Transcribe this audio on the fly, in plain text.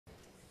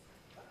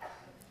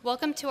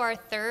Welcome to our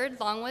third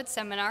Longwood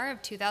seminar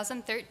of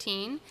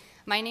 2013.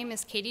 My name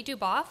is Katie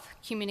Duboff,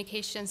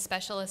 Communications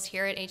Specialist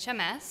here at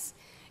HMS.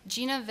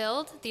 Gina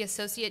Vild, the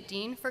Associate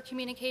Dean for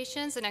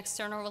Communications and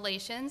External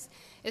Relations,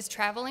 is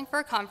traveling for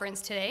a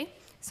conference today,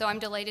 so I'm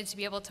delighted to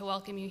be able to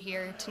welcome you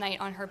here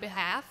tonight on her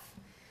behalf.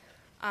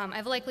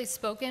 I've likely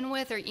spoken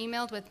with or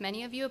emailed with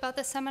many of you about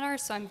this seminar,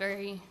 so I'm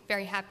very,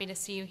 very happy to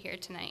see you here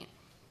tonight.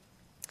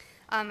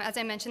 As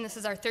I mentioned, this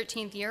is our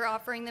 13th year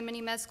offering the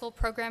Mini-Med School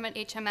program at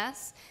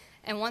HMS.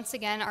 And once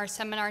again, our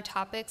seminar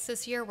topics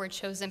this year were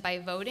chosen by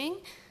voting.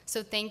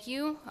 So thank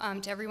you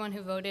to everyone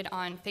who voted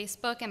on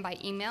Facebook and by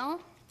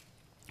email.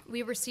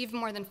 We received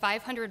more than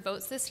 500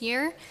 votes this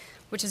year,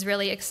 which is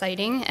really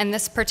exciting. And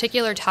this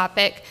particular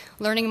topic,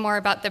 learning more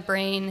about the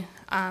brain,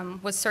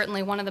 was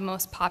certainly one of the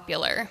most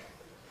popular.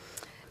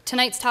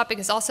 Tonight's topic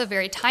is also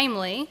very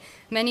timely.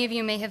 Many of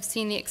you may have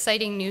seen the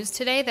exciting news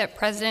today that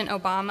President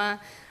Obama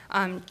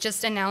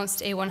just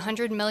announced a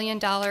 $100 million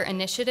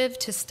initiative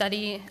to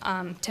study,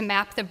 to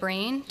map the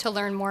brain, to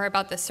learn more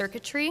about the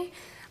circuitry.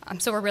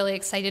 So we're really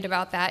excited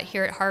about that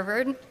here at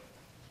Harvard.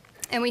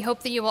 And we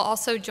hope that you will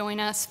also join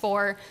us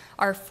for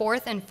our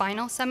fourth and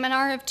final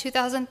seminar of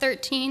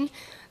 2013,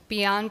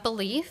 Beyond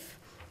Belief,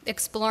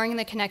 Exploring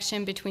the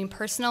Connection Between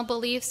Personal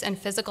Beliefs and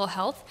Physical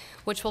Health,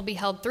 which will be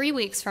held 3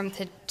 weeks from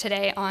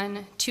today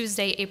on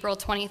Tuesday, April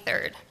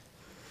 23rd.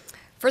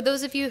 For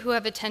those of you who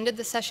have attended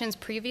the sessions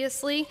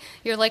previously,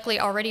 you're likely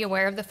already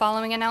aware of the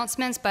following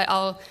announcements, but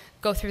I'll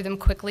go through them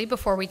quickly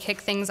before we kick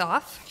things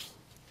off.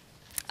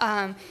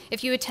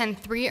 If you attend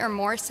 3 or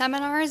more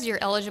seminars, you're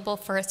eligible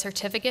for a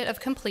certificate of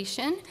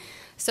completion.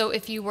 So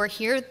if you were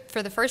here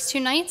for the first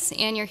 2 nights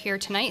and you're here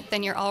tonight,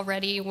 then you're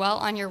already well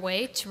on your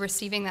way to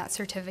receiving that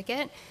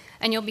certificate,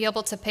 and you'll be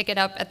able to pick it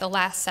up at the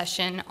last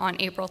session on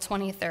April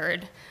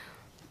 23rd.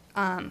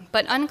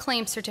 But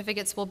unclaimed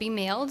certificates will be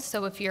mailed,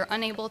 so if you're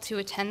unable to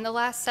attend the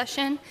last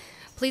session,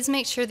 please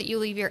make sure that you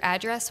leave your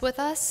address with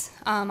us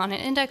on an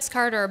index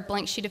card or a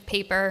blank sheet of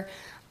paper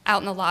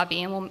out in the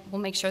lobby, and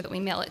we'll make sure that we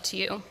mail it to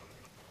you.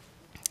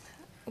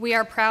 We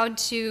are proud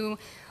to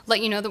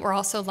let you know that we're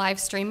also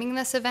live streaming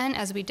this event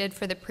as we did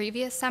for the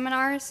previous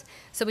seminars,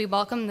 so we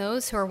welcome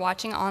those who are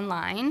watching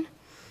online.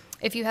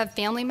 If you have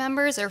family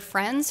members or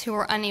friends who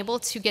are unable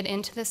to get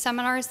into the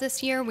seminars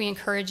this year, we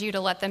encourage you to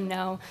let them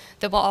know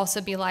that we'll also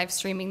be live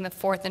streaming the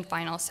 4th and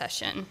final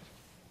session.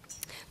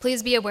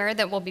 Please be aware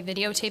that we'll be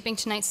videotaping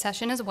tonight's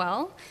session as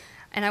well,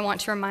 and I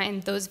want to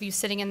remind those of you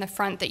sitting in the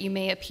front that you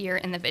may appear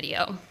in the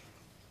video.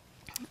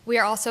 We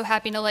are also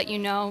happy to let you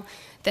know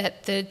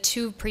that the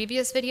 2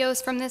 previous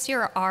videos from this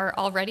year are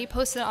already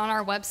posted on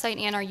our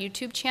website and our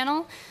YouTube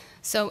channel.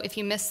 So if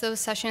you missed those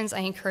sessions, I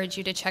encourage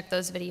you to check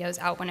those videos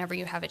out whenever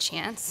you have a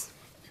chance.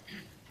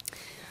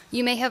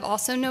 You may have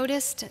also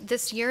noticed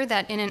this year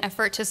that in an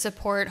effort to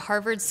support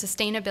Harvard's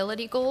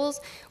sustainability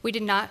goals, we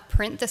did not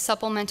print the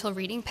supplemental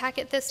reading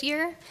packet this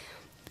year,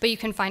 but you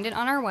can find it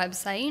on our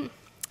website.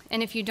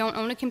 And if you don't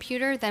own a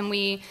computer, then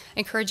we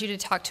encourage you to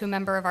talk to a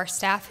member of our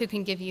staff who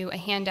can give you a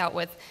handout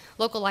with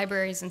local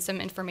libraries and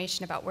some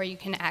information about where you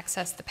can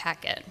access the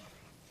packet.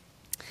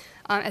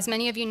 As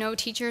many of you know,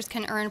 teachers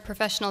can earn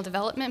professional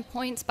development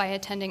points by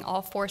attending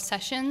all 4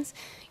 sessions.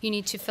 You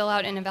need to fill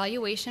out an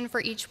evaluation for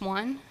each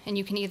one, and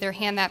you can either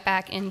hand that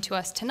back in to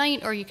us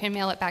tonight or you can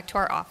mail it back to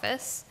our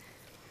office.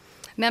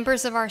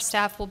 Members of our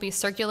staff will be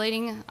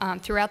circulating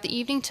throughout the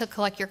evening to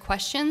collect your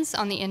questions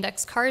on the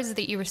index cards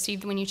that you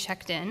received when you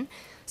checked in.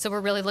 So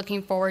we're really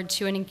looking forward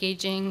to an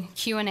engaging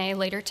Q&A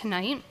later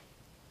tonight.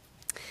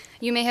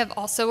 You may have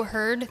also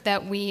heard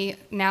that we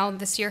now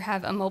this year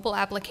have a mobile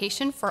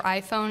application for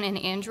iPhone and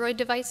Android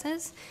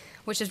devices,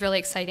 which is really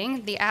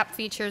exciting. The app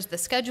features the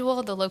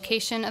schedule, the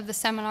location of the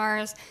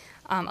seminars,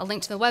 a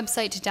link to the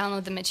website to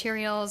download the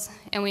materials,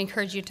 and we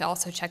encourage you to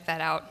also check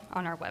that out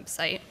on our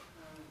website.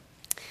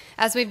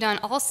 As we've done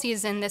all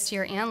season this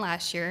year and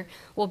last year,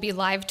 we'll be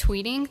live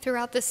tweeting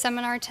throughout this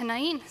seminar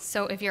tonight.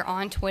 So if you're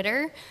on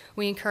Twitter,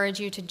 we encourage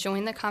you to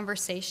join the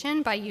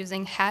conversation by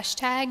using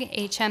hashtag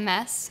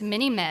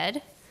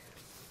HMSMinimed.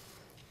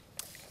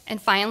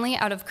 And finally,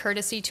 out of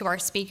courtesy to our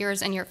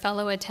speakers and your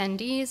fellow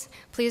attendees,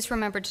 please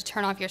remember to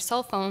turn off your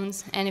cell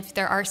phones, and if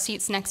there are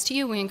seats next to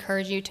you, we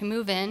encourage you to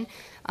move in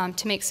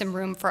to make some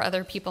room for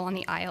other people on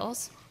the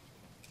aisles.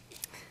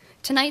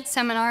 Tonight's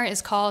seminar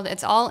is called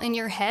It's All in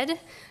Your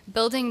Head,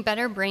 Building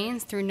Better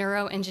Brains Through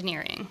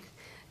Neuroengineering.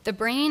 The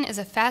brain is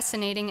a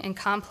fascinating and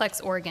complex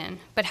organ,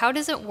 but how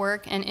does it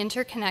work and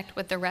interconnect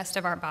with the rest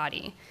of our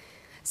body?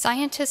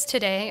 Scientists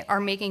today are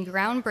making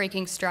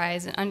groundbreaking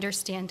strides in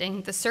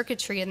understanding the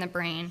circuitry in the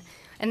brain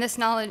and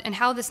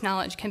how this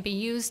knowledge can be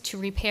used to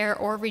repair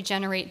or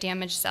regenerate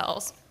damaged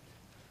cells.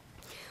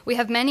 We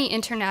have many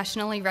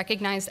internationally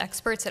recognized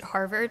experts at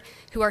Harvard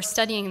who are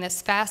studying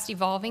this fast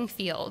evolving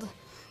field,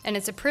 and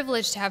it's a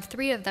privilege to have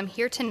 3 of them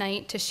here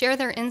tonight to share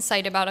their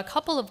insight about a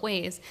couple of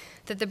ways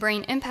that the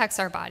brain impacts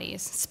our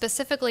bodies,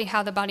 specifically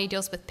how the body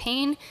deals with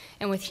pain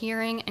and with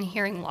hearing and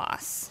hearing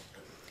loss.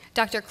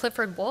 Dr.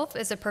 Clifford Wolf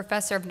is a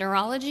professor of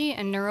neurology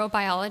and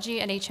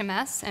neurobiology at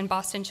HMS and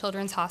Boston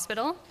Children's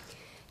Hospital.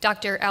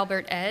 Dr.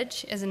 Albert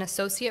Edge is an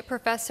associate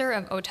professor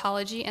of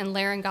otology and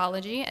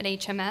laryngology at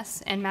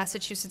HMS and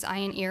Massachusetts Eye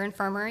and Ear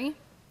Infirmary.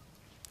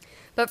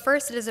 But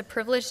first, it is a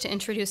privilege to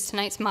introduce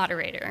tonight's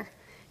moderator,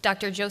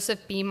 Dr.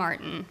 Joseph B.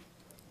 Martin.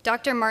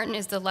 Dr. Martin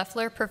is the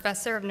Loeffler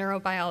Professor of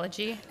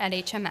Neurobiology at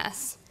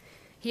HMS.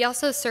 He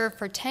also served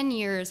for 10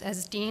 years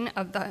as Dean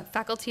of the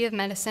Faculty of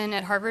Medicine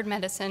at Harvard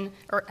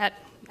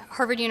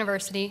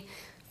University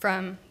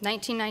from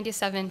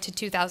 1997 to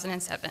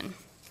 2007.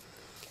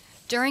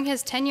 During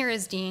his tenure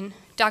as dean,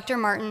 Dr.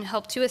 Martin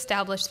helped to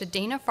establish the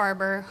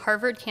Dana-Farber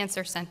Harvard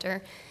Cancer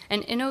Center,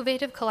 an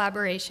innovative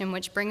collaboration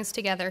which brings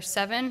together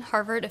 7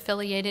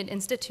 Harvard-affiliated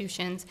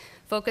institutions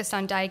focused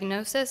on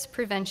diagnosis,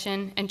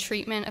 prevention, and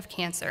treatment of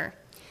cancer.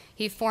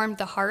 He formed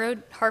the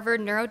Harvard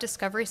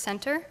Neurodiscovery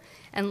Center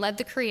and led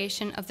the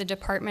creation of the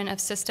Department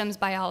of Systems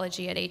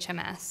Biology at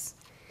HMS.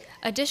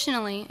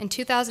 Additionally, in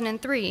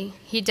 2003,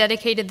 he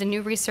dedicated the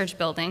new research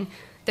building,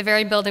 the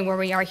very building where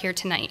we are here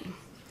tonight.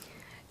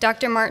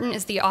 Dr. Martin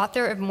is the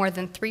author of more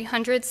than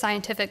 300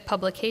 scientific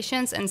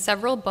publications and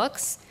several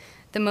books.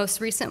 The most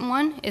recent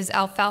one is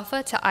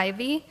Alfalfa to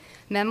Ivy,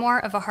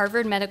 Memoir of a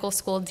Harvard Medical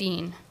School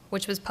Dean,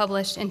 which was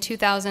published in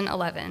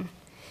 2011.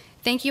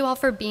 Thank you all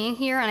for being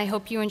here, and I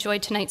hope you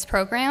enjoyed tonight's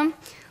program.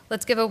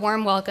 Let's give a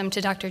warm welcome to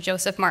Dr.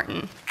 Joseph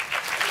Martin.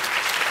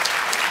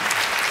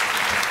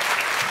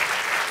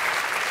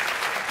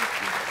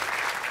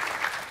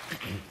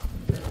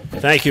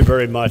 Thank you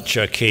very much,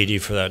 Katie,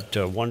 for that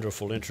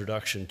wonderful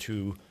introduction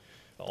to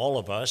all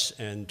of us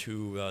and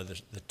to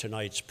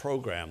tonight's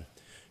program.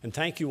 And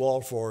thank you all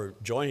for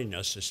joining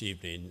us this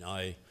evening.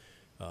 I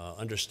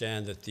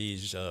understand that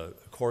these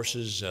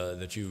courses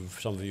that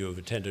some of you have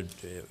attended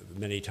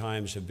many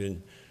times have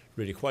been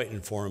really quite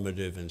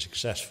informative and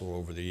successful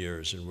over the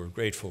years, and we're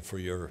grateful for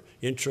your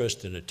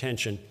interest and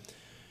attention.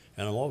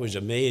 And I'm always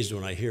amazed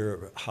when I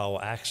hear how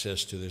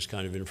access to this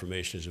kind of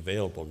information is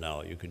available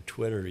now. You can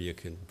Twitter, you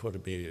can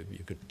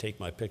you could take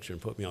my picture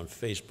and put me on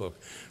Facebook,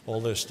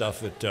 all this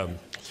stuff that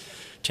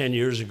 10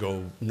 years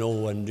ago no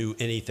one knew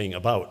anything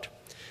about.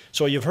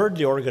 So you've heard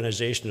the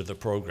organization of the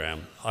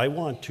program. I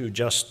want to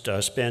just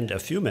spend a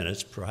few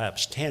minutes,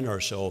 perhaps 10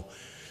 or so,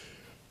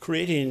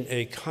 creating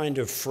a kind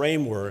of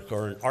framework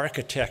or an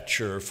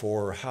architecture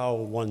for how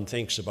one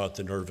thinks about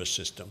the nervous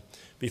system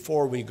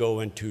before we go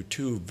into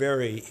 2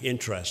 very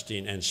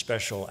interesting and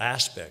special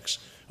aspects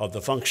of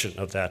the function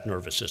of that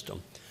nervous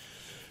system.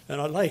 And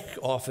I'd like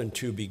often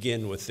to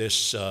begin with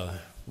this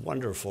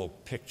wonderful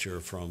picture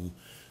from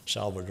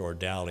Salvador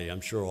Dali. I'm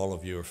sure all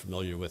of you are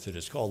familiar with it.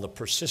 It's called The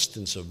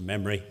Persistence of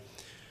Memory.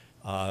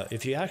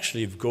 If you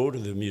actually go to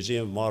the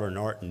Museum of Modern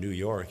Art in New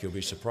York, you'll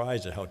be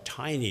surprised at how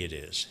tiny it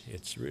is.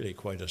 It's really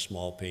quite a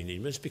small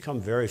painting. It's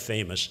become very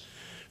famous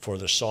for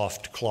the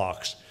soft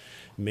clocks,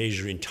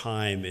 measuring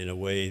time in a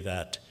way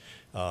that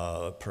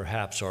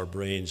perhaps our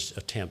brains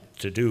attempt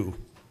to do.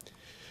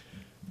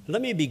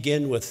 Let me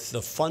begin with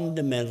the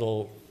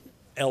fundamental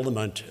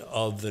element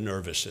of the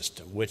nervous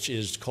system, which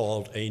is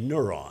called a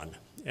neuron.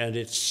 And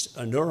it's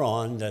a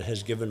neuron that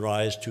has given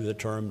rise to the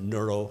term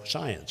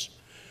neuroscience,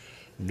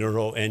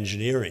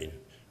 neuroengineering,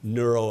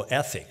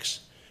 neuroethics,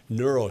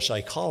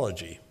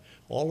 neuropsychology,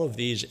 all of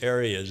these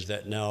areas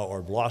that now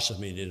are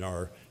blossoming in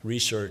our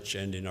research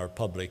and in our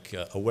public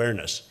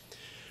awareness.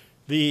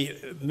 The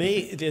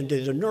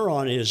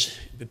neuron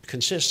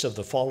consists of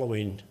the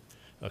following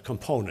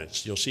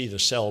components. You'll see the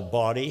cell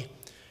body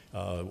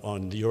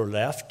on your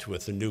left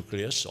with the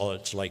nucleus.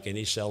 It's like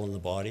any cell in the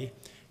body.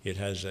 It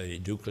has a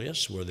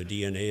nucleus where the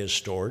DNA is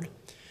stored.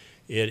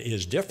 It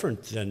is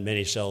different than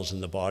many cells in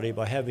the body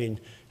by having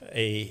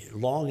a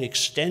long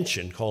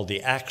extension called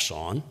the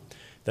axon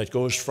that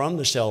goes from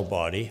the cell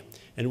body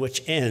and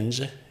which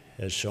ends,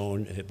 as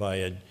shown by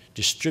a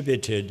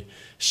distributed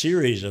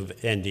series of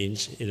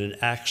endings in an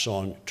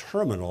axon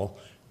terminal,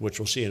 which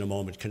we'll see in a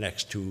moment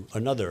connects to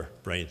another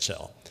brain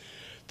cell.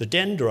 The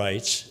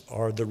dendrites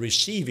are the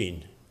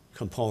receiving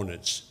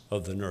components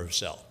of the nerve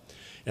cell,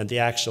 and the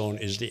axon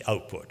is the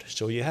output.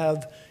 So you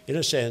have, in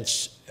a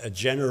sense, a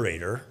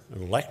generator,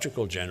 an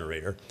electrical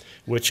generator,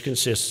 which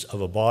consists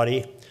of a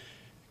body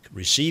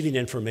receiving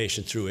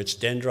information through its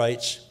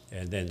dendrites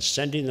and then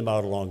sending them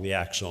out along the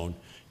axon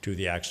to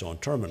the axon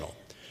terminal.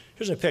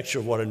 Here's a picture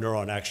of what a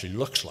neuron actually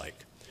looks like.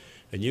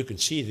 And you can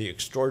see the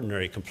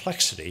extraordinary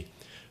complexity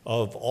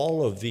of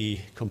all of the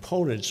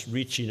components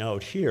reaching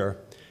out here,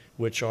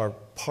 which are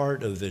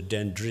part of the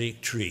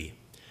dendritic tree.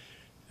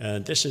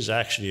 And this is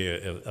actually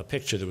a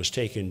picture that was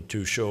taken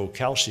to show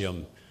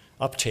calcium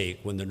uptake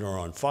when the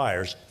neuron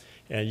fires.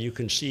 And you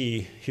can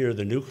see here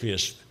the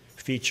nucleus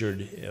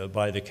featured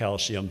by the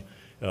calcium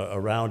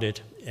around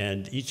it.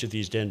 And each of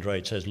these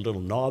dendrites has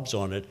little knobs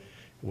on it,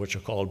 which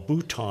are called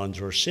boutons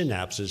or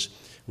synapses,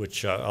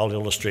 which I'll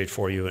illustrate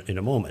for you in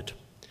a moment.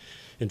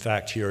 In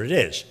fact, here it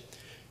is.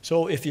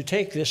 So if you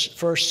take this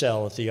first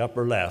cell at the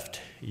upper left,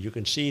 you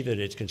can see that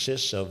it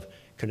consists of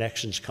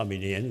connections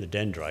coming in, the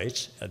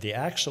dendrites, the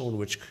axon,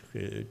 which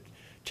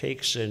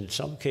takes, in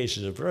some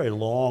cases, a very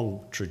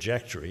long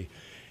trajectory,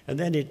 and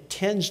then it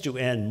tends to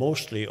end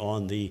mostly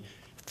on the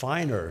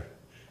finer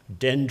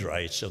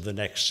dendrites of the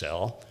next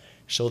cell,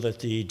 so that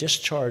the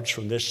discharge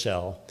from this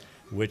cell,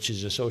 which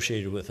is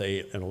associated with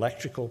an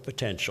electrical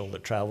potential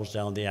that travels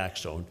down the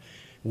axon,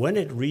 when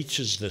it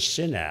reaches the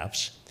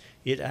synapse,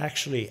 it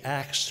actually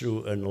acts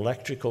through an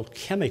electrical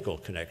chemical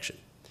connection,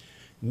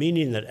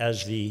 meaning that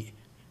as the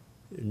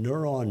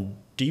neuron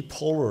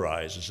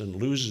depolarizes and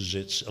loses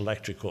its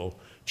electrical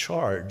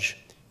charge,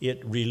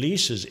 it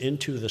releases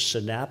into the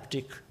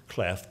synaptic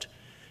cleft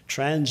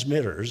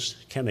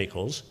transmitters,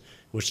 chemicals,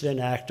 which then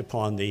act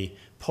upon the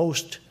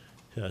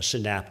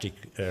post-synaptic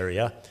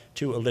area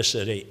to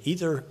elicit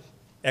either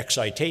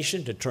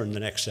excitation to turn the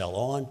next cell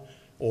on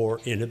or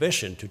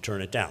inhibition to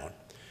turn it down.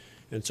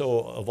 And so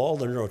of all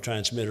the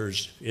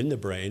neurotransmitters in the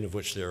brain, of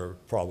which there are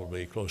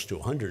probably close to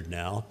 100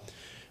 now,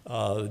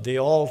 they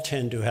all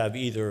tend to have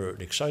either an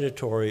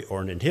excitatory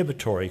or an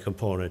inhibitory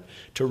component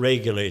to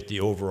regulate the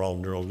overall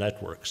neural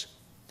networks.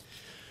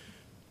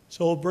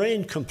 So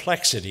brain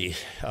complexity,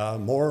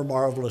 more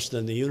marvelous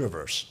than the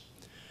universe.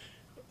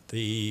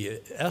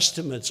 The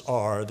estimates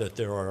are that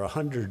there are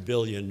 100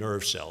 billion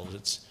nerve cells.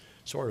 It's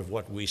sort of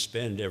what we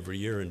spend every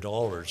year in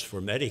dollars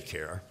for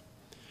Medicare.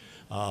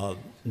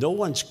 No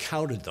one's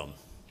counted them.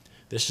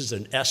 This is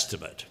an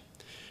estimate.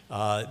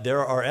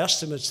 There are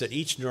estimates that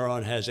each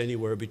neuron has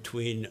anywhere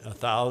between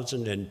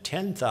 1,000 and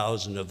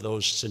 10,000 of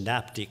those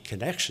synaptic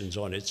connections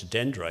on its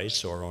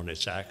dendrites or on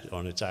its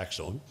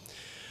axon,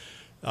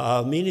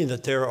 meaning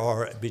that there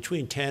are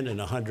between 10 and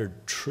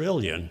 100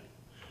 trillion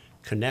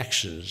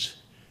connections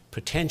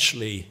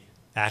potentially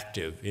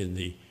active in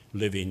the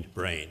living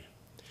brain.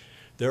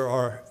 There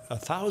are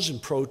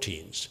 1,000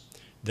 proteins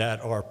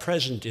that are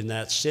present in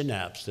that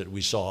synapse that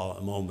we saw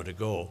a moment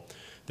ago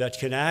that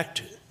can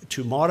act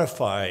to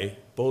modify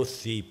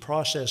both the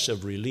process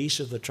of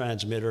release of the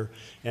transmitter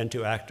and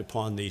to act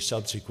upon the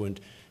subsequent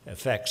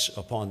effects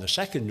upon the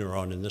second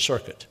neuron in the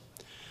circuit.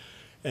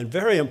 And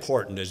very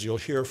important, as you'll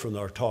hear from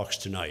our talks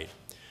tonight,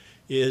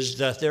 is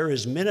that there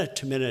is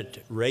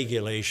minute-to-minute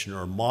regulation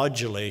or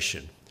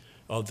modulation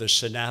of the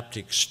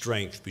synaptic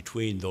strength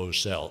between those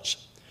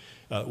cells,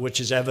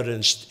 which is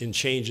evidenced in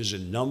changes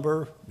in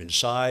number, in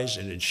size,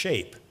 and in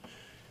shape,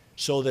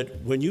 so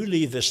that when you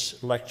leave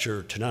this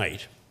lecture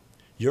tonight,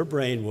 your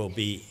brain will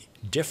be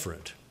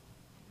different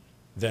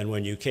than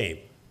when you came,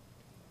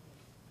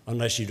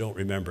 unless you don't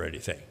remember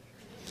anything.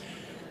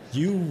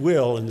 You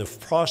will, in the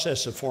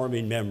process of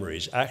forming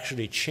memories,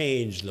 actually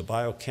change the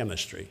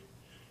biochemistry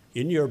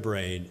in your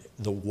brain,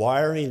 the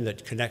wiring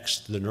that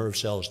connects the nerve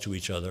cells to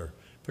each other,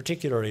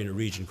 particularly in a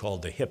region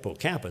called the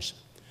hippocampus,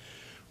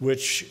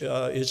 which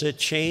is a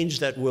change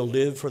that will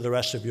live for the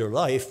rest of your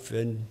life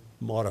in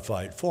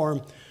modified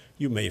form.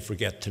 You may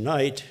forget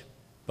tonight,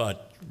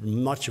 but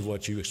much of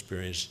what you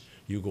experience,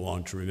 you go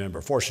on to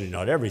remember. Fortunately,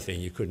 not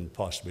everything. You couldn't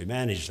possibly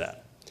manage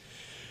that.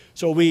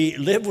 So we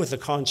live with the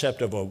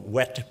concept of a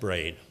wet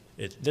brain.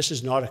 This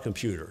is not a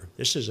computer.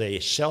 This is a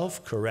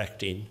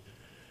self-correcting,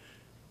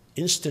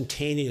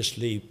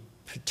 instantaneously,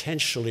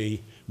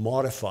 potentially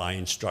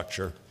modifying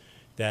structure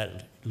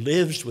that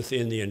lives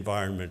within the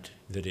environment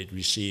that it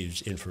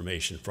receives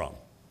information from.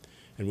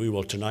 And we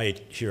will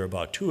tonight hear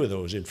about two of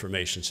those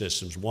information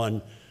systems.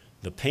 One,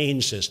 the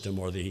pain system,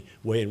 or the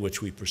way in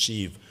which we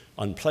perceive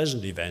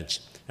unpleasant events,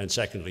 and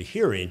secondly,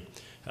 hearing,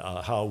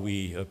 how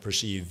we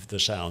perceive the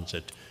sounds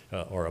that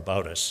are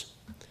about us.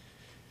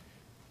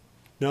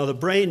 Now, the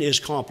brain is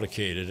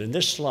complicated, and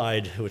this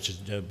slide, which is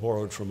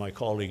borrowed from my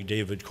colleague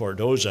David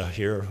Cordoza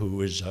here,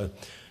 who is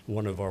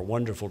one of our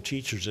wonderful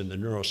teachers in the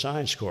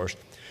neuroscience course,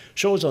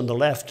 shows on the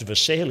left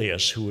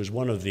Vesalius, who was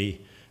one of the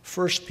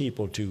first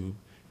people to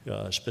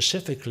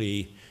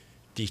specifically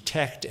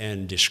detect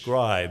and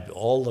describe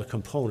all the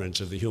components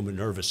of the human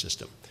nervous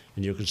system.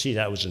 And you can see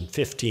that was in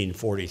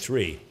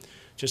 1543,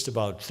 just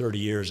about 30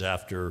 years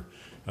after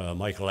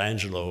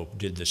Michelangelo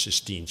did the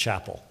Sistine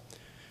Chapel.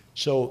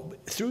 So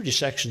through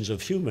dissections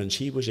of humans,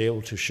 he was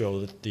able to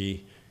show that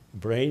the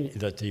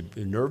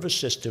nervous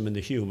system in the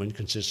human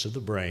consists of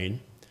the brain,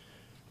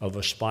 of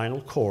a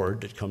spinal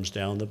cord that comes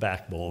down the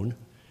backbone,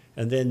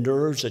 and then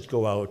nerves that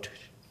go out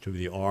to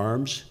the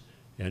arms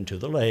and to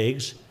the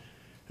legs.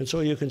 And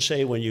so you can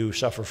say when you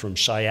suffer from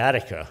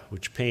sciatica,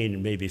 which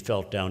pain may be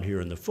felt down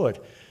here in the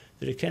foot,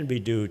 that it can be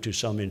due to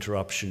some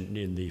interruption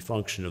in the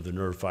function of the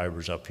nerve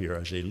fibers up here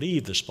as they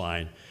leave the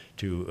spine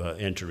to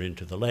enter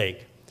into the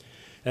leg.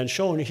 And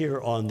shown here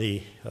on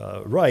the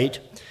right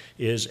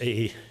is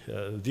a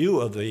view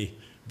of the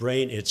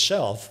brain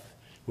itself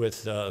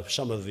with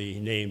some of the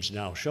names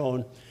now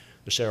shown.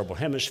 The cerebral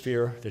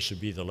hemisphere, this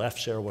would be the left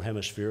cerebral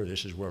hemisphere.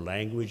 This is where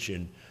language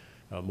in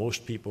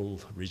most people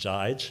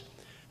resides.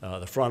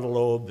 The frontal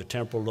lobe, the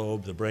temporal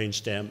lobe, the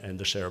brainstem, and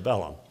the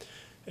cerebellum.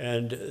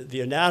 And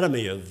the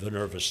anatomy of the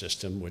nervous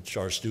system, which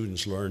our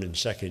students learn in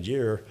second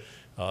year,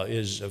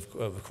 is,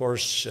 of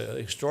course,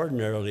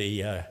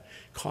 extraordinarily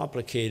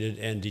complicated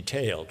and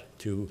detailed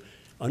to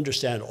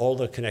understand all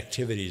the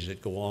connectivities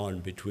that go on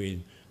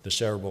between the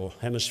cerebral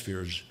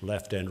hemispheres,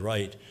 left and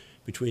right,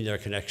 between their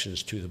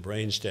connections to the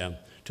brainstem,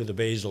 to the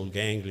basal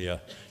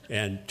ganglia,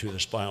 and to the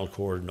spinal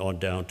cord, and on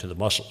down to the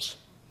muscles.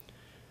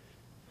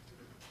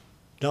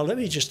 Now let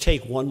me just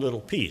take one little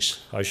piece.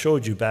 I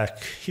showed you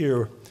back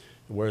here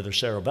where the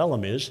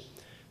cerebellum is.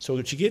 So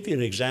to give you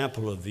an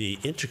example of the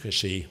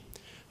intricacy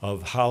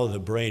of how the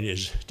brain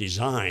is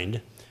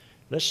designed,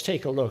 let's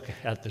take a look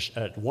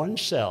at one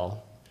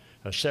cell,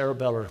 a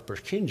cerebellar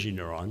Purkinje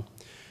neuron,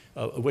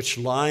 which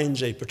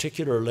lines a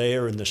particular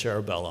layer in the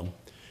cerebellum,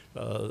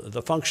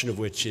 the function of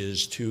which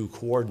is to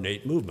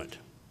coordinate movement.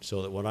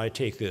 So that when I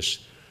take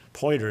this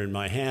pointer in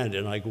my hand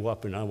and I go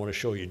up and I want to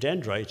show you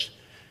dendrites,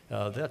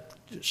 that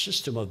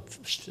system of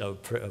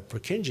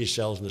Purkinje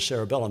cells in the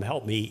cerebellum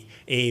help me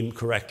aim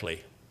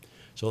correctly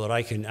so that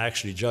I can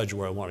actually judge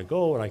where I want to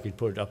go and I can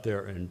put it up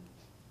there and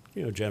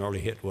generally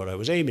hit what I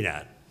was aiming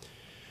at.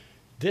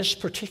 This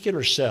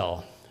particular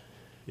cell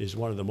is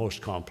one of the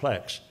most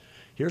complex.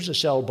 Here's a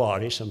cell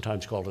body,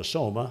 sometimes called a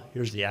soma.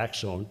 Here's the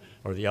axon,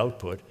 or the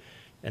output.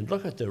 And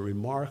look at the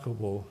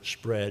remarkable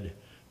spread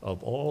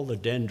of all the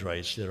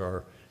dendrites that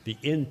are the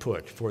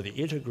input for the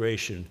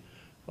integration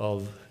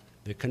of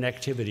the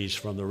connectivities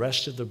from the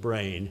rest of the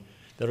brain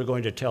that are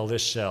going to tell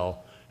this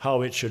cell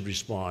how it should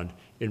respond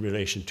in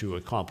relation to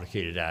a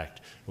complicated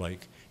act,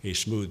 like a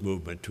smooth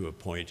movement to a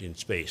point in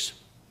space.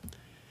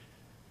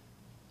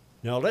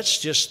 Now let's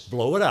just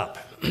blow it up,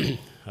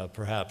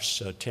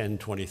 perhaps 10,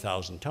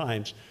 20,000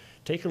 times.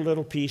 Take a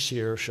little piece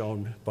here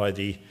shown by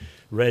the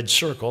red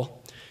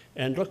circle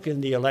and look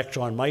in the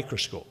electron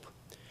microscope.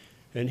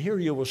 And here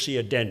you will see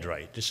a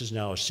dendrite. This is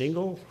now a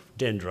single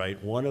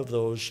dendrite, one of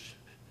those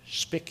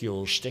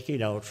spicules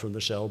sticking out from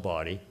the cell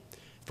body,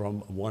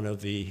 from one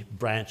of the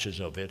branches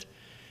of it.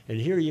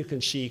 And here you can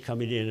see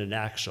coming in an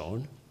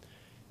axon,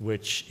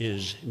 which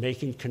is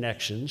making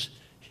connections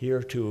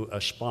here to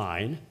a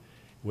spine,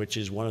 which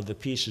is one of the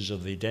pieces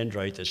of the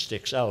dendrite that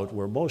sticks out,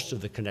 where most of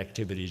the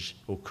connectivities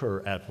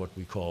occur at what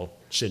we call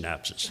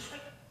synapses.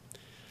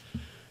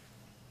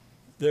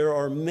 There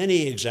are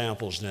many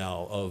examples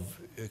now of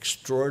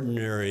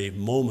extraordinary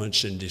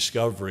moments in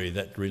discovery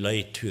that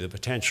relate to the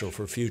potential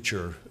for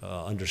future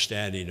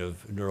understanding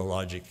of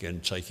neurologic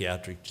and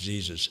psychiatric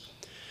diseases.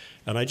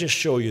 And I just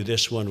show you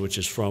this one, which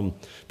is from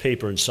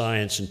paper in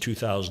Science in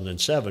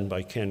 2007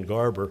 by Ken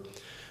Garber,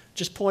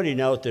 just pointing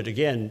out that,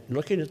 again,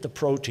 looking at the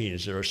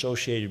proteins that are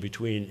associated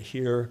between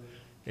here,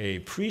 a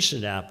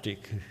presynaptic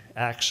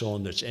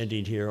axon that's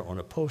ending here on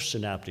a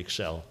postsynaptic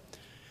cell.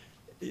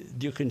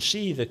 You can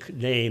see the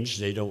names,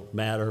 they don't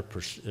matter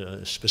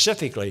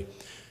specifically,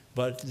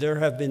 but there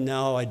have been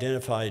now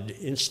identified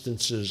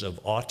instances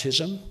of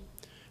autism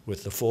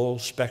with the full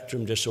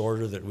spectrum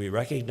disorder that we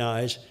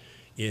recognize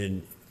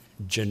in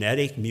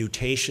genetic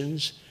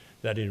mutations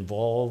that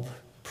involve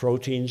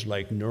proteins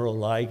like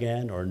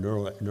neuroligand or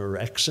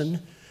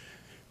neurexin,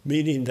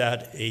 meaning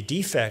that a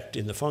defect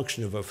in the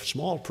function of a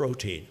small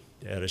protein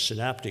at a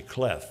synaptic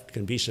cleft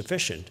can be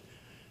sufficient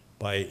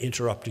by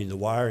interrupting the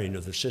wiring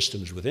of the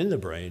systems within the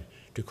brain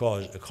to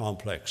cause a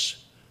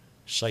complex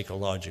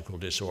psychological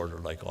disorder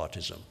like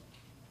autism.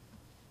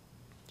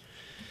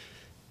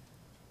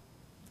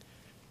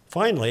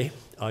 Finally,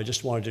 I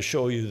just wanted to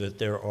show you that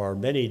there are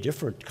many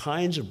different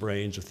kinds of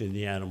brains within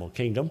the animal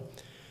kingdom.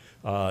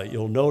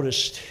 You'll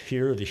notice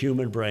here the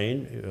human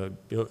brain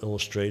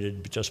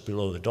illustrated just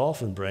below the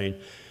dolphin brain.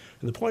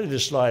 And the point of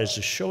this slide is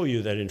to show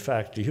you that, in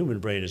fact, the human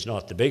brain is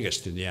not the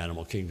biggest in the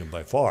animal kingdom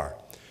by far.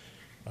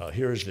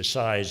 Here's the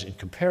size in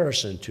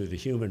comparison to the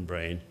human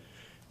brain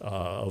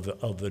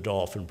of the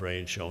dolphin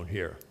brain shown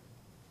here.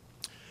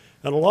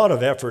 And a lot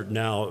of effort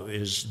now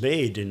is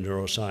made in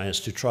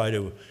neuroscience to try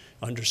to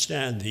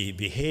understand the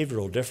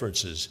behavioral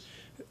differences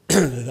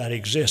that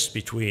exist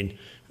between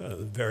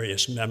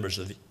various members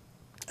of the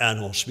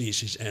animal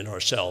species and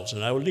ourselves.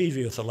 And I will leave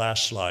you with the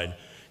last slide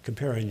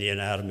comparing the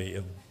anatomy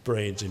of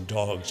brains in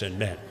dogs and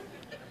men.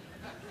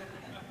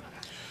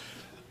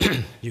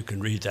 You can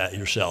read that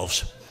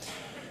yourselves.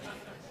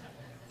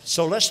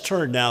 So let's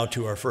turn now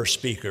to our first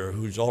speaker,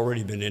 who's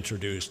already been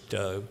introduced.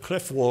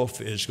 Cliff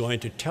Wolf is going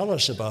to tell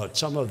us about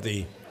some of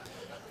the...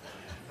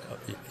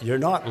 You're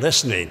not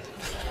listening.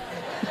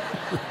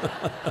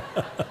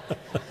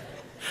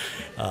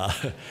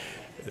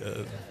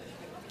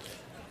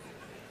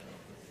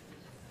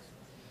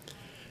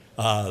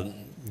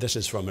 This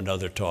is from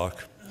another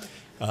talk.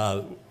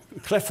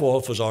 Cliff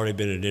Wolf has already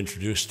been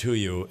introduced to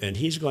you, and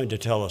he's going to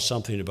tell us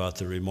something about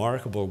the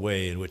remarkable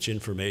way in which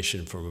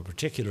information from a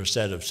particular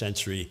set of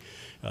sensory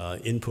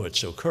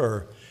inputs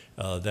occur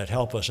that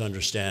help us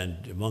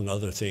understand, among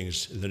other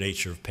things, the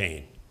nature of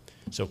pain.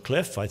 So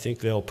Cliff, I think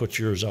they'll put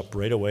yours up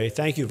right away.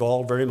 Thank you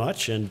all very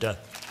much. And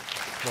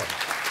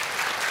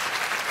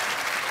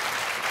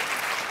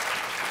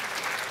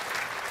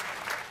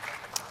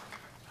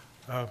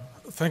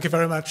thank you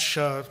very much,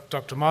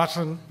 Dr.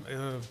 Martin.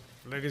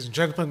 Ladies and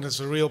gentlemen, it's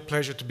a real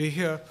pleasure to be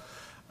here.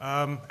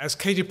 As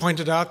Katie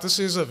pointed out, this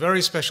is a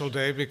very special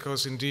day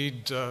because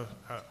indeed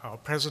our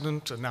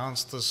president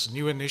announced this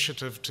new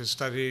initiative to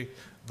study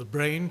the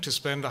brain, to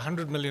spend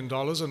 $100 million.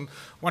 And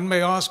one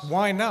may ask,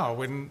 why now?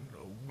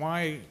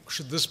 Why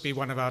should this be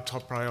one of our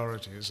top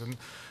priorities? And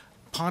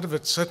part of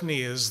it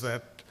certainly is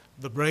that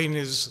the brain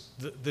is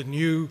the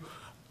new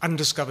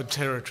undiscovered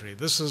territory.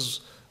 This is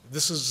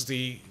this is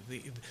the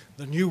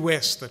new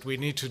West that we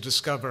need to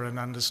discover and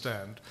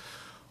understand.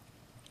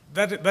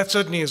 That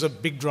certainly is a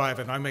big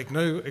driver, and I make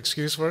no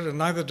excuse for it, and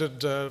neither did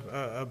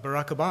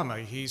Barack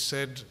Obama. He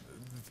said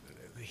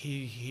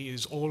he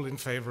is all in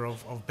favor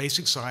of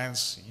basic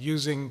science,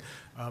 using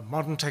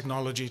modern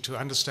technology to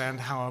understand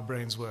how our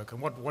brains work,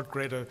 and what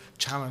greater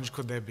challenge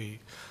could there be?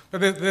 But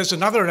there's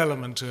another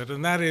element to it,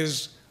 and that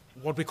is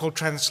what we call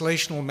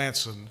translational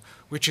medicine,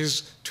 which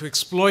is to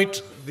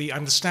exploit the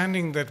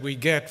understanding that we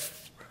get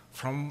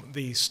from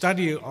the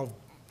study of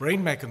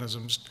brain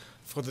mechanisms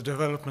for the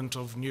development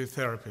of new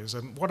therapies.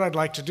 And what I'd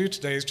like to do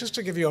today is just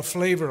to give you a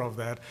flavor of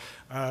that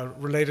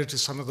related to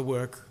some of the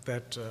work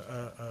that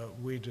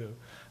we do.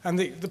 And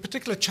the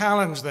particular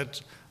challenge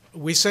that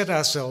we set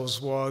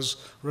ourselves was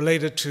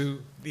related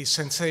to the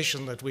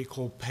sensation that we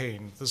call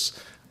pain, this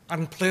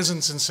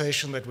unpleasant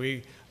sensation that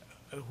we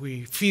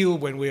feel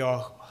when we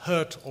are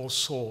hurt or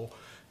sore.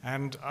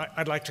 And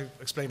I'd like to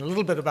explain a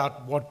little bit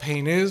about what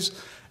pain is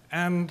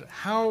and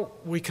how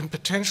we can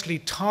potentially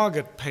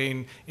target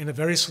pain in a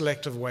very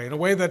selective way, in a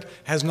way that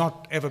has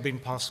not ever been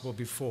possible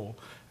before.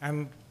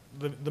 And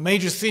the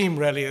major theme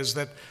really is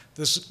that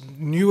this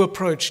new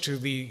approach to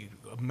the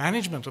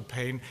management of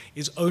pain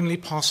is only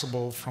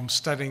possible from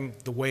studying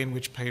the way in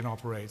which pain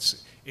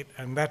operates.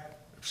 And that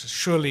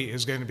surely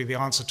is going to be the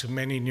answer to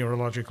many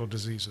neurological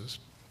diseases.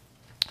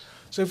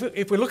 So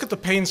if we look at the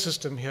pain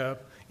system here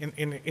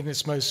in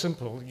its most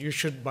simple, you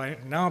should by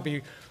now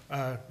be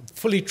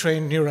fully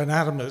trained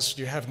neuroanatomist.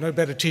 You have no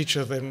better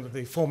teacher than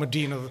the former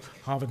dean of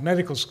Harvard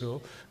Medical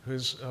School,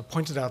 who's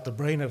pointed out the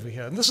brain over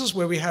here. And this is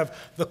where we have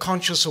the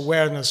conscious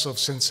awareness of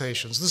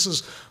sensations. This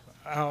is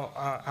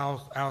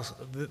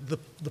the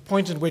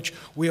point in which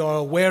we are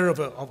aware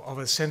of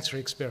a sensory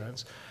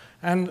experience.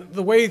 And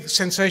the way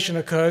sensation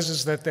occurs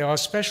is that there are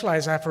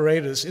specialized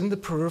apparatus in the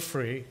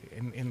periphery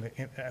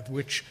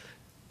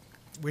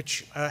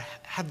which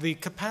have the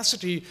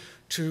capacity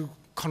to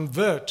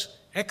convert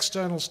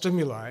external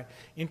stimuli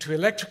into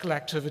electrical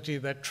activity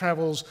that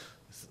travels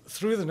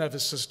through the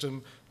nervous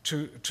system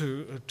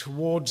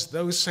towards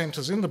those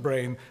centers in the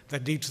brain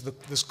that lead to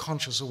this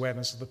conscious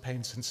awareness of the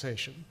pain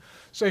sensation.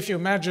 So if you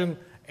imagine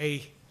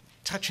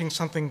touching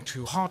something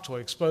too hot or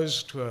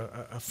exposed to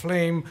a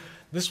flame,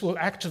 this will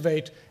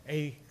activate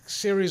a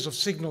series of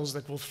signals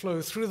that will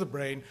flow through the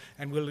brain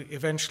and will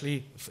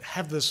eventually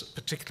have this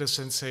particular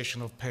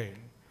sensation of pain.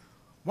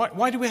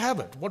 Why do we have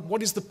it?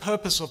 What is the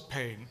purpose of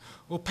pain?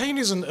 Well, pain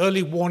is an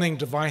early warning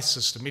device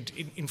system. It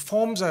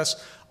informs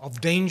us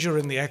of danger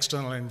in the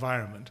external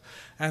environment.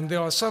 And there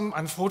are some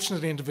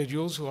unfortunate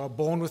individuals who are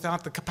born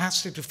without the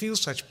capacity to feel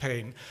such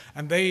pain,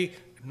 and they,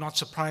 not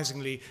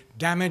surprisingly,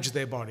 damage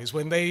their bodies.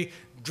 When they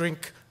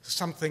drink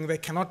something, they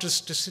cannot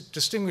just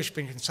distinguish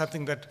between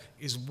something that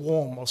is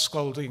warm or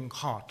scalding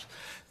hot.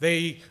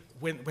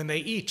 When they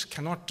eat,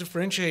 cannot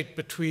differentiate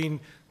between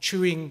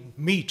chewing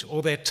meat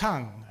or their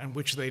tongue, and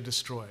which they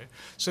destroy.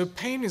 So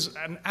pain is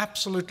an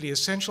absolutely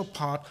essential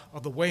part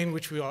of the way in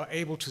which we are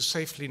able to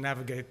safely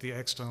navigate the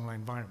external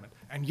environment.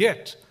 And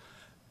yet,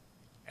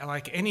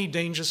 like any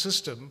danger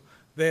system,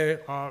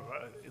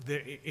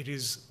 it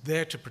is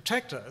there to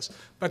protect us,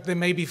 but there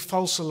may be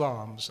false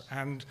alarms.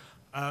 And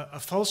a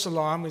false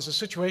alarm is a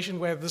situation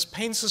where this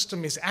pain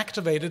system is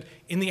activated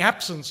in the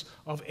absence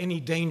of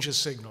any danger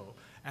signal.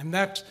 And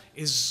that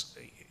is,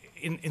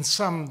 in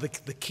sum,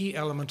 the key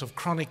element of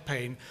chronic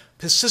pain,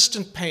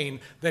 persistent pain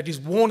that is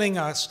warning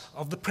us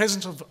of the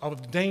presence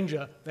of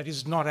danger that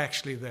is not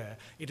actually there.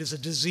 It is a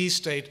disease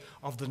state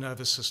of the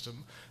nervous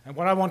system. And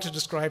what I want to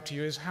describe to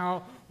you is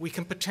how we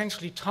can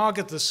potentially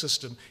target this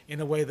system in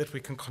a way that we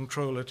can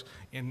control it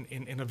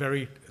in a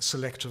very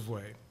selective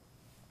way.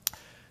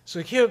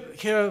 So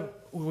here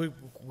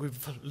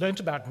we've learned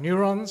about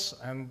neurons,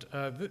 and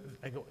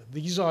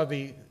these are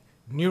the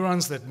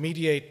neurons that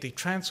mediate the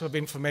transfer of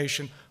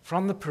information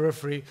from the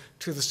periphery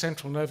to the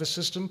central nervous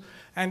system.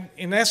 And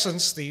in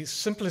essence, the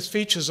simplest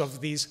features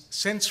of these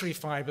sensory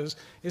fibers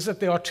is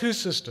that there are two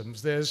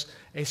systems. There's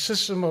a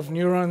system of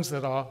neurons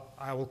that are,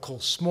 I will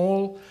call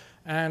small,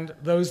 and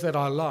those that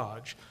are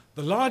large.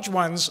 The large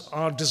ones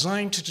are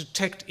designed to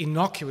detect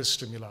innocuous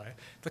stimuli,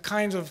 the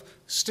kind of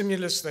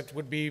stimulus that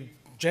would be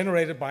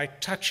generated by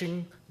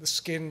touching the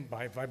skin,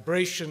 by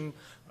vibration,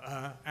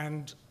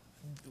 and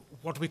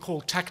what we call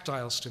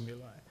tactile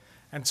stimuli.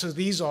 And so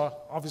these are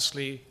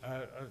obviously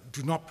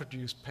do not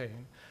produce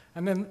pain.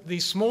 And then the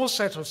small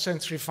set of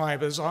sensory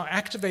fibers are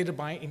activated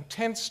by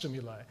intense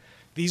stimuli.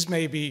 These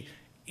may be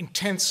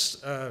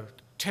intense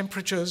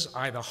temperatures,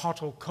 either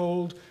hot or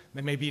cold.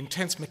 There may be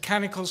intense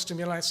mechanical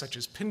stimuli, such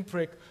as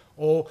pinprick,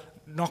 or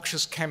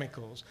noxious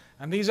chemicals.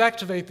 And these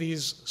activate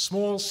these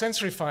small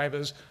sensory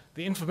fibers.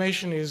 The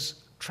information is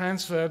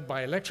transferred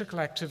by electrical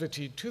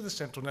activity to the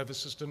central nervous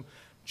system,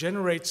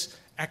 generates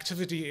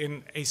activity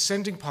in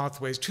ascending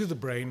pathways to the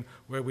brain,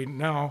 where we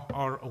now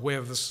are aware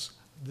of this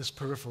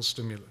peripheral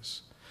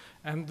stimulus.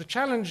 And the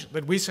challenge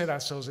that we set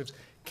ourselves is,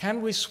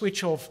 can we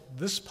switch off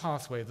this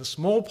pathway, the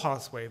small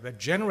pathway that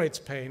generates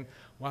pain,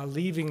 while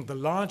leaving the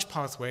large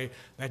pathway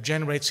that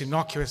generates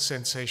innocuous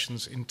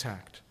sensations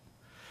intact?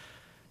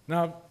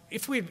 Now,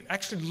 if we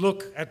actually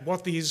look at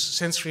what these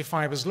sensory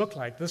fibers look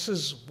like, this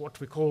is what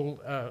we call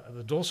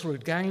the dorsal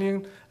root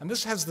ganglion, and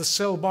this has the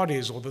cell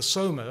bodies, or the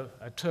soma,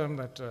 a term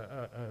that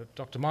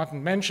Dr.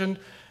 Martin mentioned,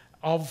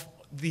 of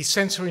the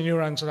sensory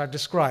neurons that I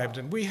described.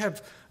 And we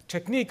have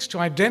techniques to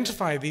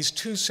identify these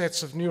two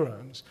sets of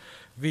neurons.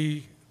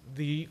 The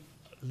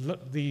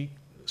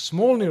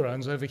small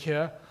neurons over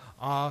here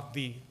are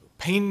the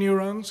pain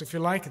neurons, if you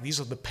like.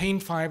 These are the pain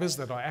fibers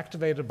that are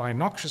activated by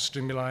noxious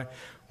stimuli,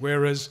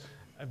 whereas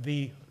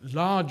the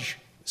large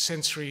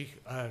sensory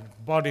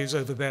bodies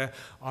over there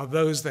are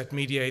those that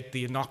mediate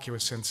the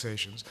innocuous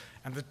sensations.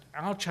 And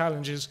our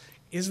challenge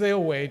is there a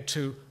way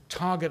to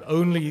target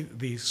only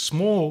the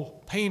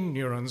small pain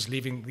neurons,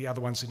 leaving the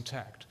other ones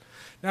intact?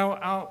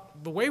 Now,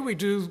 the way we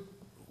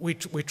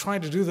try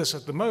to do this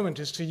at the moment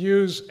is to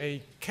use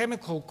a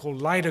chemical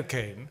called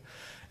lidocaine.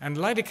 And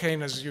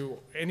lidocaine,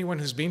 anyone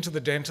who's been to the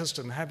dentist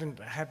and had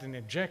an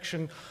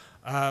injection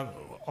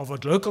of a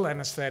local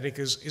anesthetic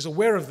is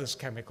aware of this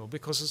chemical,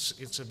 because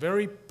it's a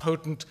very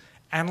potent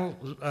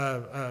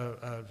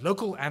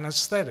local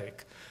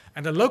anesthetic.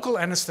 And a local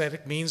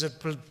anesthetic means it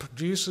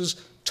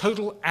produces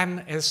total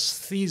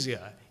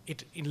anesthesia.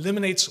 It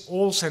eliminates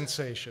all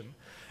sensation.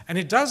 And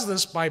it does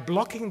this by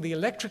blocking the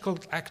electrical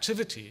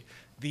activity,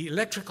 the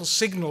electrical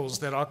signals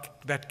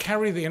that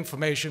carry the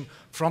information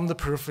from the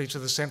periphery to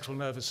the central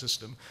nervous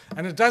system.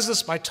 And it does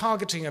this by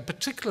targeting a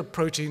particular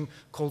protein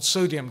called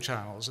sodium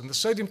channels. And the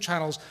sodium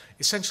channels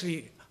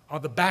essentially are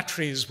the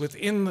batteries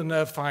within the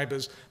nerve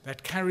fibers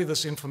that carry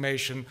this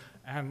information.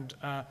 And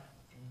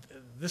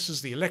this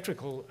is the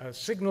electrical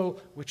signal,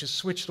 which is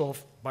switched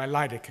off by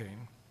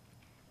lidocaine.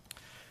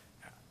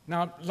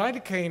 Now,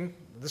 lidocaine,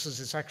 this is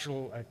its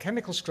actual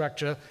chemical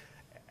structure,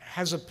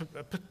 has a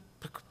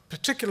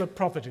particular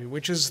property,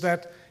 which is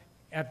that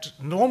at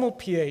normal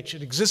pH,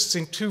 it exists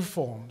in two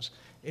forms.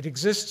 It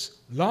exists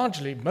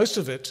largely, most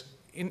of it,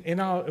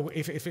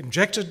 if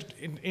injected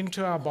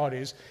into our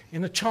bodies,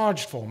 in a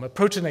charged form, a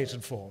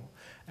protonated form.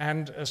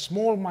 And a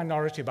small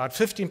minority, about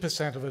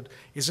 15% of it,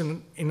 is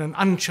in an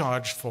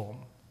uncharged form.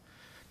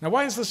 Now,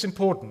 why is this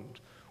important?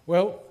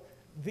 Well,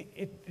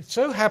 it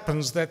so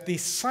happens that the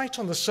site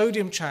on the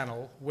sodium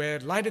channel where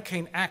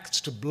lidocaine acts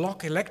to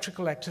block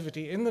electrical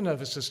activity in the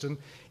nervous system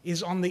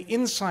is on the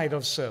inside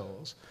of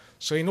cells.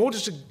 So in order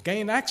to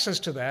gain access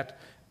to that,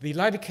 the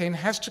lidocaine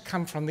has to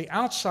come from the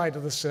outside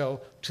of the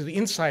cell to the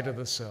inside of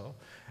the cell.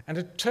 And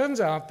it turns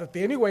out that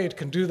the only way it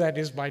can do that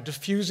is by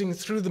diffusing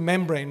through the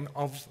membrane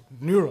of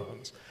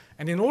neurons.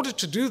 And in order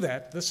to do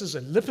that, this is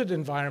a lipid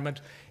environment.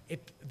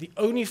 The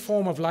only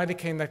form of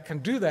lidocaine that can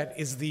do that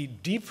is the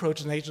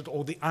deprotonated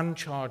or the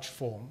uncharged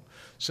form.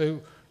 So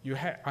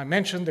I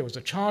mentioned there was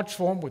a charged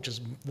form, which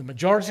is the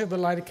majority of the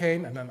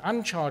lidocaine, and an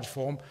uncharged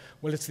form.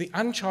 Well, it's the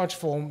uncharged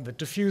form that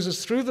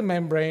diffuses through the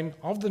membrane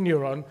of the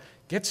neuron,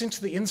 gets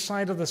into the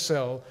inside of the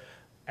cell,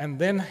 and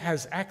then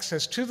has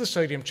access to the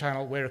sodium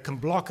channel where it can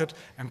block it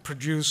and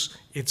produce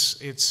its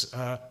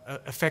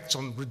effects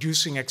on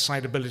reducing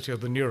excitability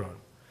of the neuron.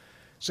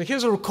 So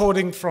here's a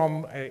recording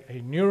from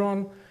a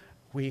neuron.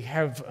 We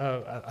have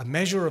a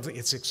measure of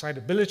its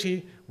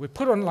excitability. We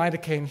put on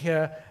lidocaine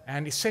here,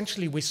 and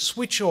essentially we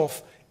switch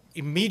off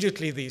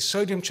immediately the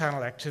sodium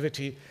channel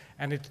activity,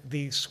 and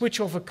the switch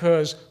off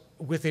occurs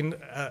within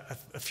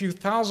a few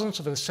thousandths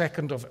of a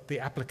second of the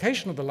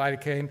application of the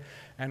lidocaine.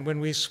 And when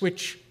we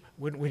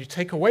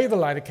take away the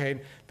lidocaine,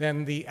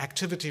 then the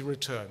activity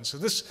returns. So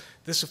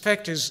this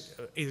effect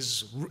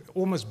is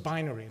almost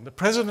binary. In the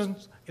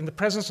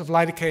presence of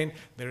lidocaine,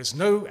 there is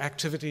no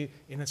activity.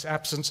 In its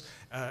absence,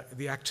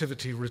 the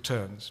activity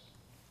returns.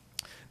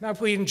 Now,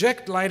 if we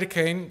inject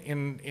lidocaine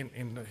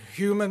in a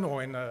human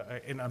or in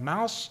a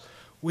mouse,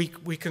 we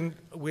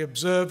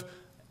observe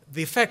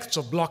the effects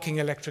of blocking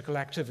electrical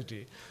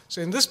activity.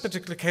 So in this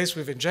particular case,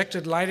 we've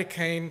injected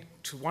lidocaine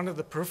to one of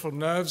the peripheral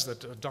nerves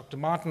that Dr.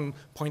 Martin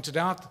pointed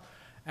out.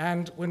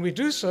 And when we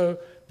do so,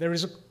 there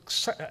is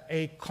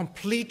a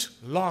complete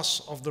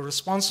loss of the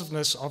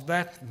responsiveness of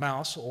that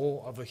mouse,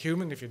 or of a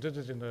human, if you did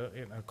it in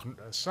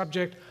a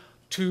subject,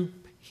 to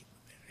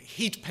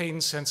heat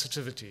pain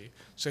sensitivity.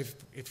 So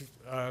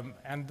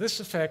and this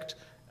effect,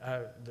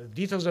 the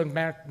details don't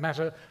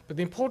matter, but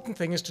the important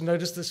thing is to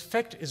notice this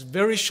effect is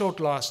very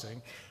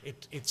short-lasting.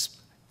 It's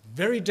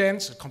very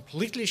dense. It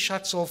completely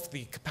shuts off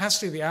the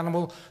capacity of the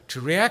animal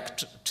to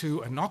react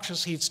to a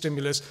noxious heat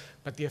stimulus,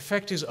 but the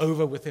effect is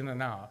over within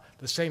an hour.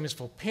 The same is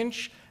for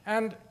pinch,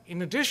 and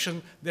in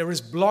addition, there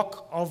is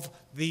block of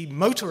the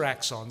motor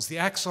axons, the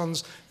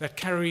axons that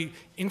carry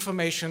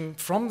information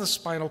from the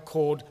spinal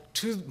cord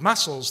to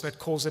muscles that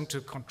cause them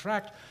to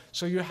contract.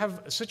 So you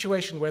have a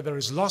situation where there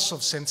is loss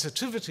of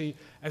sensitivity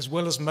as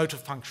well as motor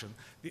function.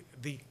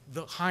 The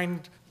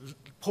hind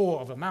paw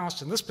of a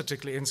mouse, in this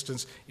particular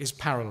instance, is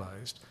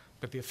paralyzed,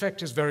 but the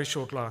effect is very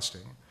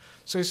short-lasting.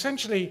 So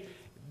essentially,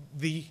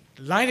 the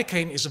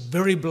lidocaine is a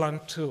very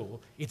blunt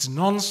tool. It's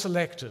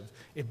non-selective.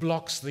 It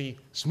blocks the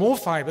small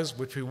fibers,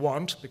 which we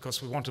want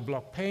because we want to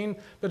block pain,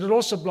 but it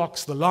also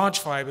blocks the large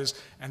fibers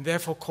and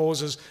therefore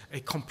causes a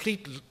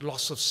complete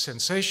loss of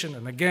sensation.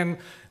 And again,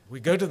 we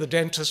go to the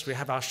dentist, we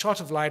have our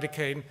shot of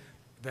lidocaine.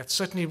 That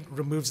certainly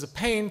removes the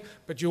pain,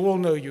 but you all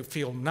know you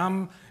feel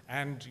numb,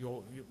 and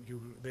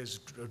there's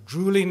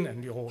drooling,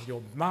 and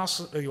your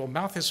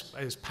mouth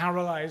is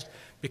paralyzed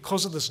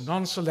because of this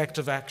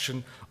non-selective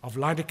action of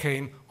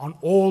lidocaine on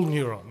all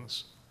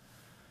neurons.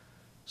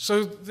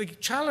 So the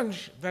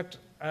challenge that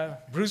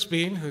Bruce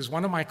Bean, who's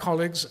one of my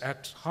colleagues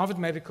at Harvard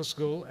Medical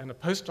School and a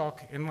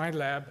postdoc in my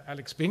lab,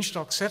 Alex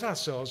Bienstock, set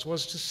ourselves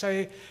was to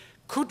say,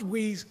 could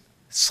we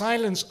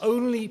silence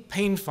only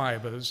pain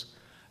fibers,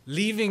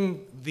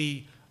 leaving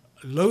the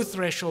low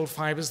threshold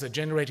fibers that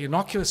generate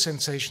innocuous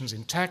sensations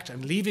intact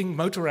and leaving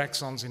motor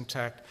axons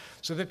intact,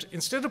 so that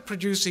instead of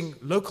producing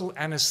local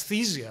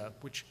anesthesia,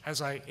 which, as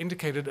I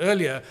indicated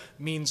earlier,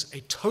 means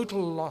a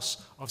total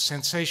loss of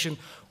sensation,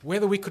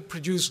 whether we could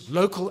produce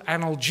local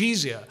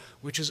analgesia,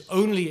 which is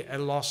only a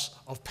loss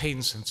of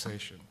pain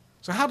sensation.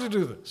 So how to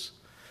do this?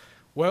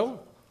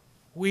 Well,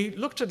 we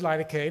looked at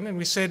lidocaine and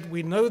we said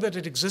we know that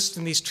it exists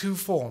in these two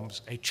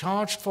forms, a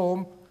charged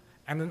form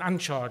and an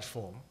uncharged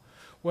form.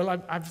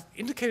 Well, I've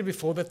indicated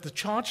before that the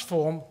charged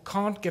form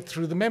can't get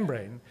through the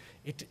membrane.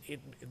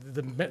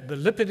 The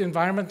lipid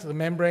environment of the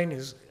membrane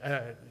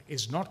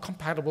is not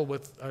compatible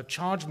with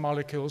charged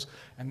molecules,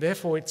 and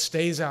therefore it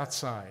stays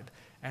outside.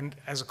 And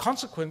as a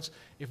consequence,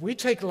 if we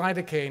take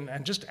lidocaine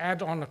and just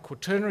add on a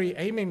quaternary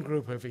amine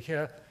group over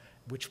here,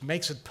 which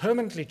makes it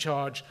permanently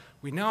charged,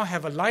 we now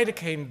have a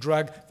lidocaine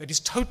drug that is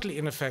totally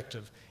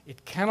ineffective.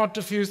 It cannot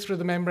diffuse through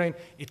the membrane,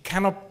 it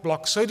cannot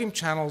block sodium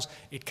channels,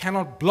 it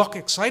cannot block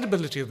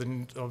excitability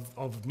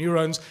of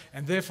neurons,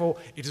 and therefore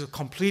it is a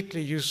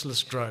completely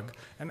useless drug.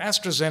 And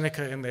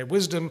AstraZeneca, in their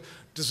wisdom,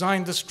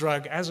 designed this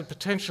drug as a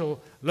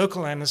potential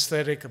local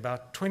anesthetic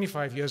about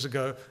 25 years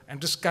ago and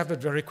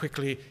discovered very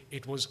quickly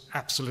it was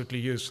absolutely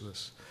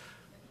useless.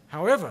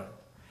 However,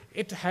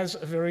 it has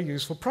a very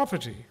useful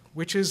property,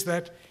 which is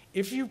that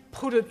if you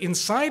put it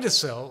inside a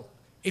cell,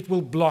 it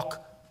will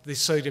block the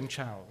sodium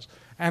channels.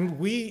 And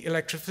we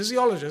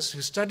electrophysiologists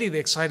who study the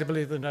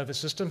excitability of the nervous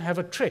system have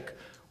a trick.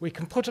 We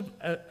can put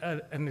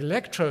an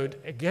electrode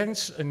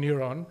against a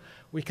neuron.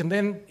 We can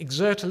then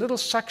exert a little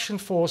suction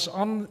force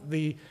on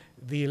the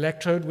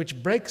electrode,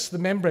 which breaks the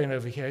membrane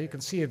over here. You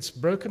can see it's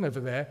broken over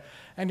there.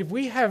 And if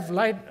we have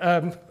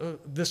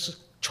this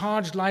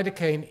charged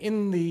lidocaine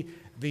in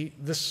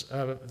this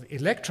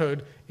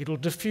electrode, it'll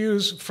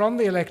diffuse from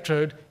the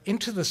electrode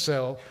into the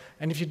cell.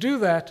 And if you do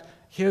that,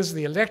 here's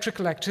the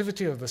electrical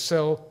activity of the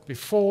cell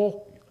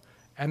before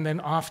and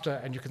then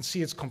after, and you can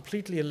see it's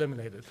completely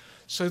eliminated.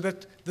 So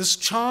that this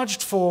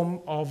charged form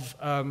of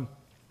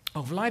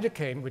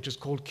lidocaine, which is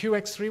called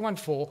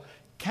QX314,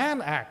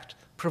 can act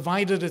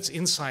provided it's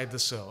inside the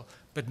cell.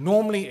 But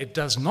normally it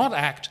does not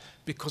act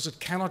because it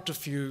cannot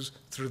diffuse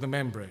through the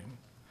membrane.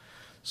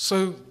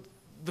 So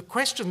the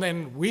question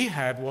then we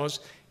had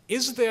was,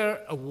 is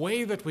there a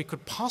way that we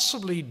could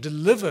possibly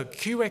deliver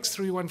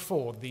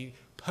QX314, the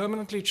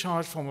permanently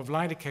charged form of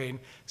lidocaine,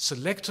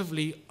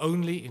 selectively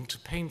only into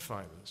pain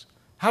fibers?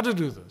 How to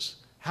do this?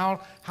 How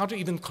to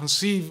even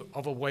conceive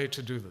of a way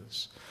to do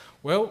this?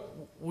 Well,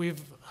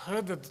 we've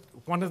heard that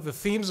one of the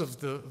themes of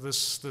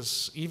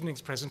this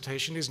evening's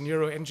presentation is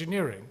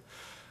neuroengineering.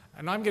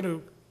 And I'm going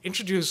to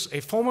introduce a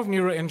form of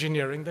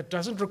neuroengineering that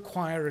doesn't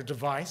require a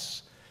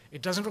device.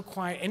 It doesn't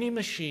require any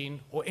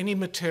machine or any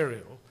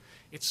material.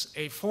 It's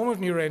a form of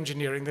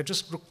neuroengineering that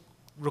just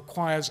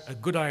requires a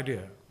good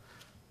idea.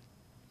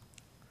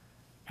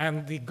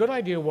 And the good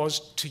idea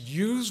was to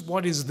use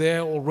what is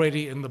there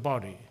already in the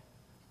body.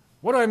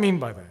 What do I mean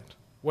by that?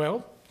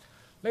 Well,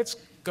 let's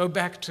go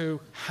back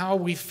to how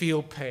we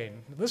feel pain.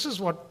 This is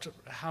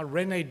how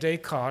René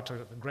Descartes,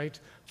 a great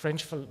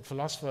French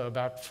philosopher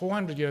about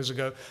 400 years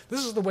ago,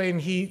 this is the way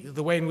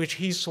in which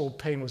he saw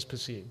pain was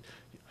perceived.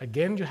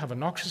 Again, you have a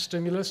noxious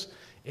stimulus.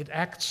 It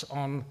acts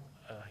on,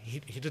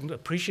 he didn't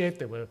appreciate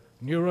there were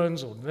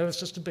neurons or nervous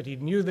system, but he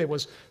knew there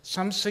was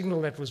some signal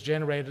that was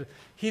generated.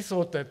 He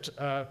thought that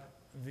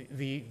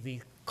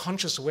the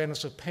conscious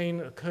awareness of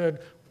pain occurred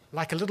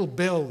like a little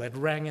bell that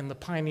rang in the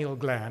pineal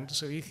gland.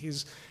 So he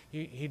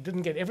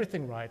didn't get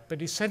everything right,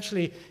 but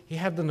essentially he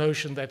had the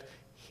notion that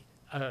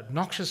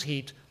noxious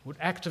heat would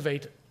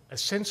activate a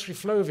sensory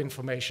flow of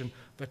information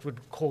that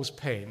would cause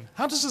pain.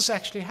 How does this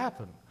actually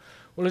happen?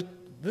 Well,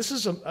 this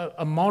is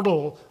a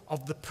model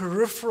of the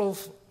peripheral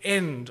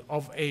end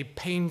of a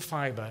pain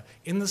fiber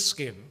in the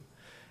skin.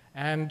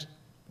 And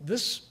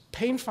this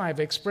pain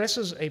fiber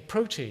expresses a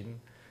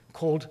protein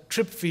called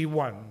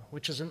TRPV1,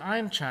 which is an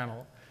ion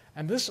channel.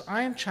 And this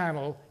ion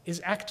channel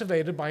is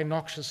activated by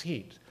noxious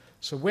heat.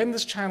 So when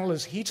this channel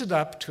is heated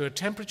up to a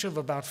temperature of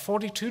about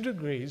 42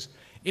 degrees,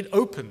 it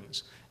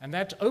opens. And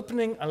that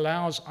opening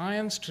allows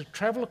ions to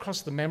travel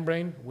across the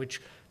membrane,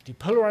 which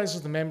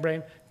depolarizes the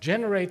membrane,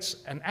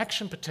 generates an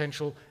action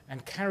potential,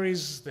 and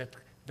carries that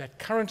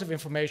current of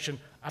information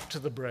up to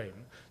the brain.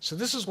 So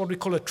this is what we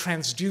call a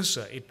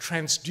transducer. It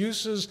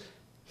transduces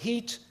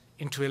heat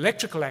into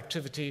electrical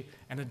activity,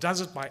 and it does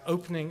it by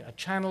opening a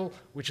channel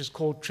which is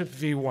called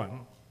TRPV1.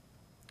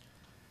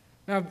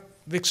 Now,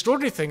 the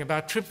extraordinary thing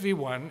about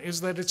TRPV1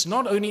 is that it's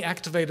not only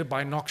activated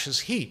by noxious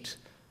heat,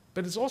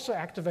 but it's also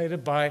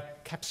activated by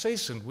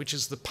capsaicin, which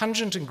is the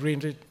pungent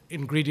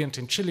ingredient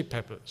in chili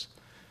peppers.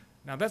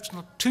 Now, that's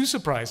not too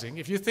surprising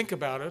if you think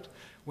about it.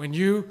 When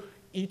you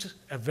eat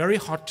a very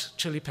hot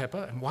chili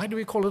pepper, and why do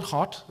we call it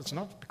hot? It's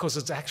not because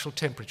it's actual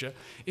temperature.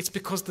 It's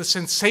because the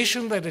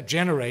sensation that it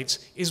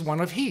generates is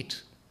one of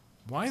heat.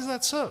 Why is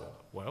that so?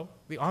 Well,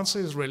 the answer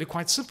is really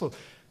quite simple.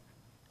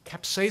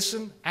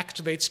 Capsaicin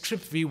activates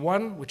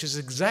TRPV1, which is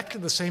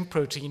exactly the same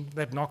protein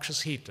that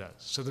noxious heat does.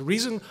 So the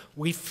reason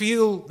we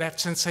feel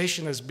that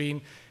sensation as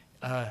being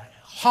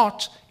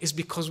hot is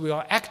because we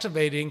are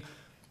activating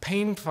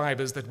pain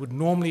fibers that would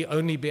normally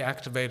only be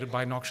activated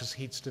by noxious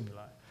heat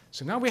stimuli.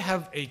 So now we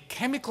have a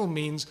chemical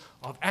means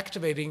of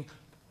activating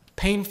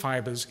pain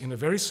fibers in a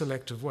very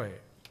selective way.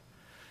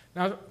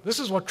 Now, this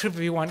is what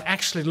TRPV1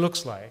 actually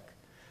looks like.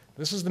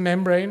 This is the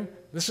membrane,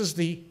 this is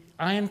the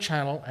ion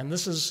channel, and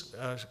this is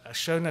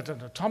shown at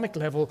an atomic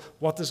level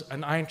what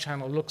an ion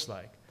channel looks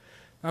like.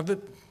 Now, the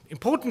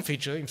important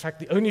feature, in fact,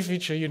 the only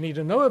feature you need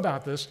to know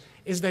about this,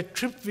 is that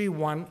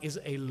TRPV1 is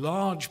a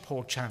large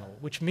pore channel,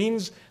 which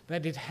means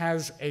that it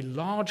has a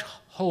large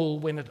hole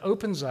when it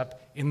opens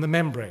up in the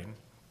membrane.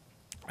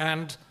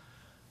 And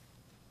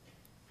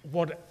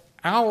what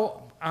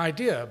our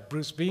idea,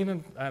 Bruce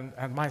Bean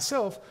and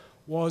myself,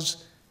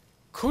 was,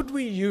 could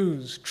we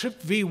use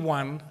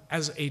TRPV1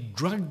 as a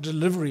drug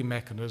delivery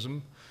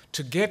mechanism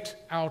to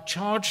get our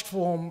charged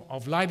form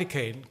of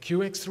lidocaine,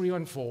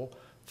 QX314,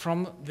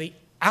 from the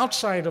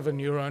outside of a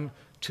neuron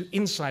to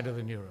inside of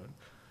the neuron?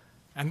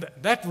 And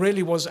that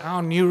really was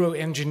our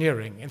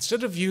neuroengineering.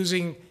 Instead of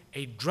using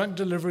a drug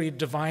delivery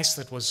device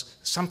that was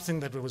something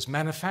that was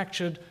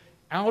manufactured,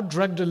 our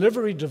drug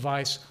delivery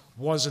device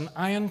was an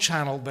ion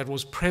channel that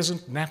was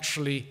present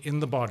naturally in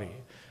the body.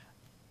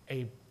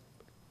 An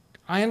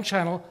ion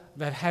channel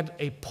that had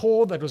a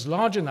pore that was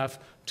large enough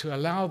to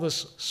allow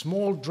this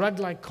small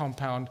drug-like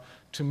compound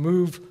to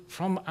move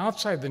from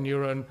outside the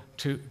neuron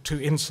to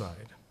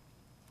inside.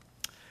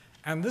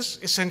 And this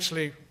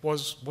essentially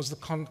was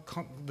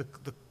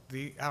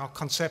our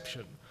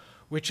conception,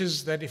 which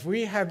is that if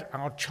we had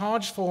our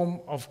charged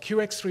form of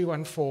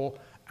QX314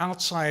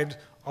 outside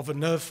of a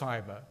nerve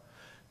fiber,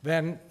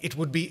 then it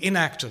would be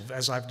inactive,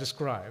 as I've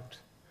described.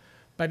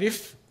 But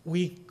if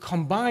we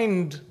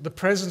combined the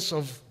presence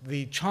of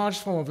the charged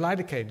form of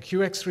lidocaine,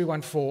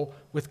 QX314,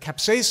 with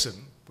capsaicin,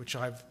 which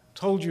I've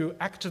told you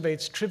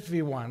activates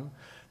TRPV1,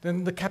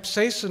 then the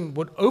capsaicin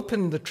would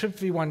open the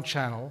TRPV1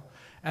 channel,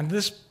 and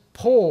this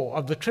pore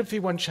of the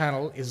TRPV1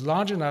 channel is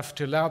large enough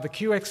to allow the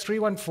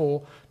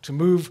QX314 to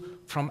move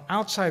from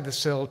outside the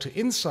cell to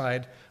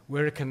inside,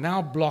 where it can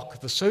now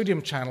block the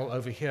sodium channel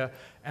over here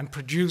and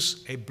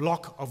produce a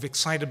block of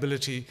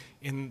excitability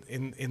in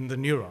the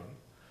neuron.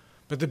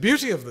 But the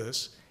beauty of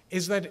this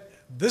is that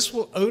this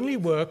will only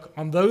work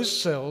on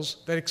those cells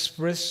that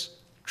express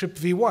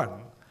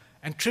TRPV1.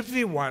 And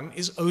TRPV1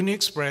 is only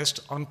expressed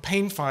on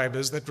pain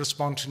fibers that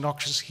respond to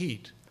noxious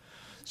heat.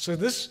 So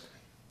this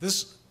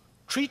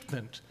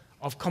treatment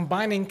of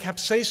combining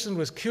capsaicin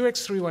with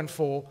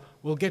QX314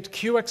 will get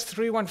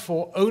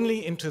QX314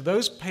 only into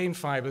those pain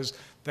fibers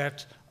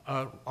that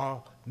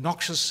are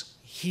noxious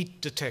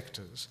heat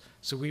detectors.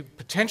 So we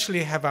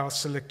potentially have our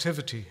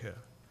selectivity here.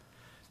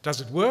 Does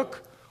it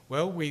work?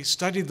 Well, we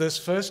studied this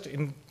first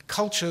in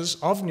cultures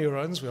of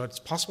neurons, where it's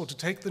possible to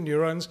take the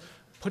neurons,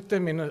 put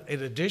them in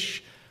a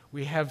dish.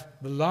 We have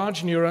the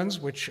large neurons,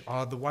 which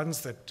are the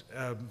ones that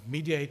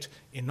mediate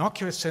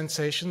innocuous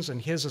sensations,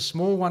 and here's a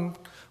small one,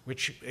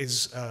 which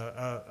is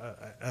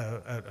a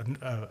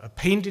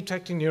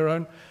pain-detecting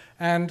neuron.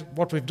 And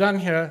what we've done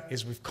here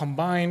is we've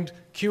combined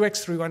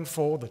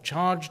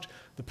QX314,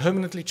 the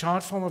permanently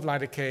charged form of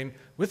lidocaine,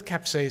 with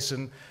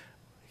capsaicin.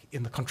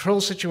 In the control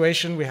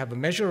situation, we have a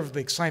measure of the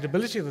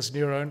excitability of this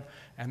neuron,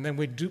 and then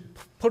we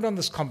put on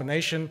this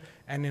combination,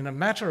 and in a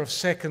matter of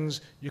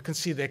seconds, you can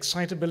see the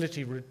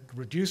excitability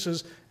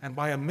reduces, and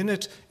by a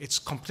minute, it's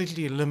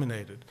completely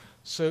eliminated.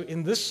 So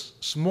in this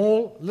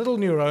small little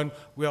neuron,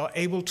 we are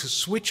able to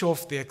switch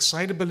off the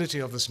excitability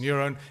of this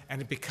neuron,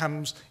 and it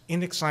becomes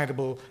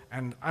inexcitable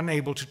and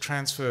unable to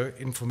transfer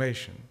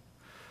information.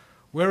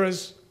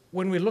 Whereas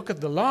when we look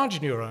at the large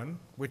neuron,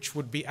 which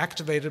would be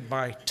activated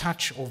by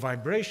touch or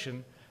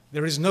vibration,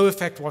 there is no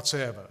effect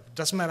whatsoever. It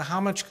doesn't matter how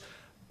much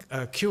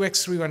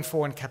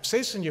QX314 and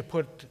capsaicin you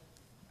put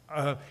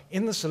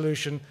in the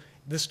solution,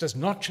 this does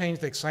not change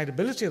the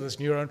excitability of this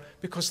neuron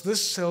because this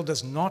cell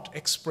does not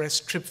express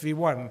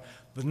TRPV1,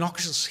 the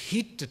noxious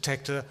heat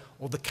detector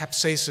or the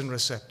capsaicin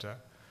receptor.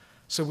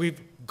 So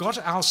we've got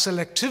our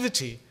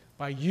selectivity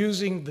by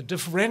using the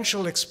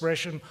differential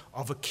expression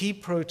of a key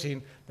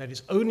protein that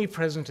is only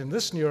present in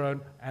this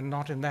neuron and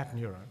not in that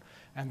neuron.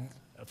 And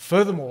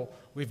furthermore,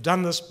 we've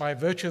done this by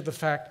virtue of the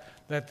fact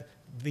that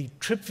the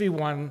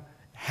TRPV1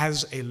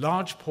 has a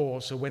large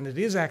pore, so when it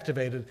is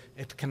activated,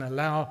 it can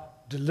allow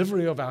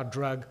delivery of our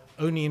drug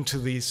only into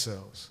these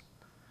cells.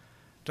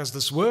 Does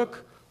this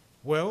work?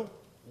 Well,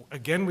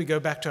 again, we go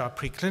back to our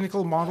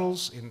preclinical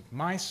models in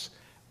mice.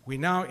 We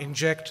now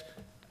inject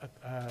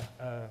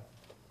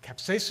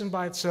capsaicin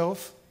by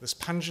itself, this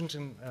pungent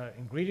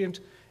ingredient,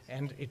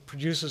 and it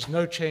produces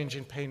no change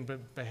in pain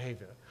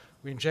behavior.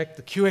 We inject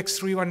the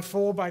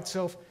QX314 by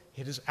itself,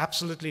 it has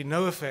absolutely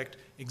no effect,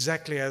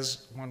 exactly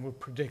as one would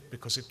predict,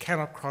 because it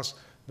cannot cross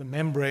the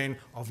membrane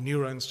of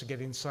neurons to get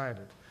inside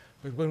it.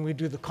 But when we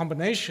do the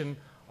combination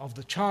of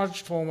the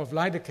charged form of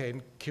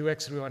lidocaine,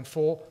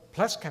 QX314,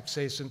 plus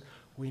capsaicin,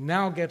 we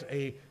now get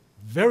a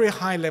very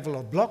high level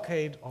of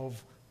blockade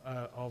of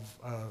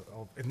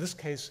in this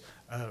case,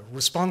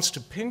 response to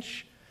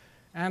pinch.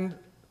 And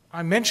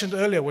I mentioned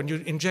earlier, when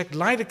you inject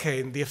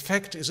lidocaine, the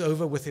effect is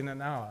over within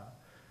an hour.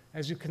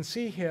 As you can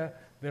see here,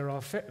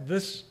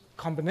 this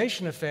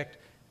combination effect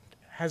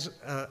has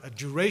a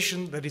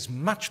duration that is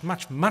much,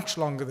 much, much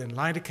longer than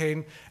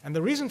lidocaine. And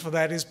the reason for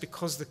that is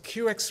because the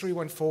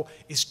QX314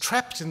 is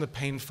trapped in the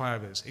pain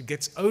fibers.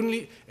 It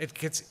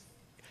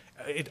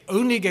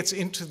only gets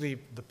into the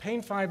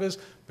pain fibers,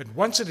 but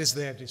once it is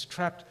there, it is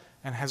trapped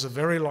and has a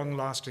very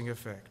long-lasting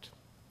effect.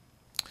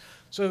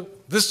 So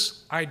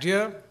this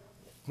idea,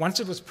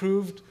 once it was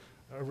proved,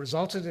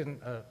 resulted in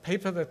a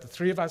paper that the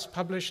three of us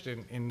published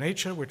in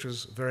Nature, which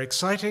was very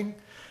exciting.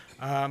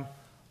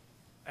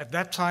 At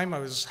that time, I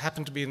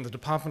happened to be in the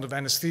Department of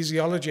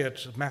Anesthesiology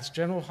at Mass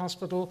General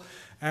Hospital,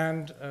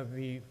 and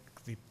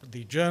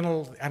the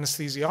journal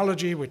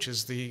Anesthesiology, which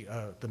is the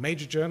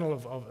major journal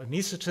of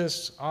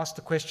anesthetists, asked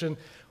the question,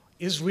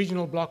 is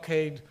regional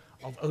blockade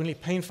of only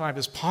pain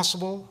fibers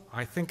possible?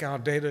 I think our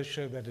data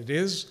show that it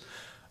is.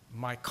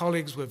 My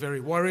colleagues were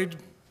very worried.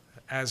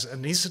 As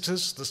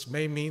anesthetists, this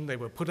may mean they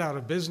were put out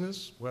of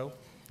business. Well,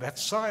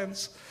 that's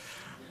science.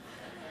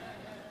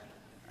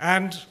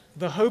 And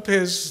the hope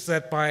is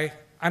that by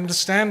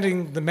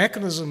understanding the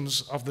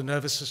mechanisms of the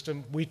nervous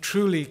system, we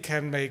truly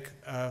can make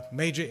a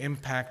major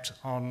impact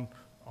on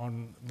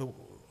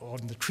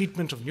the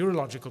treatment of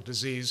neurological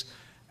disease.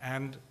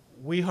 And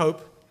we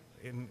hope,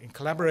 in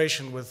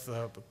collaboration with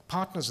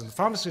partners in the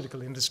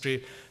pharmaceutical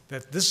industry,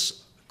 that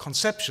this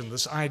conception,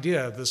 this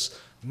idea, this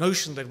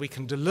notion that we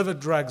can deliver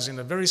drugs in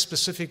a very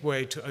specific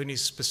way to only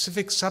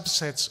specific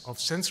subsets of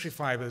sensory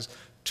fibers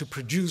to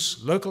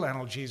produce local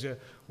analgesia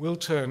will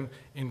turn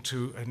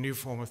into a new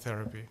form of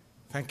therapy.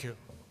 Thank you.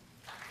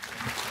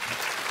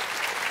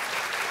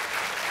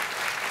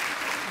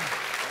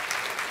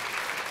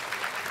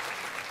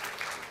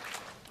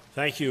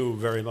 Thank you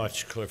very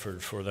much,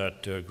 Clifford, for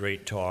that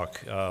great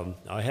talk.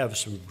 I have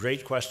some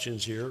great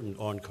questions here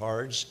on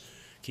cards.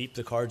 Keep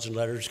the cards and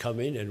letters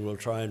coming, and we'll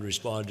try and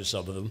respond to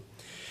some of them.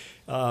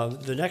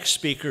 The next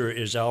speaker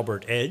is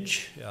Albert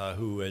Edge,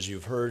 who, as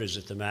you've heard, is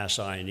at the Mass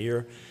Eye and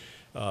Ear.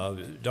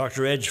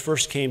 Dr. Edge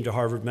first came to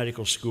Harvard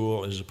Medical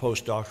School as a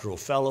postdoctoral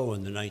fellow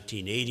in the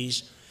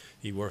 1980s.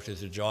 He worked at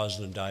the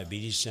Joslin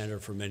Diabetes Center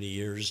for many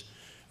years,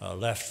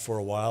 left for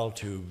a while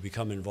to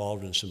become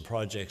involved in some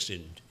projects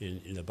in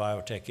the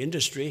biotech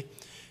industry,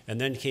 and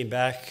then came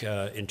back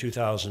in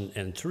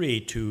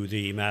 2003 to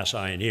the Mass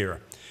Eye and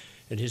Ear.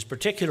 And his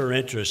particular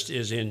interest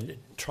is in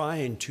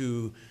trying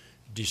to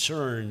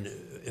discern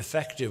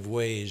effective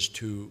ways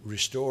to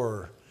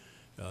restore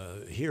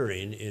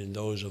hearing in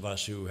those of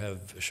us who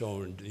have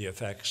shown the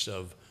effects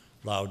of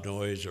loud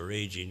noise or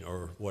aging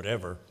or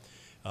whatever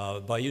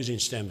by using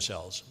stem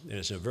cells. And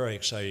it's a very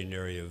exciting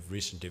area of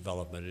recent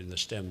development in the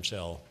stem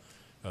cell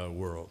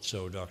world.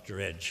 So, Dr.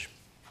 Edge.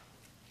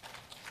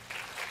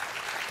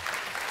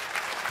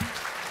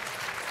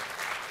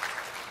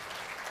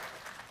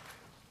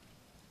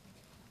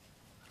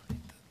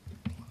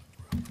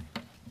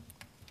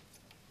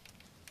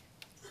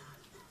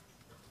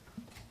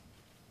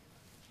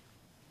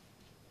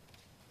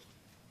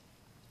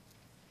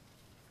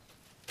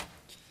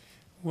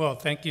 Well,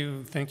 thank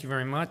you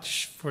very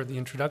much for the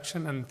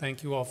introduction, and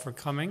thank you all for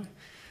coming.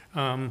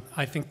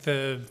 I think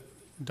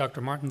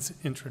Dr. Martin's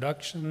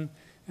introduction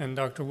and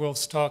Dr.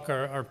 Wolf's talk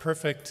are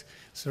perfect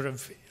sort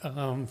of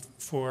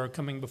for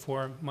coming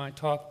before my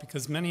talk,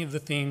 because many of the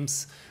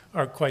themes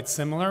are quite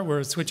similar.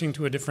 We're switching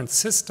to a different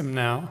system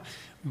now,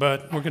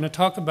 but we're going to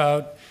talk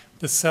about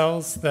the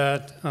cells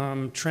that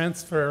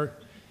transfer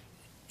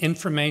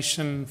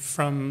information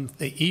from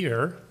the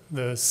ear,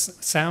 the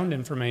sound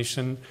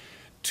information,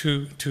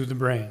 to the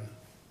brain.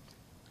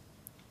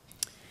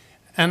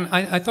 And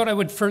I thought I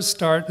would first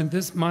start, and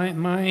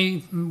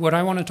what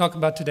I want to talk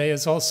about today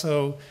is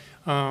also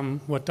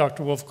what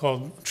Dr. Wolf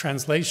called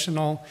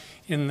translational,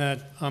 in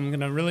that I'm going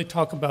to really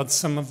talk about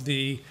some of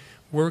the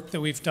work that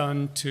we've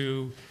done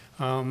to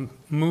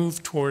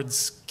move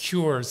towards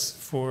cures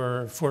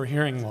for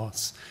hearing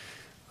loss.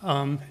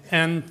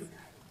 And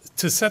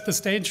to set the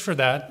stage for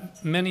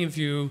that, many of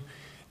you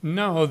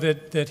know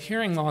that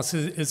hearing loss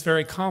is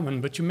very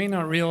common, but you may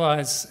not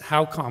realize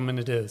how common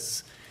it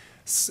is.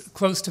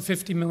 Close to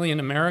 50 million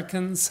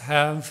Americans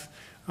have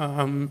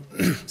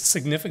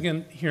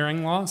significant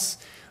hearing loss.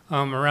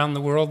 Around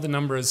the world, the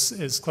number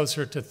is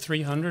closer to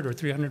 300 or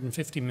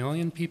 350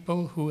 million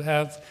people who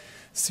have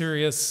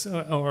serious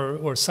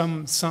or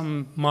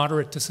some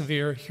moderate to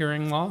severe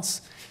hearing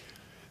loss.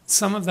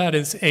 Some of that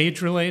is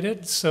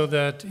age-related, so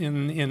that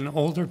in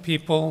older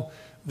people,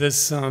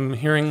 this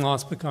hearing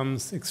loss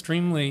becomes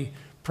extremely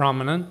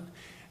prominent.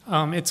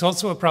 It's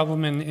also a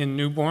problem in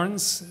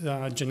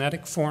newborns,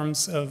 genetic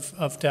forms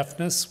of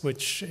deafness,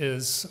 which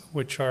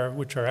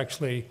are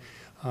actually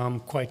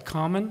quite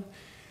common.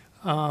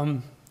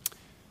 And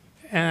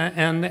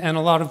a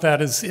lot of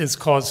that is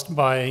caused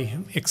by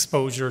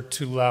exposure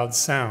to loud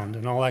sound.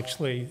 And I'll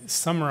actually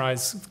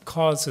summarize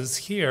causes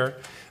here.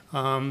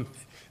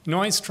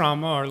 Noise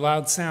trauma or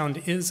loud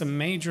sound is a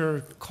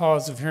major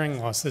cause of hearing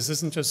loss. This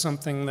isn't just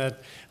something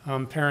that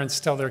parents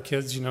tell their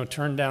kids, you know,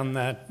 turn down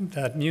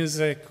that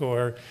music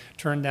or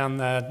turn down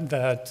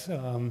that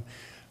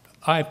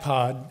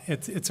iPod.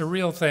 It's a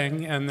real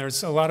thing, and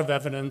there's a lot of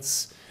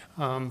evidence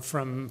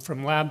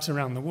from labs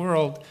around the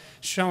world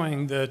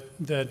showing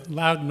that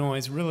loud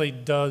noise really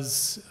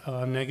does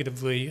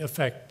negatively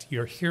affect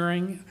your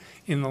hearing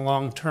in the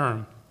long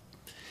term.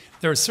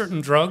 There are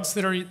certain drugs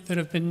that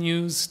have been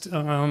used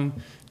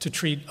to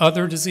treat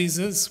other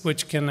diseases,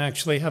 which can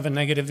actually have a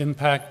negative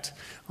impact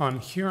on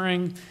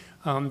hearing.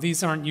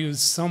 These aren't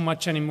used so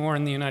much anymore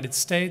in the United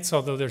States,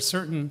 although there are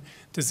certain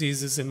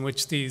diseases in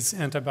which these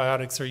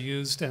antibiotics are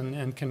used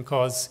and can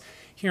cause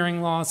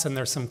hearing loss, and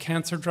there's some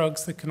cancer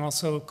drugs that can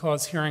also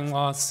cause hearing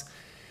loss.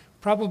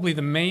 Probably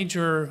the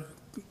major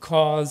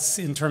cause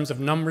in terms of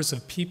numbers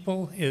of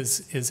people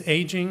is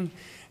aging,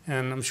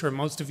 and I'm sure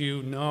most of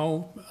you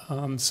know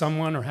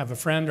someone or have a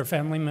friend or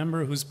family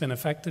member who's been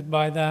affected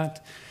by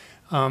that.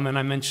 And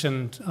I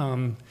mentioned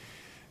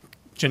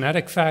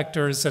genetic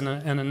factors and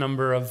a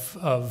number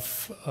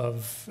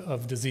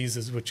of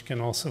diseases which can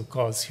also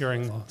cause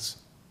hearing loss.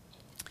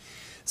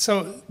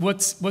 So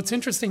what's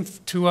interesting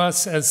to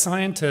us as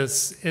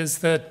scientists is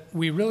that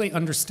we really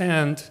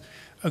understand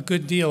a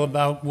good deal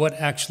about what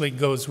actually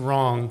goes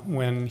wrong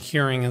when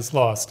hearing is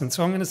lost. And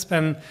so I'm going to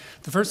spend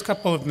the first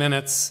couple of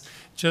minutes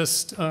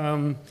just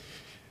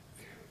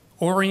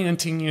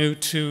orienting you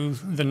to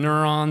the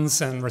neurons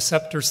and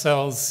receptor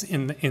cells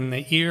in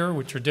the ear,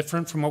 which are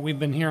different from what we've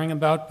been hearing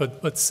about,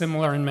 but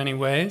similar in many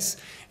ways,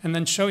 and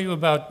then show you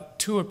about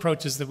two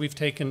approaches that we've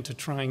taken to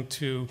trying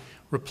to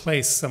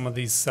replace some of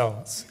these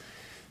cells.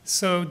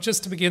 So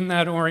just to begin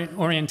that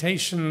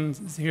orientation,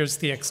 here's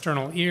the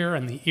external ear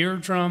and the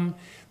eardrum.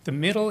 The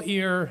middle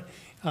ear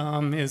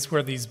is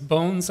where these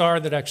bones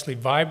are that actually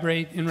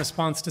vibrate in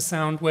response to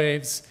sound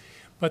waves.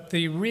 But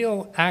the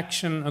real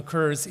action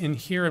occurs in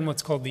here in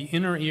what's called the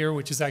inner ear,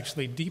 which is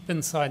actually deep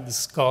inside the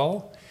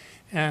skull,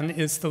 and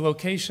is the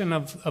location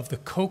of the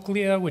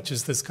cochlea, which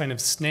is this kind of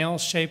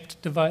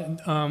snail-shaped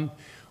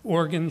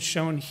organ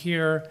shown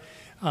here,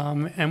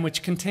 and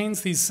which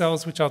contains these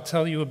cells, which I'll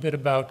tell you a bit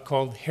about,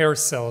 called hair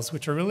cells,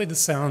 which are really the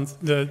cells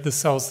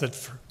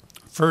that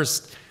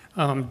first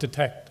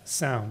detect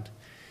sound.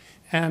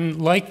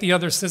 And like the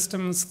other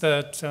systems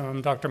that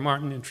Dr.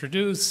 Martin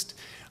introduced,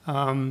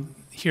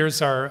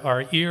 here's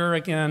our ear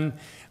again,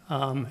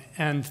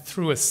 and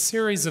through a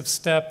series of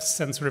steps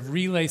and sort of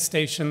relay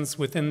stations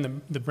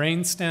within the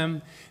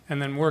brainstem,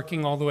 and then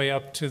working all the way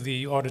up to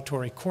the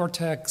auditory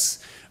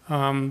cortex,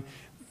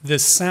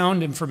 this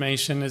sound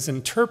information is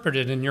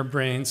interpreted in your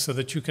brain so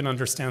that you can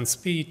understand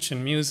speech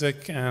and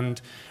music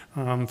and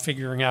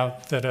figuring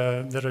out that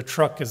a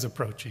truck is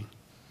approaching.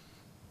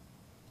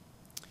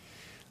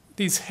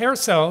 These hair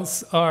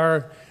cells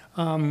are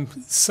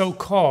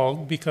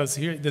so-called because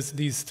here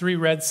these three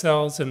red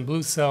cells and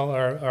blue cell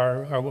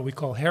are what we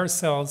call hair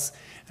cells.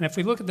 And if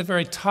we look at the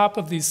very top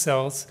of these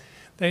cells,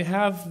 they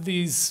have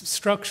these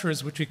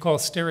structures which we call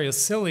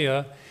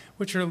stereocilia,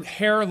 which are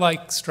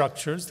hair-like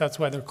structures. That's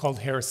why they're called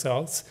hair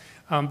cells.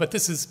 But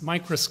this is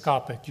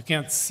microscopic. You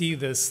can't see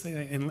this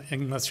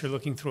unless you're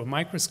looking through a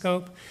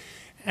microscope.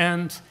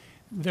 And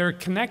they're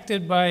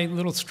connected by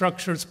little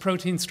structures,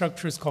 protein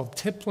structures called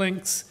tip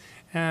links.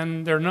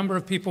 And there are a number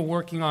of people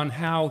working on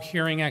how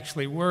hearing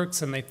actually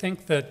works, and they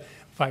think that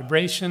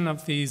vibration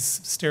of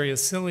these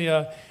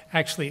stereocilia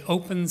actually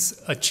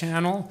opens a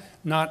channel,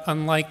 not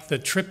unlike the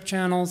trip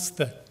channels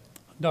that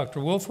Dr.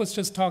 Wolf was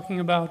just talking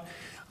about,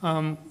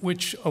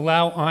 which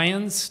allow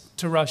ions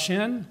to rush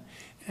in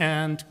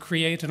and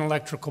create an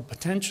electrical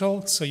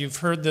potential. So you've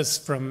heard this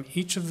from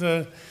each of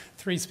the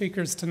three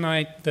speakers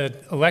tonight,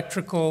 that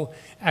electrical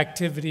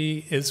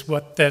activity is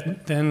what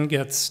then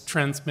gets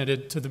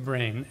transmitted to the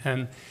brain.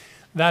 And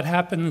that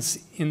happens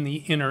in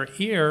the inner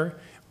ear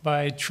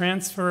by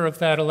transfer of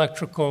that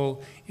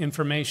electrical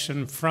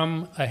information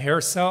from a hair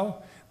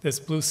cell. This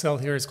blue cell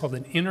here is called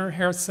an inner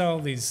hair cell.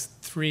 These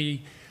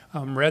three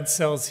red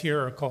cells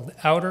here are called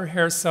outer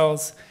hair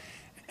cells.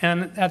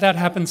 And that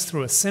happens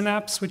through a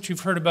synapse, which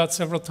you've heard about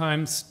several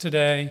times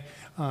today.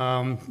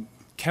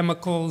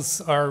 Chemicals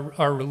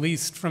are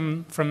released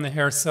from the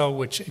hair cell,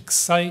 which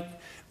excite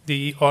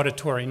the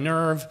auditory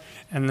nerve,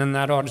 and then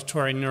that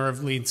auditory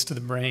nerve leads to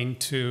the brain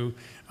to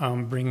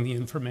bring the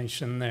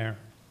information there.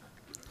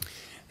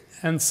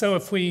 And so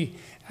if we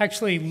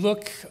actually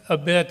look a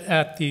bit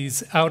at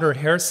these outer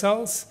hair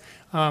cells,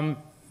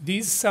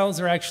 these cells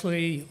are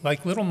actually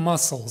like little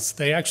muscles.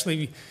 They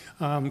actually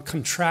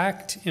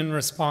contract in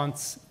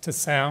response to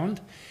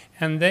sound,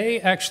 and they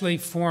actually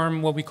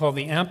form what we call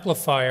the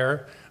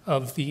amplifier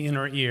of the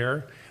inner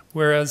ear,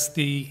 whereas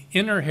the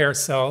inner hair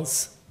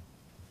cells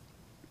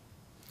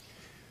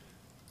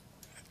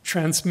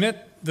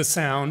transmit the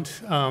sound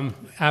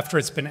after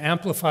it's been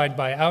amplified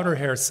by outer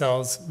hair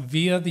cells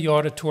via the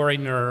auditory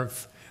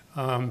nerve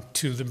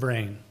to the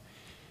brain.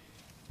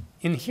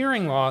 In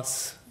hearing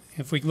loss,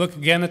 if we look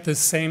again at this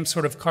same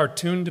sort of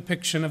cartoon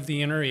depiction of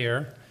the inner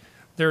ear,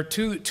 there are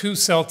two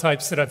cell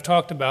types that I've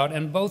talked about,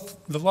 and both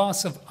the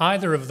loss of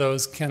either of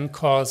those can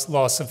cause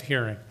loss of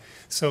hearing.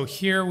 So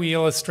here we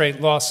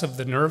illustrate loss of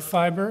the nerve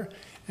fiber,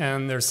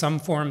 and there's some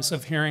forms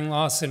of hearing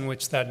loss in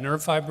which that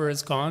nerve fiber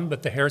is gone,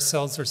 but the hair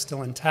cells are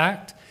still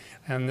intact,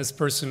 and this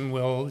person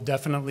will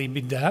definitely be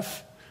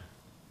deaf.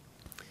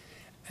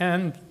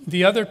 And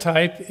the other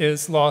type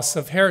is loss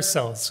of hair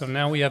cells. So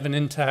now we have an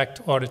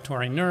intact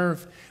auditory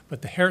nerve,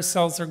 but the hair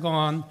cells are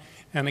gone.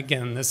 And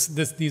again,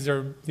 these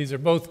are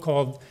both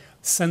called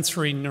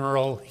sensory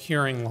neural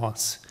hearing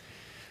loss.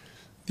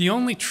 The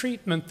only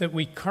treatment that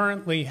we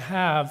currently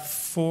have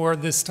for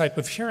this type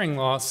of hearing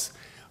loss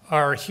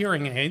are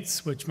hearing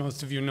aids, which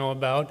most of you know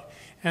about,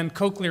 and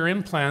cochlear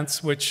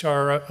implants, which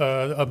are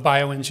a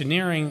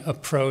bioengineering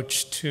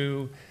approach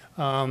to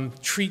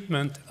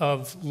treatment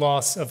of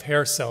loss of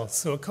hair cells.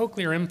 So a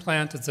cochlear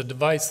implant is a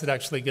device that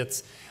actually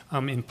gets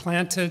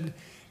implanted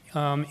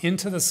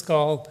into the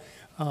skull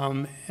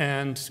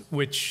and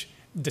which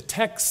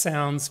detects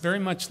sounds very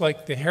much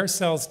like the hair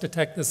cells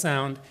detect the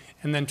sound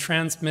and then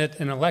transmit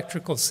an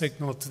electrical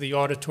signal to the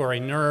auditory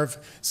nerve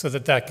so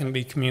that that can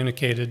be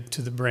communicated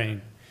to the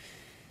brain.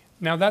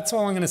 Now that's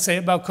all I'm going to say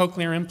about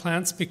cochlear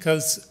implants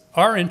because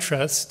our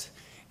interest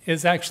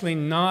is actually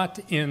not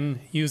in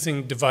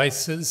using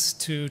devices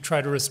to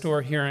try to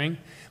restore hearing,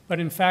 but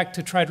in fact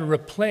to try to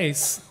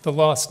replace the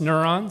lost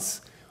neurons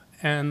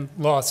and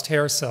lost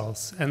hair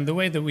cells. And the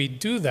way that we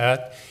do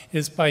that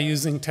is by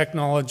using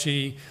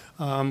technology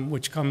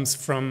which comes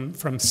from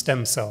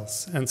stem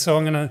cells. And so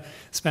I'm going to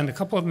spend a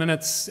couple of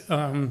minutes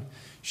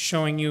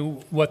showing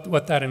you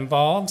what that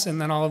involves,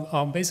 and then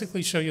I'll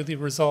basically show you the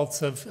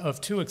results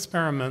of two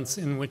experiments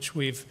in which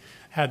we've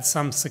had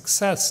some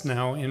success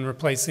now in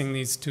replacing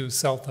these two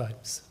cell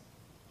types.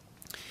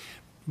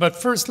 But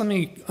first, let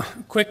me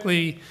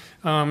quickly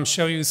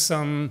show you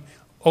some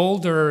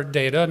older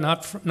data,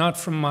 not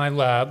from my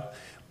lab,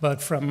 but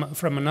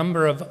from a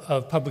number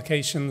of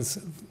publications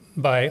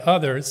by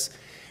others,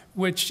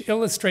 which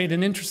illustrate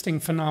an interesting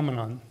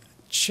phenomenon.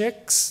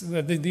 Chicks,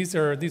 these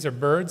are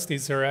birds,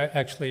 these are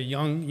actually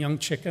young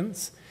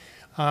chickens,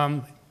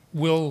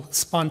 will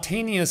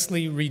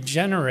spontaneously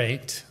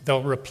regenerate.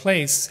 They'll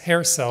replace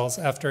hair cells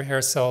after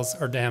hair cells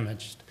are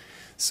damaged.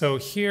 So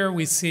here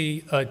we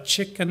see a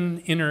chicken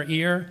inner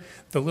ear.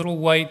 The little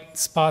white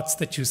spots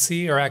that you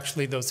see are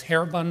actually those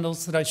hair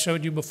bundles that I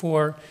showed you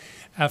before.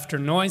 After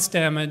noise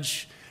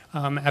damage,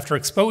 after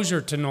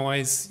exposure to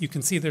noise, you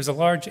can see there's a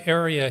large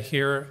area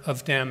here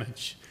of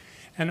damage.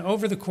 And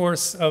over the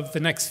course of the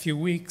next few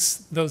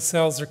weeks, those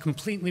cells are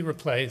completely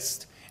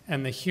replaced,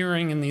 and the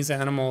hearing in these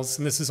animals,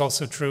 and this is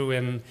also true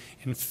in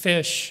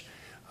fish,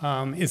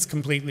 is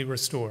completely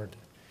restored.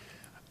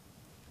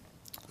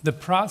 The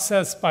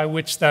process by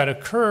which that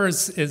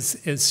occurs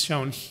is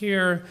shown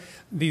here.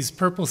 These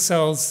purple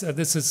cells,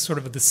 this is sort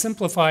of the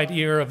simplified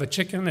ear of a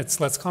chicken. It's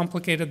less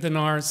complicated than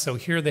ours. So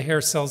here are the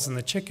hair cells in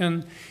the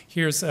chicken.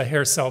 Here's a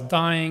hair cell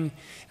dying.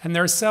 And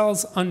there are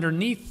cells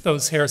underneath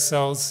those hair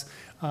cells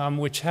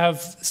which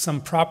have some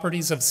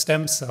properties of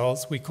stem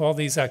cells. We call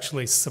these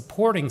actually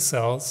supporting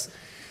cells,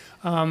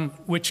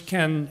 which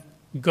can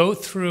go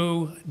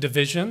through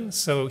division.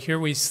 So here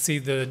we see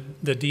the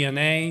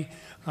DNA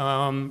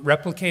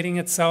replicating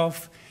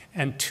itself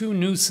and two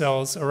new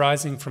cells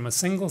arising from a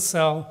single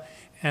cell.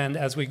 And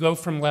as we go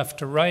from left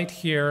to right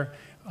here,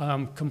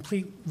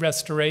 complete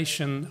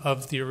restoration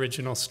of the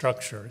original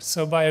structure.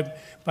 So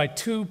by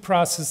two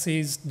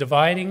processes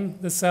dividing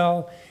the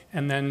cell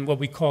and then what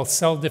we call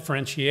cell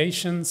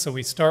differentiation. So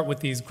we start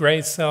with these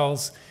gray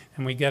cells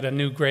and we get a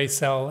new gray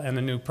cell and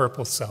a new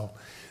purple cell.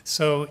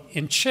 So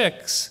in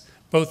chicks,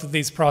 both of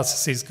these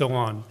processes go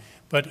on.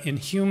 But in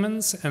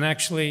humans, and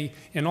actually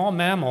in all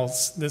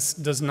mammals, this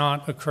does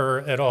not occur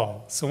at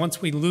all. So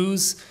once we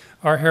lose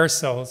our hair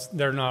cells,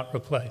 they're not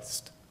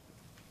replaced.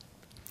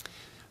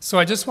 So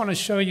I just want to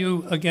show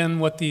you again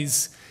what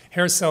these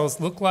hair cells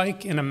look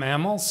like in a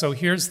mammal. So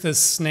here's this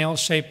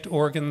snail-shaped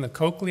organ, the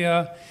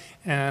cochlea,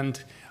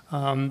 and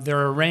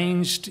they're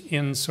arranged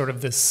in sort of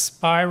this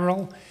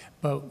spiral.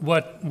 But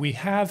what we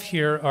have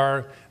here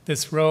are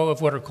this row of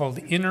what are called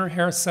inner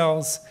hair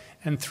cells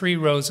and 3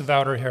 rows of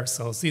outer hair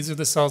cells. These are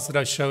the cells that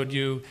I showed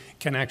you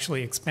can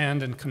actually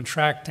expand and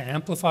contract to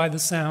amplify the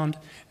sound,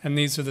 and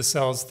these are the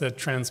cells that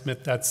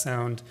transmit that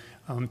sound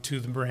to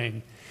the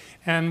brain.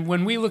 And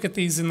when we look at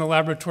these in the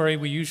laboratory,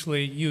 we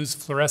usually use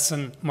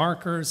fluorescent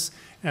markers,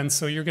 and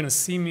so you're going to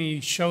see me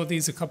show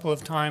these a couple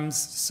of times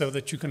so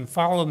that you can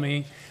follow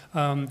me.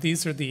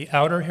 These are the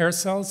outer hair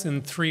cells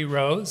in 3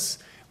 rows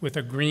with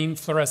a green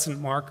fluorescent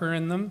marker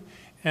in them.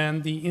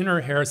 And the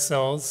inner hair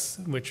cells,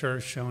 which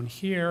are shown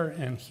here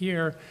and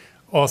here,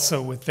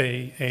 also with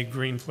a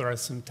green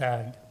fluorescent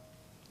tag.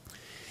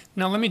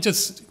 Now let me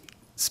just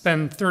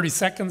spend 30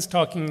 seconds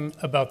talking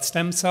about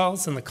stem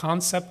cells and the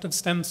concept of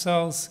stem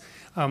cells.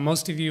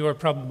 Most of you are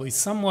probably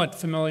somewhat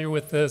familiar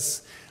with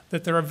this,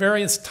 that there are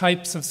various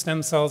types of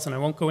stem cells, and I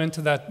won't go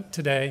into that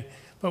today.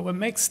 But what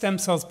makes stem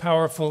cells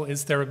powerful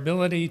is their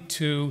ability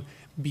to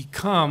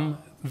become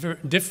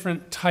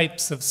different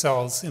types of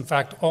cells, in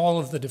fact, all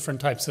of the different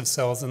types of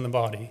cells in the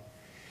body.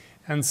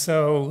 And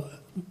so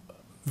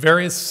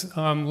various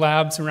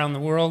labs around the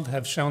world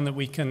have shown that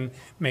we can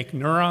make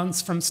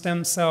neurons from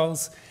stem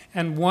cells.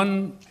 And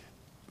one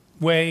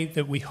way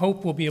that we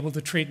hope we'll be able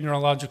to treat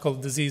neurological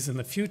disease in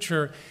the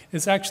future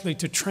is actually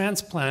to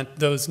transplant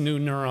those new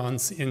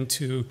neurons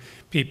into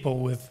people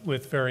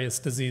with various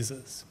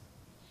diseases.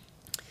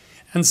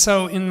 And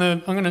so I'm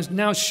going to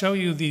now show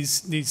you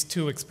these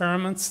two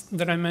experiments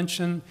that I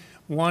mentioned,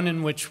 one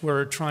in which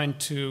we're trying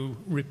to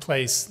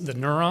replace the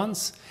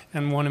neurons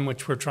and one in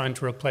which we're trying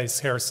to replace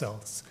hair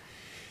cells.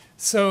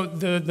 So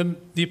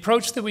the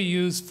approach that we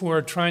used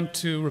for trying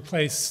to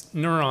replace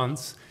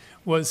neurons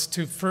was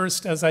to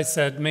first, as I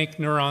said, make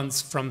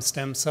neurons from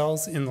stem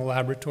cells in the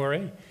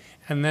laboratory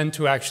and then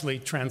to actually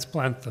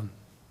transplant them.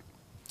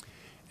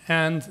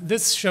 And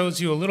this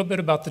shows you a little bit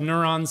about the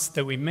neurons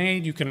that we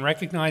made. You can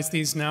recognize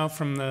these now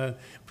from the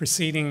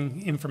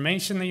preceding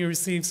information that you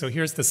received. So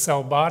here's the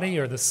cell body,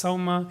 or the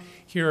soma.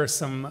 Here are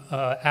some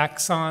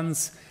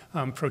axons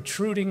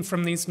protruding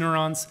from these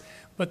neurons.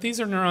 But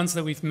these are neurons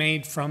that we've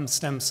made from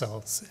stem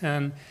cells.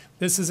 And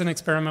this is an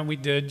experiment we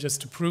did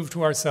just to prove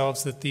to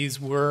ourselves that these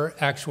were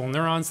actual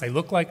neurons. They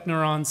look like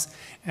neurons.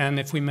 And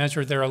if we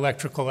measure their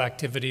electrical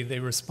activity, they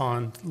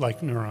respond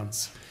like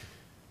neurons.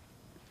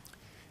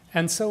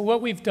 And so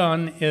what we've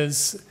done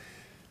is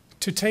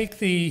to take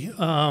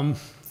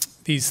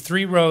these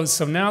three rows.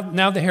 So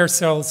now the hair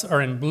cells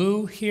are in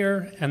blue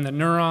here, and the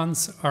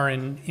neurons are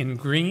in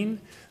green.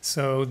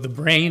 So the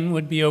brain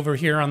would be over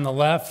here on the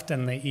left,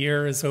 and the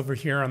ear is over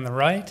here on the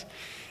right.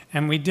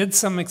 And we did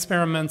some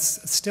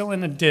experiments still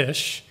in a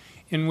dish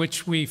in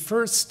which we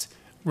first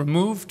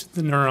removed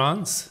the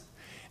neurons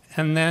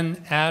and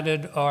then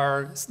added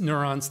our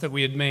neurons that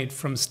we had made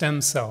from stem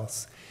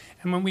cells.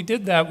 And when we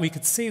did that, we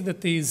could see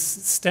that these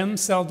stem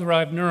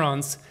cell-derived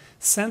neurons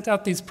sent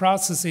out these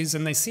processes,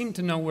 and they seemed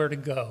to know where to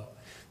go.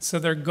 So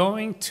they're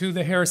going to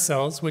the hair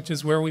cells, which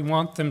is where we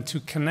want them to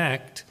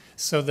connect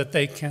so that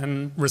they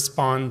can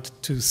respond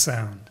to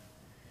sound.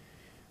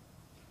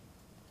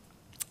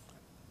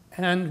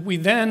 And we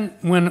then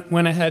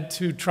went ahead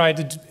to try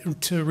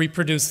to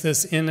reproduce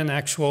this in an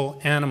actual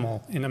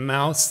animal, in a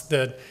mouse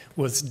that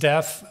was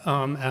deaf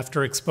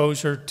after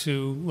exposure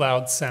to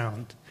loud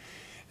sound.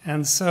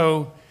 And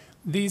so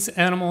these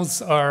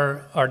animals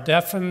are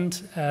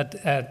deafened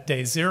at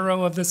day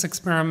 0 of this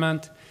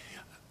experiment.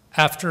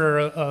 After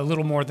a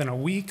little more than a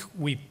week,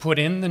 we put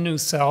in the new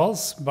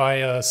cells by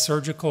a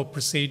surgical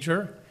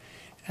procedure.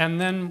 And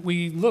then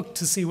we look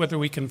to see whether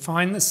we can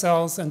find the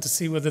cells and to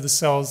see whether the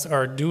cells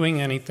are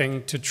doing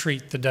anything to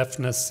treat the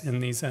deafness in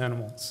these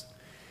animals.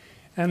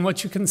 And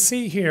what you can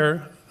see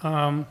here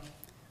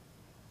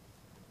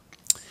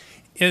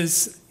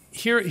is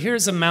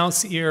here's a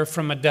mouse ear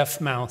from a deaf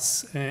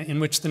mouse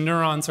in which the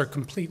neurons are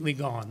completely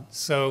gone.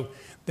 So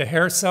the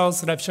hair cells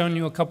that I've shown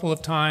you a couple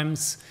of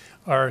times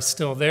are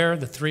still there,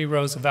 the 3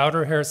 rows of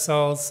outer hair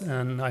cells,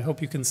 and I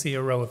hope you can see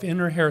a row of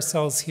inner hair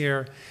cells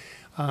here.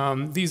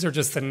 These are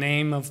just the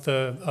name of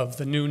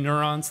the new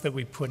neurons that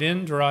we put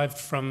in, derived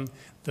from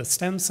the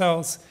stem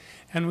cells.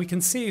 And we can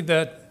see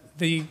that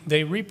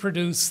they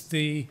reproduce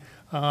the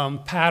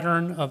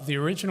pattern of the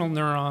original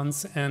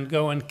neurons and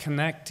go and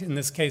connect, in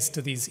this case,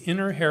 to these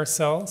inner hair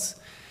cells.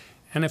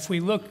 And if we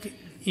look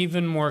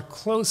even more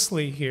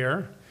closely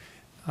here,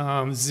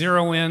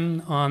 zero in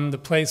on the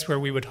place where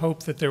we would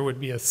hope that there would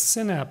be a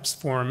synapse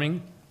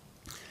forming.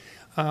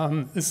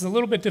 This is a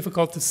little bit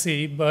difficult to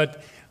see,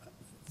 but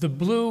the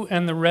blue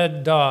and the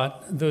red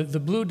dot, the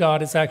blue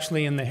dot is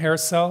actually in the hair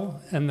cell,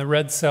 and the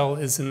red cell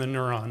is in the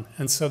neuron.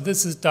 And so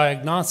this is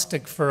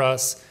diagnostic for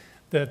us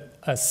that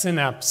a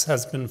synapse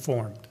has been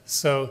formed.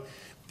 So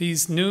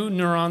these new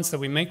neurons that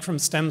we make from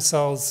stem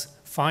cells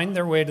find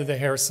their way to the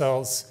hair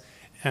cells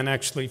and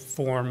actually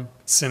form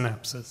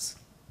synapses.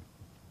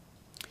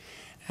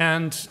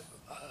 And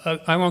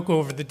I won't go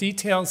over the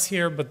details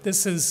here, but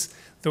this is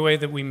the way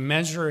that we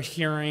measure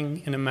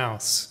hearing in a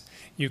mouse.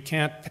 You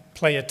can't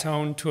play a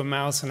tone to a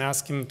mouse and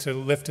ask him to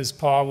lift his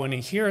paw when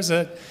he hears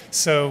it.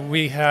 So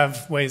we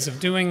have ways of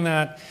doing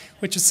that,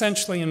 which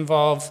essentially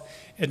involve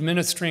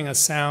administering a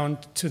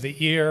sound to the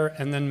ear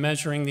and then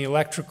measuring the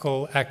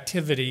electrical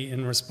activity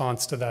in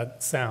response to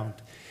that sound.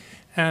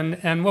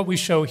 And what we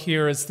show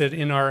here is that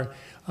in our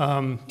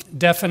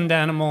deafened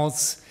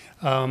animals,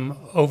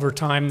 over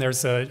time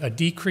there's a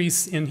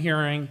decrease in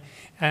hearing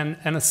and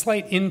a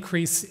slight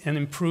increase in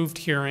improved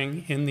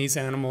hearing in these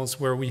animals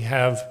where we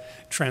have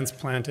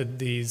transplanted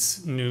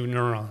these new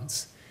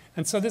neurons.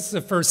 And so this is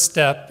a first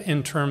step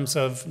in terms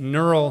of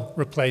neural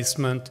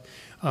replacement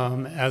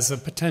as a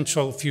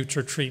potential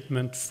future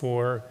treatment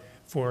for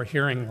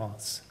hearing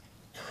loss.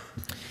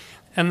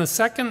 And the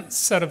second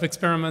set of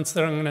experiments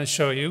that I'm going to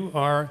show you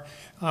are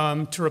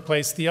to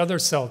replace the other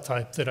cell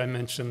type that I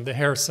mentioned, the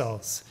hair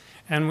cells.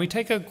 And we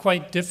take a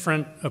quite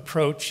different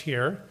approach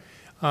here.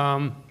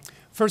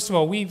 First of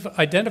all, we've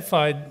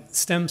identified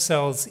stem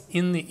cells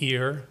in the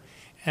ear,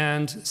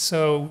 and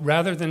so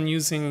rather than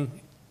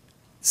using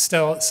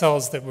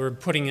cells that we're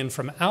putting in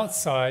from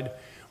outside,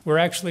 we're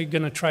actually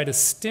going to try to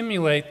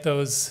stimulate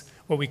those,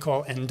 what we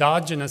call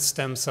endogenous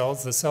stem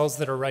cells, the cells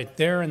that are right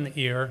there in the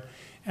ear,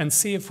 and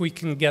see if we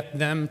can get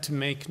them to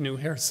make new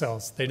hair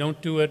cells. They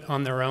don't do it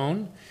on their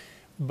own,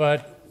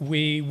 but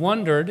we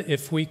wondered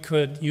if we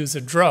could use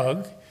a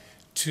drug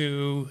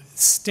to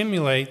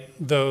stimulate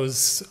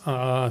those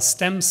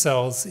stem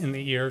cells in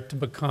the ear to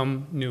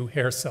become new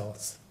hair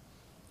cells.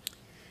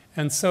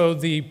 And so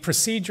the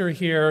procedure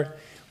here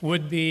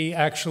would be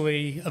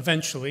actually,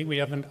 eventually, we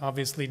haven't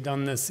obviously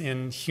done this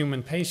in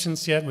human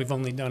patients yet, we've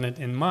only done it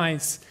in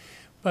mice,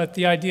 but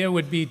the idea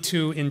would be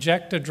to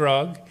inject a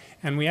drug,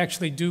 and we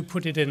actually do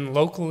put it in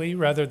locally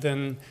rather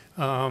than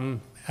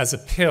as a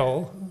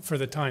pill for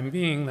the time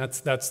being.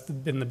 That's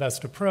been the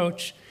best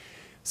approach.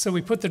 So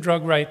we put the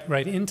drug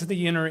right into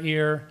the inner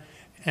ear,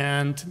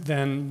 and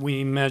then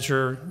we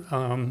measure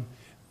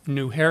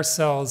new hair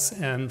cells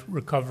and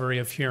recovery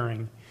of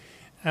hearing.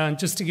 And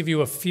just to give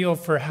you a feel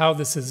for how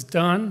this is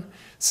done,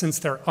 since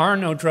there are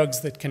no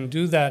drugs that can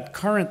do that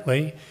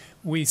currently,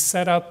 we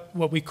set up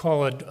what we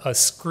call a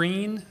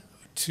screen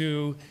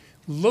to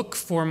look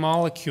for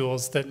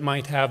molecules that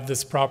might have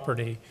this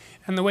property.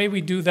 And the way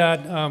we do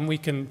that, we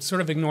can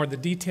sort of ignore the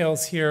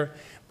details here,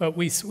 but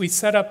we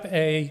set up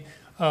a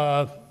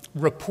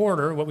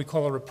reporter, what we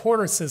call a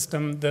reporter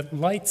system, that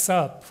lights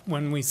up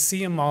when we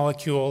see a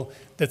molecule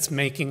that's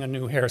making a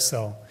new hair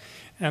cell.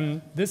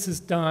 And this is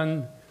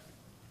done,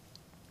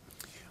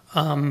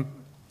 and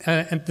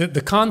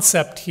the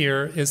concept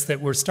here is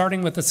that we're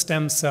starting with a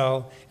stem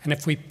cell, and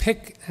if we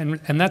pick, and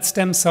that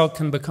stem cell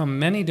can become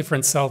many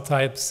different cell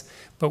types,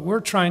 but we're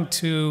trying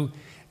to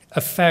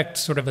affect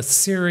sort of a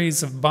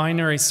series of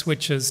binary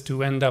switches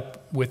to end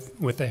up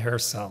with a hair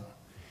cell.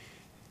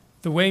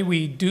 The way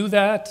we do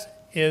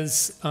that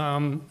is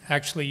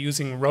actually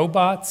using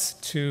robots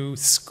to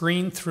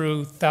screen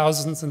through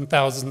thousands and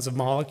thousands of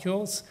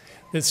molecules.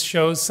 This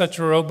shows such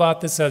a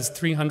robot. This has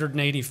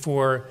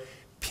 384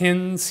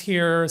 pins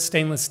here,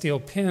 stainless steel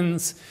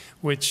pins,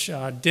 which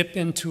dip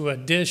into a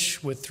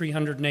dish with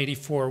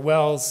 384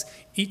 wells,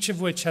 each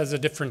of which has a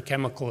different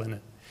chemical in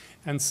it.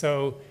 And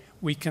so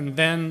we can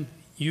then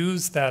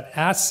use that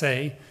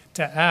assay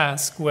to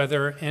ask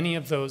whether any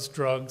of those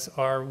drugs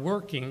are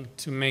working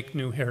to make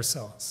new hair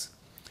cells.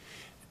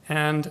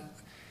 And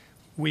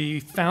we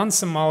found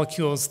some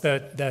molecules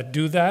that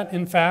do that,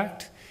 in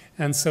fact.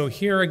 And so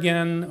here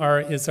again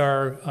is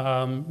our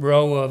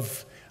row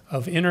of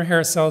inner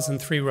hair cells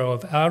and 3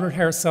 rows of outer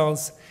hair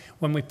cells.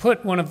 When we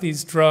put one of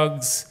these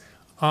drugs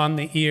on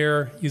the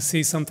ear, you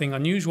see something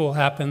unusual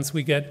happens.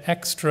 We get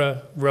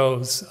extra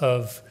rows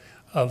of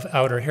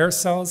outer hair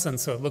cells, and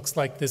so it looks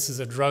like this is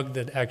a drug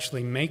that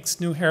actually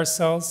makes new hair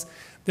cells.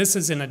 This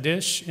is in a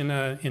dish, in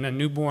a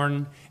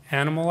newborn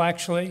animal,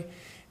 actually.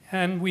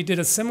 And we did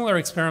a similar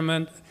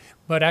experiment,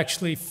 but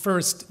actually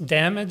first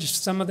damaged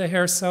some of the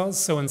hair cells.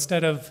 So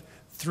instead of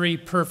 3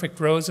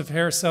 perfect rows of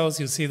hair cells,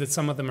 you'll see that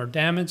some of them are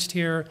damaged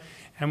here.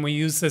 And we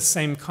used this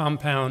same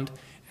compound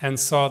and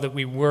saw that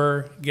we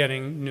were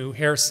getting new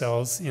hair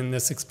cells in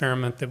this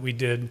experiment that we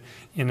did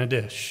in a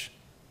dish.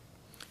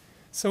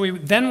 So we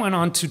then went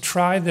on to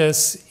try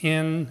this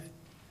in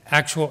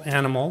actual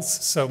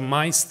animals, so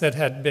mice that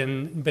had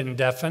been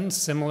deafened,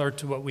 similar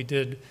to what we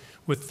did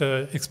with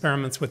the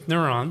experiments with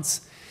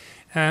neurons.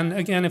 And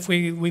again, if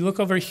we look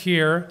over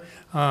here,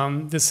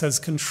 this says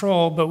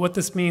control, but what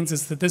this means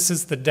is that this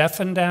is the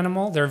deafened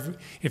animal.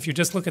 If you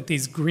just look at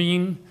these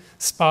green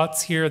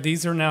spots here,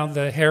 these are now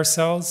the hair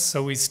cells.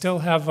 So we still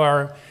have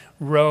our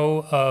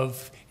row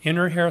of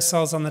inner hair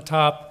cells on the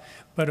top,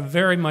 but a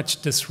very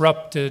much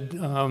disrupted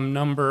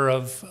number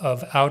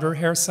of outer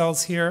hair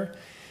cells here.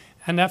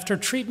 And after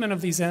treatment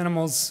of these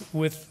animals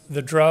with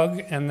the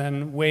drug and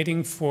then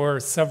waiting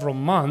for several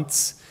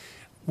months,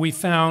 we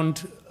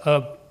found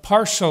a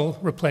partial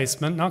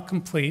replacement, not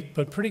complete,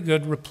 but pretty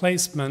good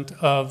replacement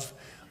of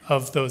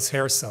those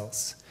hair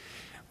cells.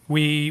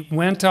 We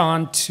went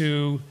on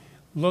to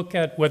look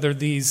at whether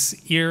these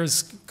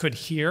ears could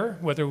hear,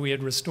 whether we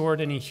had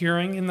restored any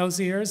hearing in those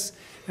ears.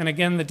 And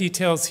again, the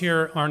details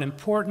here aren't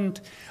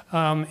important,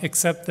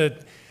 except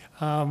that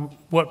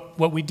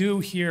what we do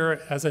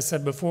here, as I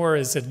said before,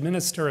 is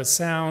administer a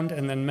sound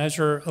and then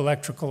measure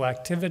electrical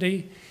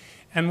activity.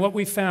 And what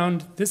we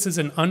found, this is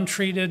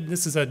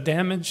a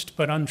damaged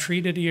but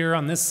untreated ear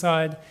on this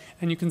side,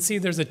 and you can see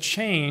there's a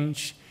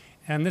change,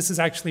 and this is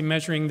actually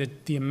measuring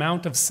the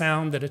amount of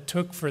sound that it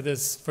took for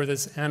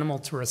this animal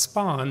to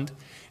respond.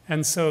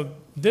 And so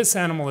this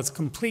animal is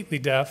completely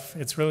deaf,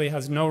 it really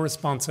has no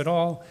response at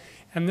all,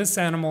 and this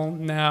animal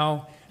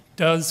now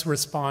does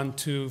respond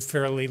to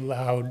fairly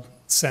loud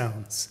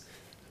sounds.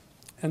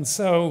 And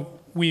so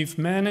we've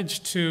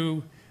managed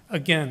to,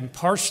 again,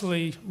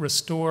 partially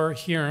restore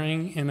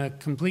hearing in a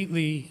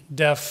completely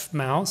deaf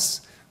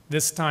mouse.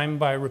 this time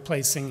by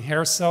replacing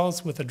hair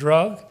cells with a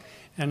drug,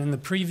 and in the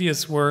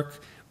previous work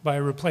by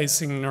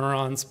replacing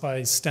neurons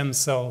by stem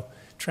cell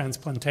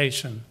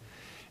transplantation.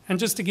 And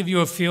just to give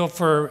you a feel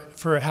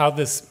for how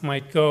this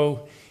might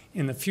go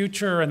in the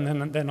future, and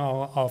then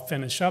I'll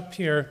finish up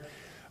here.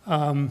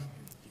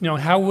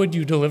 How would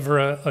you deliver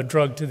a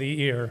drug to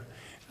the ear?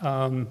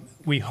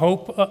 We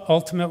hope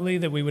ultimately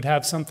that we would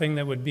have something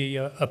that would be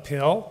a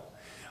pill.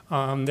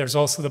 There's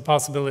also the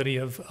possibility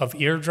of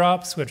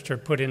eardrops, which are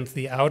put into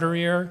the outer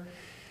ear.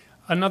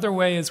 Another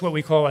way is what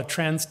we call a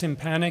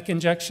transtympanic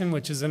injection,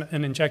 which is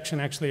an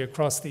injection actually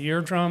across the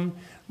eardrum,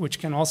 which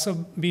can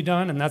also be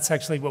done, and that's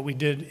actually what we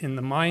did in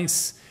the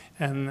mice.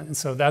 And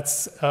so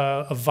that's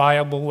a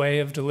viable way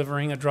of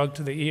delivering a drug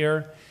to the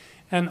ear.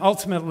 And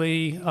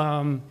ultimately,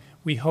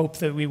 we hope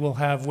that we will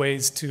have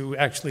ways to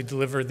actually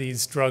deliver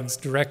these drugs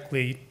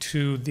directly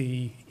to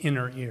the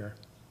inner ear.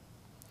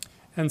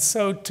 And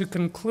so to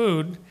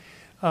conclude,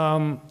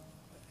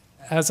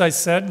 as I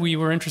said, we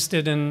were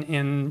interested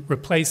in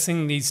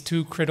replacing these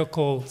two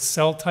critical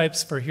cell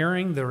types for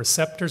hearing, the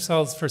receptor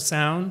cells for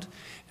sound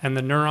and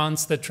the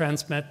neurons that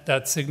transmit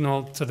that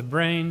signal to the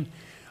brain.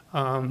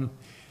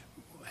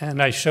 And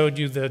I showed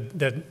you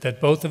that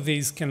both of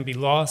these can be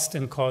lost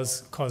and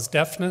cause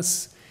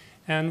deafness.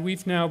 And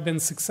we've now been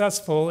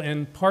successful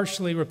in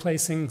partially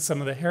replacing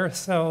some of the hair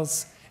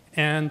cells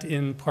and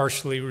in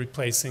partially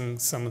replacing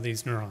some of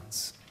these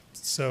neurons.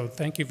 So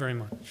thank you very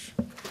much.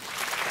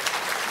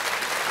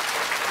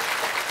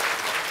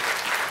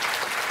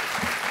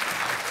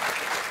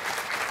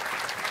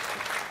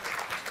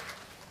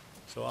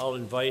 So I'll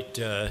invite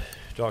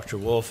Dr.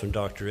 Wolf and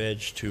Dr.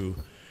 Edge to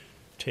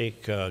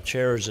take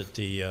chairs at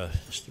the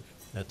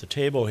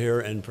table here,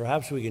 and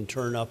perhaps we can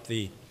turn up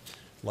the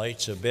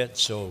lights a bit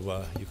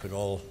so you could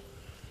all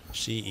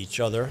see each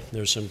other.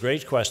 There's some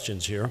great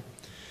questions here,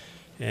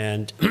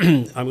 and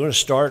I'm going to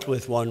start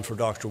with one for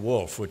Dr.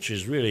 Wolf, which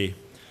is really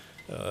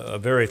a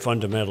very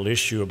fundamental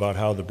issue about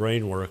how the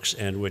brain works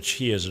and which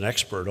he is an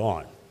expert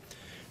on.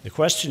 The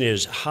question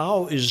is,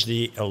 how is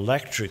the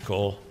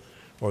electrical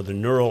or the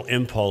neural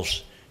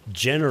impulse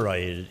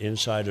generated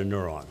inside a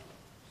neuron?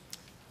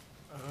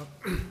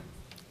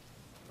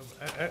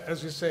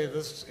 As you say,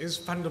 this is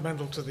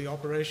fundamental to the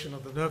operation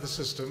of the nervous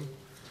system,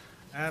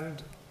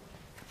 and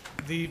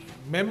the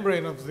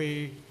membrane of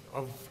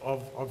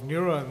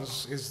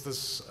neurons is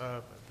this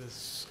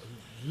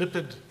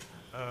lipid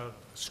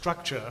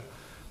structure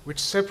which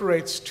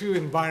separates two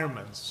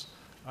environments.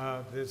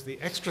 There's the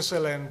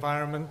extracellular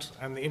environment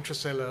and the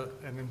intracellular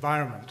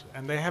environment,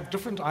 and they have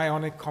different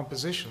ionic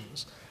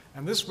compositions,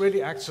 and this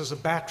really acts as a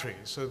battery.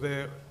 So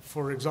there,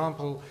 for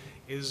example,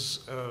 is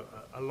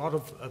a lot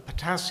of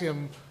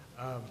potassium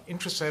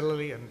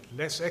intracellularly and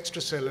less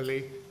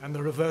extracellularly, and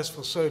the reverse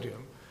for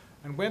sodium.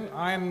 And when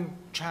ion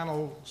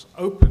channels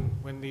open,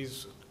 when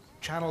these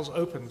channels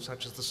open,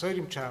 such as the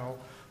sodium channel,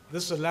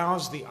 this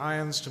allows the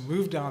ions to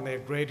move down their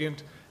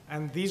gradient,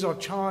 and these are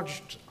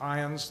charged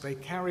ions. They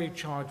carry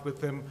charge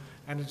with them,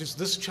 and it is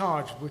this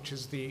charge which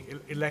is the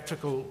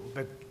electrical,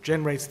 that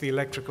generates the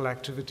electrical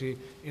activity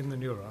in the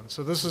neuron.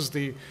 So this is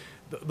the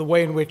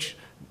way in which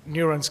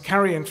neurons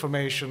carry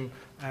information,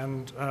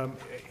 and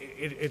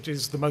it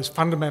is the most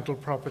fundamental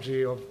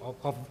property of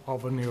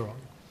a neuron.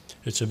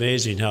 It's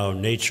amazing how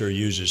nature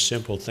uses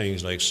simple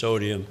things like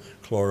sodium,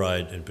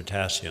 chloride, and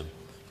potassium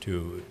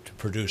to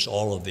produce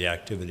all of the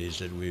activities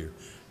that we're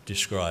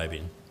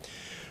describing.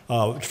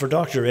 For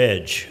Dr.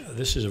 Edge,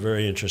 this is a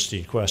very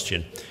interesting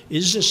question.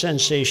 Is the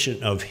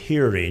sensation of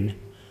hearing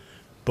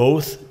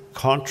both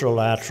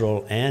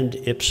contralateral and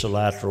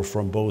ipsilateral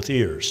from both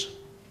ears?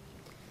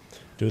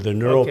 Do the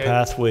neural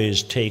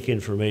pathways take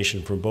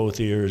information from both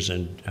ears,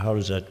 and how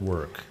does that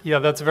work? Yeah,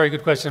 that's a very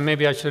good question.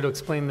 Maybe I should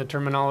explain the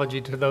terminology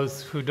to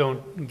those who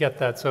don't get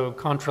that. So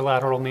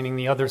contralateral meaning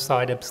the other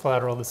side,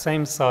 ipsilateral the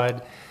same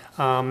side.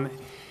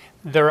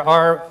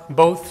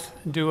 Both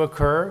do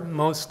occur.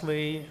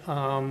 Mostly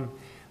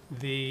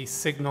the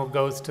signal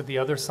goes to the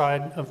other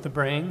side of the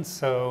brain,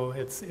 so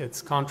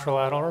it's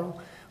contralateral,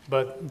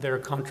 but there are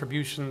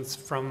contributions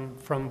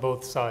from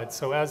both sides.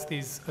 So as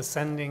these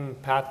ascending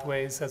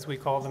pathways, as we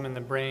call them in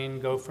the brain,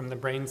 go from the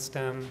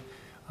brainstem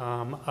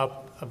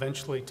up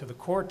eventually to the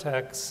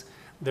cortex,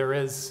 there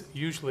is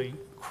usually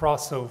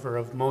crossover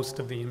of most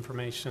of the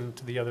information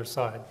to the other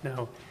side.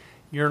 Now,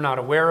 you're not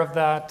aware of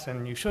that,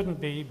 and you shouldn't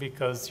be,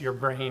 because your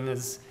brain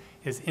is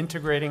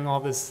integrating all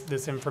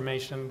this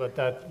information, but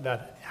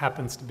that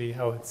happens to be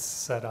how it's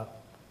set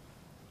up.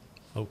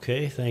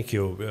 Okay, thank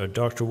you.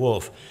 Dr.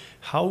 Wolf,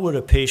 how would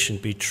a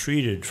patient be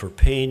treated for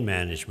pain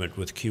management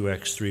with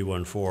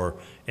QX314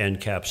 and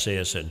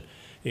capsaicin?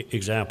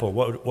 Example,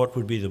 what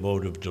would be the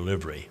mode of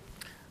delivery?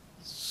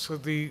 So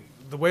the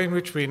way in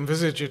which we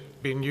envisage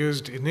it being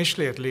used,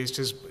 initially at least,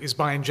 is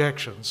by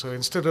injection. So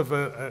instead of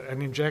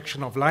an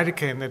injection of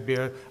lidocaine, there'd be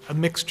a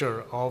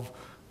mixture of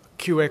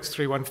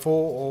QX314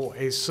 or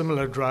a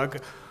similar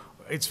drug.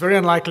 It's very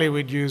unlikely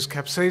we'd use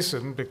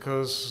capsaicin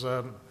because,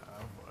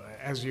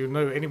 as you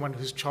know, anyone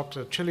who's chopped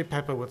a chili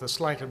pepper with a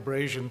slight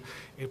abrasion,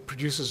 it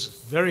produces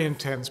very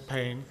intense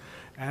pain.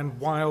 And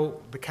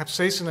while the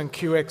capsaicin and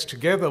QX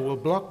together will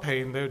block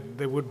pain,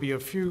 there would be a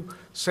few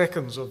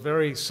seconds of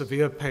very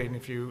severe pain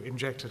if you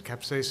injected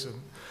capsaicin.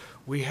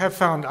 We have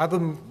found other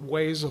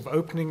ways of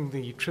opening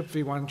the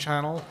TRPV1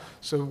 channel,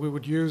 so we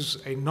would use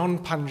a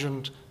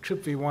non-pungent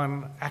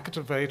TRPV1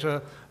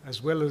 activator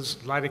as well as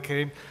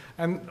lidocaine,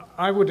 and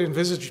I would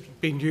envisage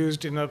being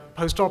used in a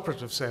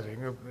post-operative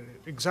setting,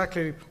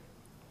 exactly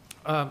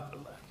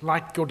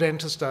like your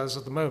dentist does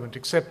at the moment,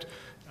 except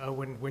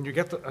when you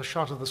get a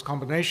shot of this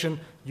combination,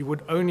 you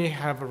would only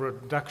have a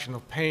reduction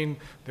of pain,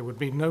 there would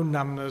be no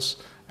numbness,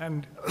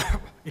 and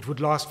it would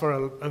last for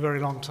a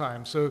very long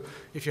time. So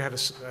if you had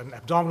an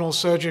abdominal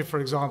surgery, for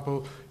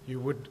example,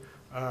 you would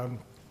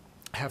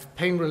have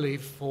pain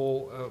relief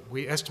for,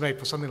 we estimate,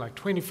 for something like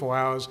 24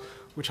 hours,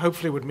 which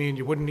hopefully would mean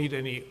you wouldn't need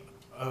any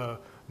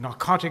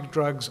narcotic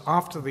drugs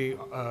after the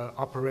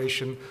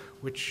operation,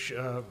 which,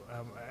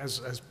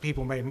 as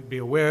people may be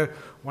aware,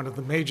 one of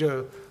the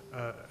major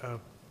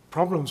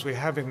problems we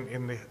have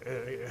in the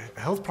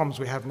health problems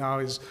we have now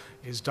is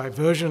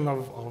diversion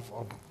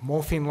of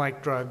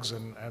morphine-like drugs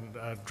and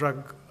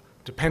drug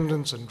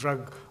dependence and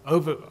drug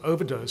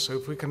overdose. So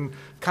if we can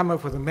come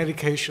up with a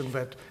medication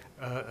that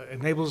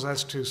enables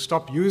us to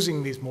stop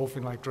using these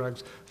morphine-like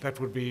drugs, that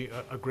would be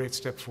a great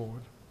step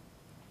forward.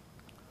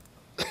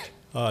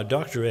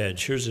 Dr.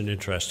 Edge, here's an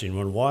interesting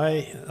one.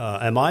 Why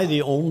am I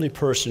the only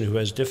person who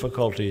has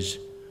difficulties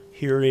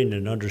hearing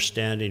and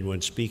understanding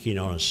when speaking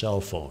on a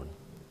cell phone?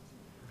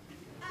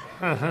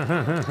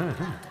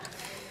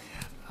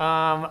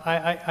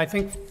 I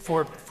think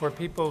for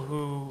people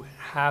who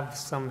have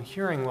some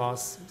hearing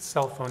loss,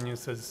 cell phone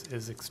use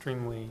is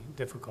extremely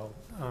difficult.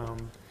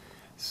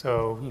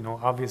 So, you know,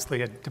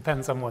 obviously it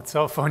depends on what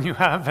cell phone you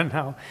have and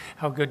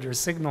how good your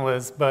signal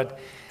is. But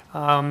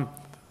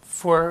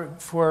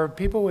for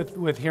people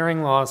with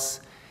hearing loss,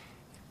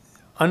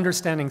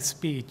 understanding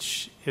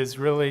speech is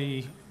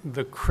really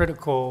the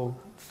critical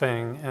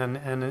thing, and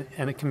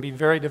it can be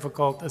very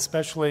difficult,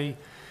 especially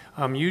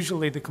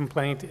usually the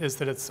complaint is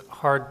that it's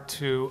hard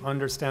to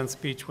understand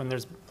speech when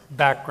there's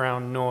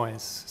background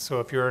noise. So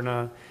if you're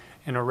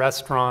in a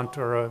restaurant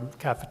or a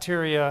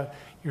cafeteria,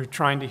 you're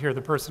trying to hear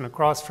the person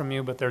across from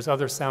you, but there's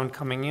other sound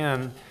coming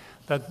in,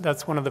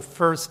 that's one of the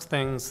first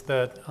things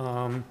that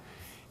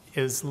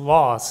is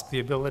lost, the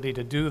ability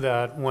to do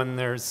that when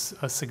there's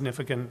a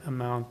significant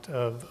amount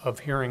of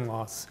hearing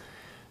loss.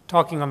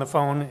 Talking on the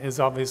phone is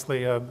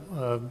obviously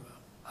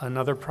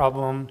another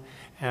problem,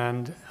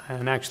 and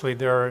actually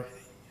there are,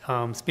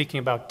 speaking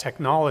about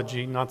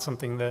technology, not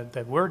something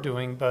that we're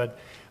doing, but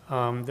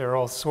there are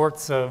all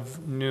sorts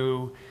of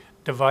new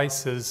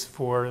devices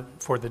for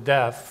the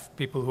deaf,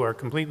 people who are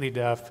completely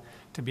deaf,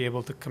 to be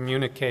able to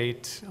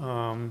communicate,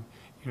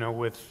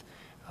 with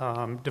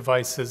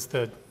devices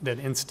that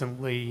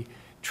instantly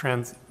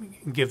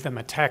give them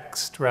a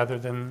text rather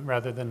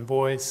than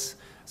voice.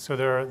 So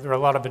there are a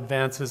lot of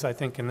advances, I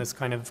think, in this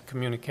kind of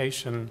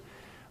communication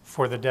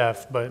for the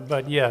deaf.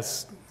 But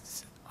yes,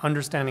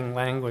 understanding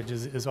language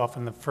is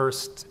often the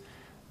first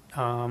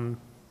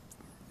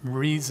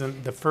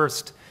reason, the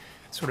first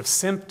sort of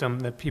symptom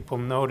that people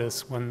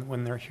notice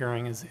when their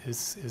hearing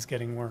is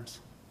getting worse.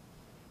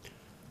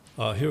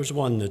 Here's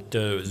one that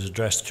is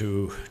addressed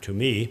to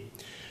me.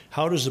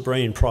 How does the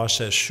brain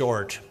process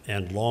short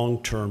and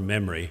long-term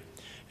memory,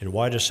 and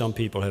why do some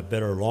people have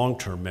better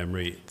long-term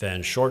memory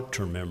than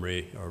short-term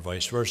memory, or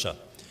vice versa?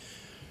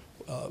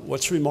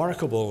 What's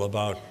remarkable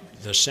about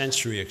the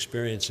sensory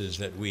experiences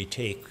that we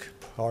take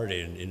part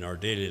in our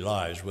daily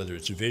lives, whether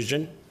it's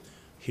vision,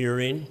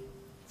 hearing,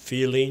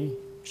 feeling,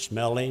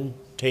 smelling,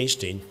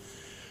 tasting,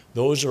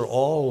 those are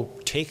all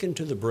taken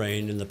to the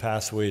brain in the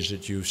pathways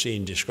that you've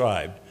seen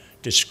described,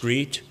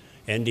 discrete,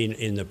 ending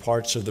in the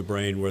parts of the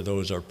brain where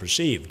those are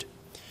perceived.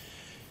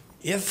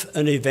 If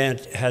an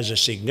event has a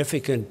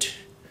significant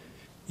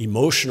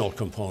emotional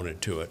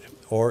component to it,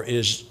 or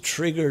is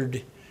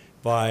triggered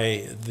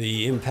by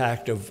the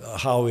impact of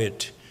how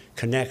it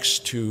connects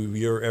to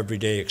your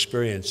everyday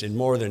experience in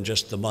more than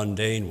just the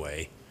mundane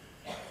way,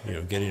 you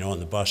know, getting on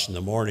the bus in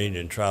the morning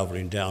and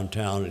traveling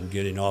downtown and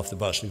getting off the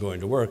bus and going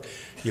to work,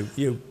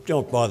 you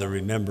don't bother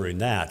remembering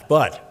that.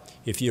 But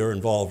if you're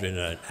involved in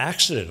an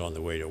accident on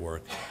the way to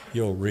work,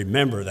 you'll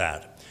remember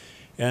that.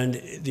 And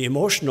the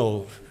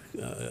emotional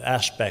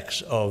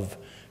aspects of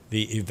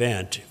the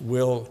event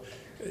will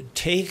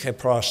take a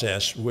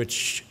process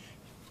which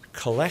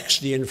collects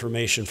the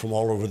information from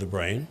all over the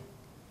brain,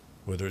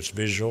 whether it's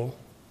visual,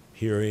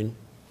 hearing,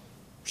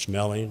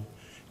 smelling,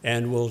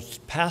 and will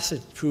pass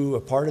it through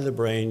a part of the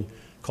brain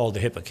called the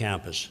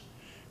hippocampus,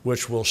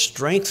 which will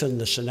strengthen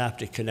the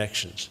synaptic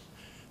connections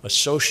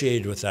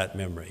associated with that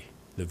memory,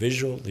 the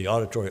visual, the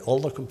auditory, all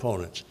the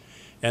components,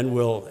 and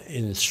will,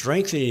 in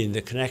strengthening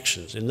the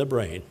connections in the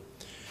brain,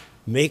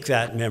 make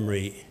that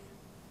memory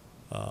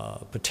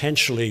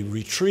potentially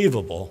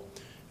retrievable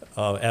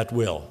at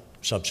will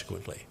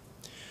subsequently.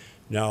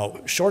 Now,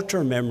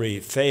 short-term memory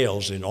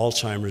fails in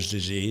Alzheimer's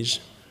disease,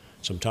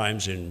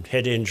 sometimes in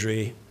head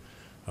injury,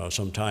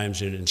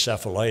 sometimes in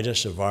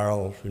encephalitis, a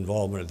viral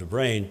involvement of the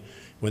brain,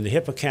 when the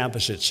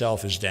hippocampus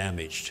itself is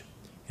damaged.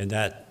 And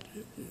that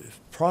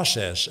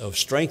process of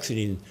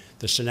strengthening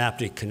the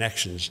synaptic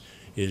connections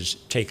is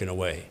taken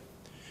away.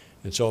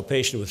 And so a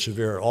patient with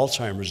severe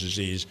Alzheimer's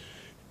disease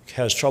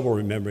has trouble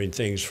remembering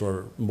things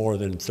for more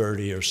than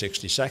 30 or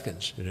 60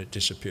 seconds, and it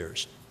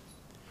disappears.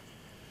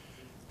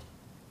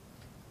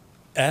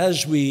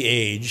 As we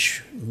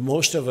age,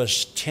 most of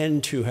us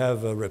tend to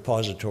have a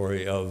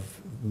repository of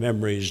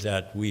memories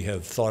that we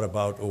have thought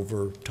about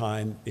over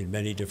time in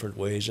many different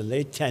ways, and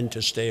they tend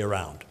to stay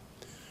around.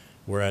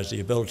 Whereas the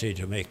ability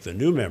to make the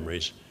new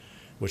memories,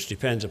 which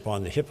depends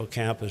upon the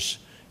hippocampus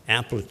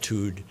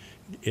amplitude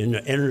in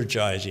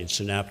energizing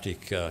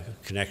synaptic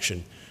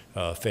connection,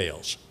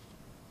 fails.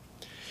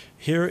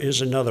 Here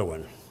is another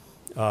one.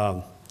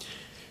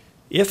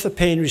 If the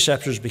pain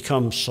receptors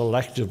become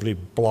selectively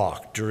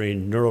blocked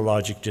during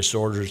neurologic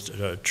disorders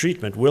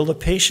treatment, will the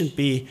patient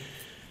be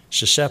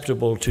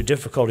susceptible to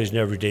difficulties in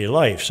everyday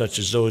life, such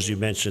as those you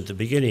mentioned at the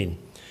beginning,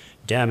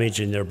 damage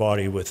in their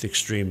body with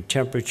extreme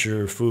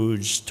temperature,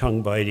 foods,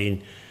 tongue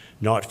biting,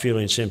 not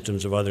feeling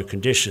symptoms of other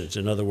conditions?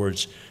 In other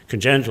words,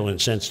 congenital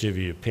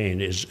insensitivity to pain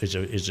is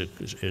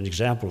an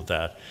example of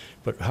that.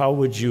 But how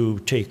would you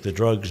take the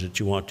drugs that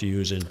you want to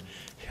use and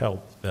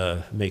help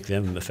make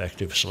them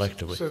effective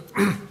selectively?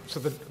 So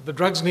the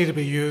drugs need to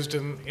be used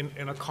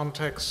in a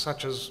context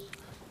such as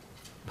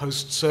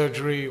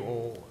post-surgery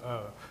or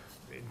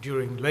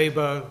during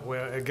labor,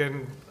 where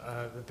again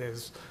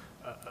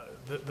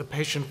the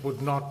patient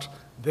would not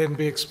then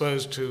be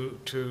exposed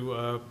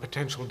to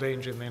potential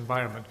danger in the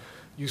environment.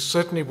 You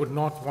certainly would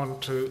not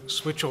want to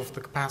switch off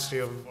the capacity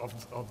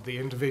of the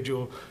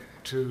individual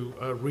to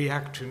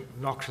react to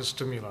noxious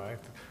stimuli.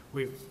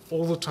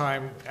 All the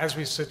time, as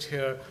we sit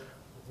here,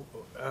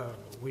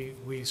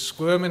 we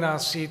squirm in our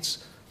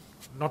seats,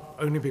 not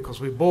only because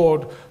we're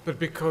bored, but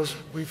because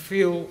we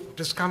feel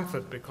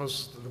discomfort,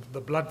 because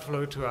the blood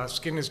flow to our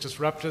skin is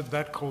disrupted.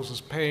 That causes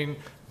pain.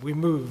 We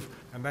move,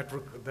 and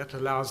that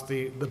allows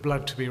the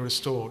blood to be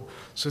restored.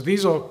 So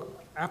these are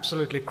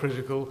absolutely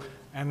critical,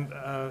 and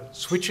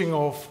switching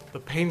off the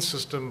pain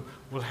system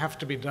will have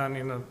to be done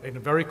in a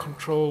very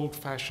controlled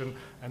fashion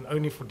and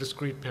only for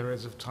discrete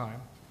periods of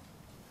time.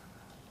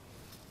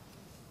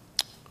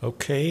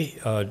 Okay,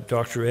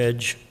 Dr.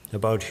 Edge,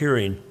 about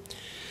hearing.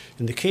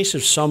 In the case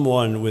of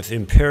someone with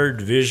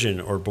impaired vision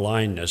or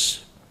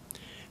blindness,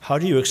 how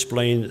do you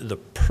explain the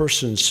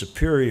person's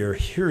superior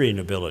hearing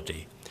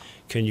ability?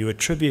 Can you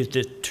attribute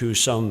it to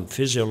some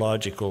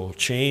physiological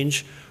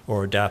change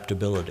or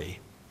adaptability?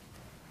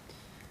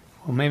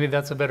 Well, maybe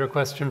that's a better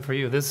question for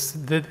you.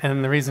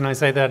 And the reason I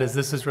say that is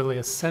this is really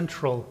a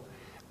central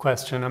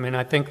question. I mean,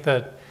 I think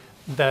that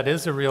that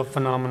is a real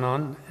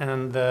phenomenon,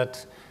 and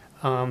that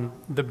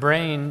the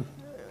brain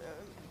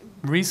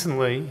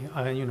recently,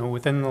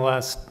 within the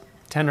last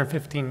 10 or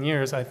 15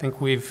 years, I think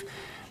we've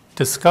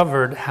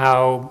discovered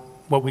how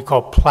what we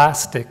call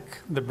plastic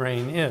the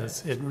brain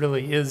is. It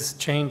really is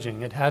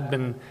changing. It had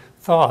been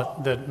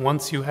thought that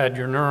once you had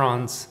your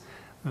neurons,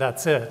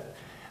 that's it.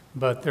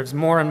 But there's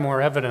more and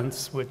more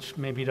evidence, which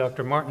maybe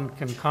Dr. Martin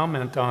can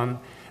comment on,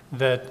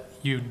 that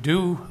you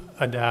do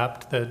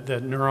adapt,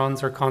 that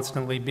neurons are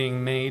constantly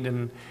being made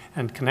and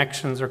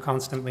connections are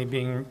constantly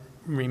being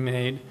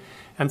remade.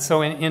 And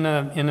so in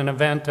an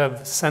event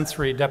of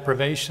sensory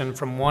deprivation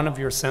from one of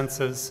your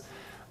senses,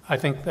 I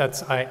think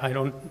that's, I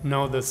don't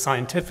know the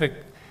scientific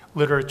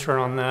literature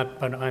on that,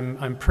 but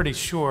I'm pretty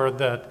sure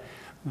that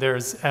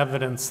there's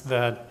evidence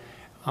that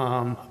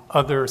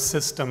other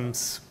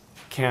systems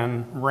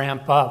can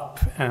ramp up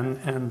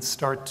and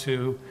start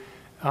to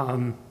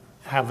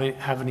have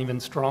an even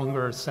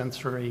stronger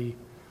sensory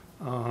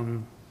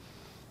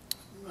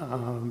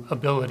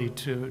ability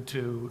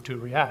to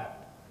react.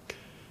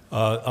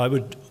 I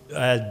would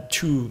add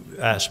two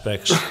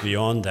aspects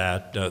beyond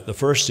that. The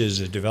first is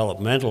the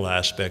developmental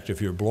aspect. If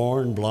you're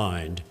born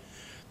blind,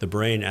 the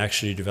brain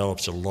actually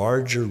develops a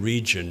larger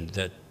region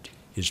that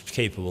is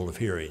capable of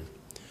hearing.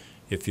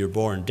 If you're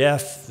born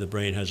deaf, the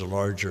brain has a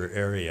larger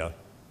area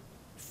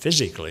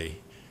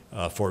physically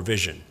for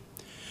vision.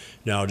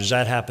 Now, does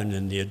that happen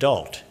in the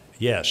adult?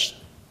 Yes.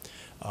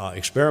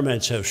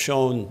 Experiments have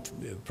shown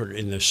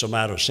in the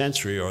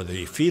somatosensory, or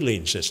the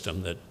feeling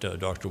system that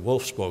Dr.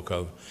 Wolf spoke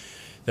of,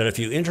 that if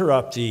you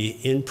interrupt the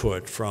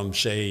input from,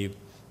 say,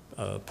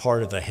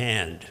 part of the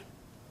hand,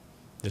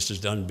 this has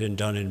been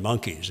done in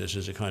monkeys. This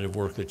is the kind of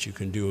work that you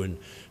can do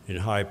in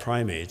high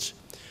primates.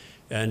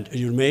 And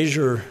you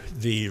measure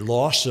the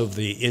loss of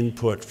the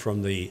input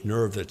from the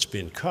nerve that's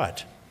been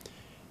cut,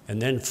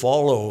 and then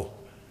follow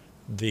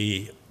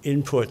the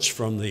inputs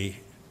from the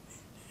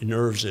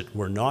nerves that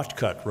were not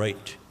cut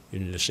right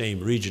in the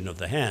same region of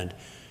the hand,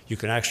 you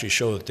can actually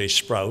show that they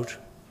sprout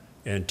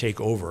and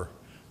take over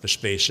the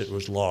space that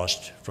was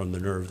lost from the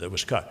nerve that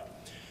was cut.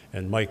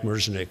 And Mike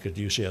Merzenich at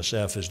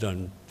UCSF has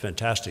done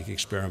fantastic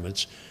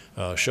experiments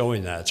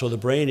showing that. So the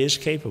brain is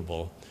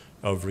capable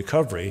of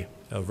recovery,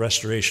 of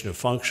restoration of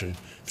function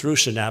through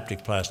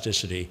synaptic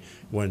plasticity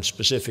when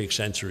specific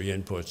sensory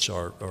inputs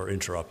are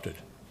interrupted.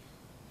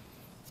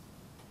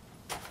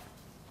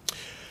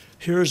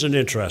 Here's an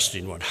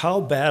interesting one.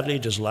 How badly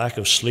does lack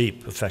of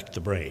sleep affect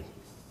the brain?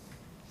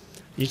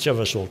 each of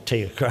us will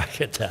take a crack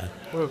at that.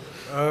 Well,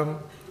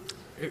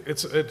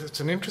 it's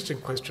an interesting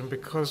question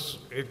because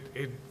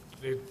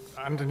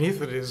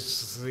underneath it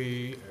is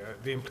the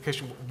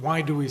implication: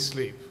 why do we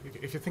sleep?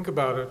 If you think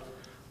about it,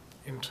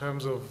 in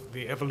terms of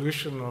the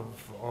evolution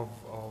of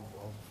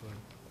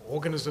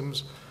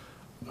organisms,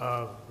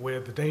 where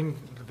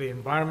the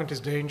environment is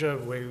danger,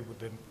 where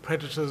the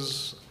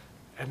predators,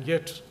 and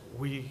yet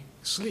we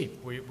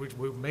sleep, which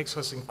makes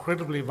us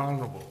incredibly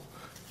vulnerable.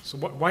 So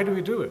why do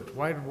we do it?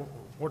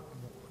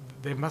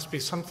 There must be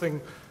something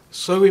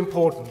so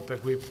important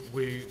that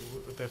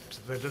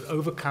that it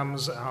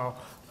overcomes our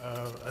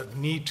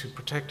need to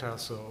protect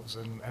ourselves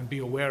and be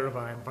aware of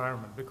our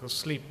environment, because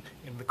sleep,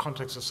 in the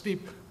context of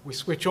sleep, we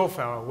switch off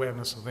our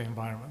awareness of the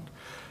environment.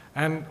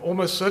 And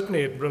almost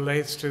certainly it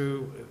relates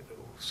to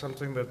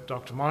something that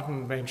Dr.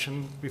 Martin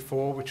mentioned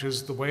before, which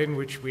is the way in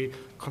which we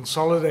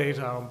consolidate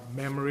our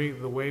memory,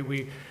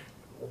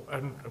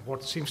 and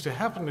what seems to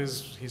happen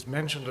is, he's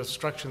mentioned a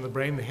structure in the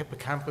brain, the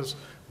hippocampus,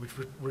 which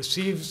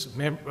receives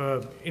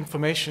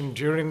information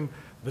during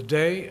the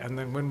day, and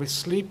then when we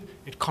sleep,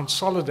 it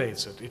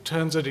consolidates it. It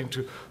turns it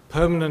into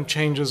permanent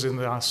changes in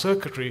our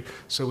circuitry,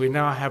 so we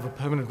now have a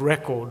permanent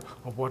record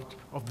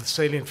of the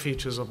salient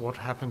features of what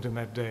happened in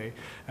that day.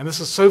 And this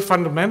is so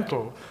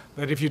fundamental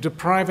that if you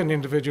deprive an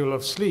individual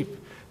of sleep,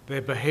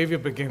 their behavior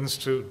begins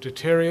to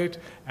deteriorate.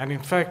 And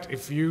in fact,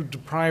 if you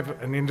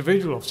deprive an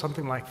individual of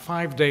something like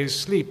 5 days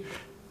sleep,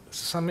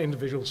 some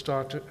individuals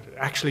start to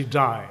actually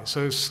die.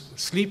 So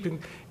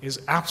sleeping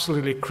is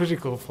absolutely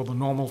critical for the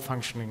normal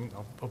functioning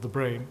of the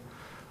brain.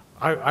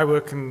 I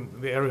work in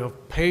the area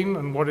of pain,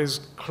 and what is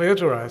clear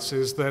to us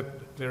is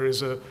that there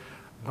is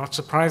not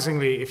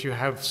surprisingly, if you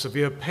have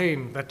severe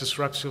pain, that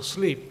disrupts your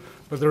sleep.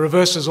 But the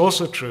reverse is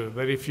also true,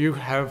 that if you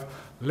have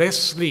less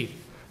sleep,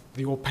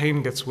 your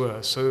pain gets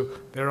worse. So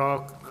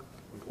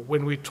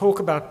when we talk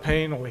about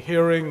pain or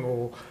hearing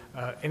or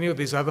any of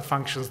these other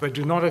functions, they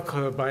do not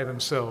occur by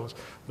themselves.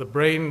 The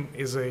brain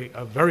is a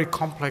very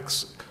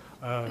complex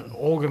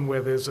organ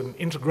where there's an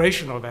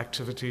integration of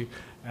activity,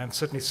 and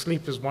certainly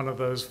sleep is one of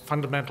those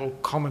fundamental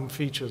common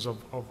features of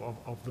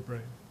the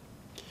brain.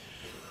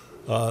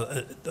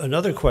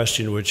 Another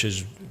question which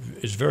is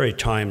very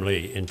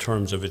timely in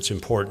terms of its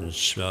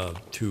importance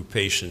to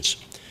patients.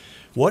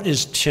 What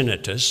is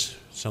tinnitus?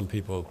 Some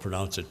people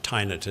pronounce it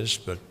tinnitus,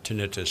 but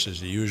tinnitus is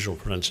the usual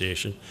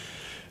pronunciation.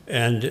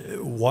 And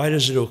why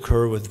does it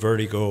occur with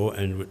vertigo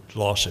and with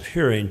loss of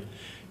hearing?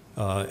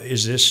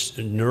 Is this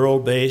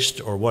neural-based,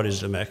 or what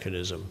is the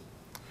mechanism?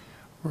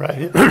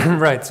 Right,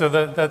 right. So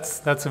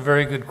that's a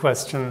very good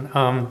question.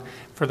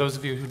 For those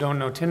of you who don't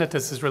know,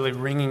 tinnitus is really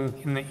ringing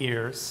in the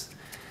ears.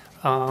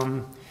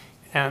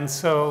 And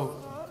so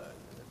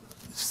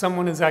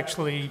someone is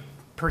actually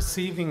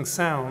perceiving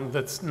sound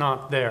that's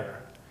not there.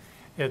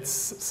 It's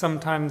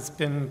sometimes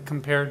been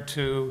compared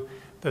to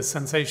the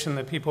sensation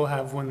that people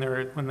have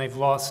when they've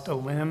lost a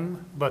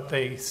limb, but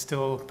they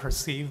still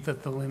perceive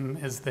that the limb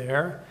is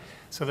there.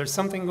 So there's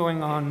something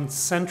going on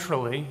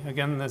centrally.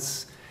 Again,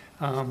 this,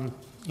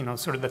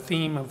 sort of the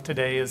theme of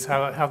today is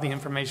how the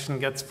information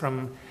gets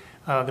from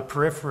the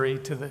periphery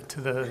to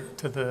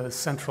the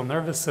central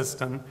nervous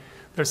system.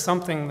 There's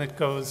something that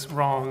goes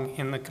wrong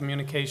in the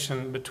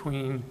communication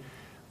between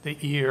the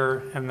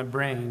ear and the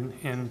brain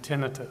in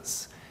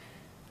tinnitus.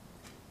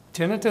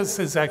 Tinnitus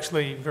is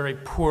actually very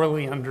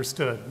poorly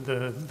understood.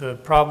 The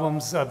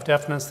problems of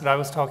deafness that I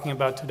was talking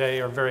about today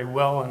are very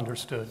well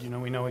understood.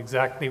 We know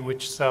exactly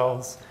which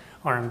cells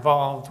are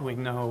involved, we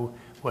know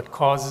what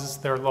causes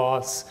their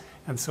loss,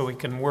 and so we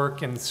can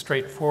work in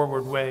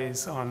straightforward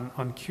ways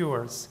on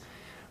cures.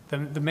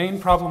 The main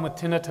problem with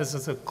tinnitus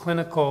as a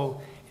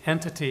clinical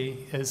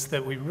entity is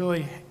that we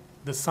really,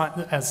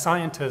 as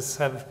scientists,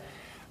 have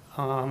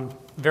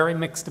very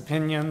mixed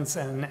opinions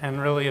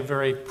and really a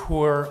very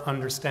poor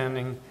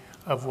understanding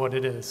of what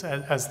it is.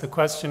 As the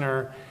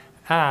questioner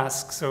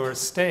asks or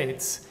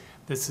states,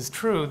 this is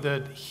true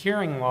that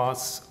hearing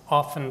loss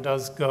often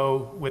does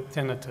go with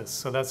tinnitus.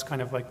 So that's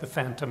kind of like the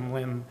phantom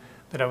limb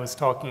that I was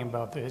talking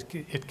about.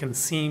 It can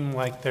seem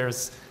like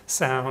there's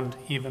sound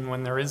even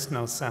when there is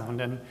no sound.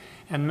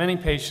 And many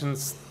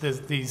patients,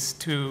 these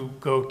two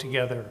go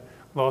together,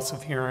 loss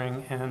of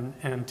hearing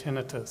and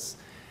tinnitus.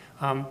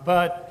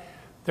 But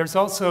there's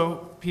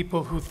also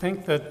people who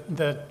think that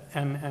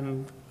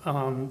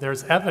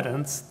there's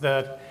evidence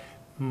that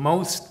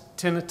most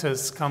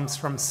tinnitus comes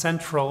from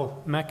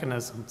central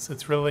mechanisms.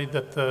 It's really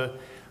that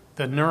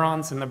the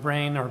neurons in the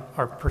brain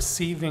are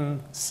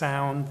perceiving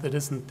sound that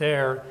isn't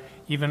there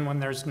even when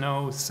there's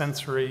no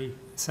sensory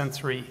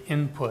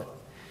input.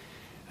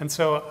 And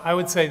so I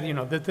would say,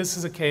 that this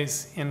is a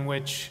case in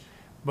which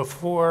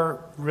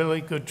before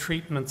really good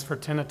treatments for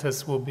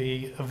tinnitus will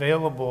be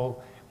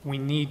available, we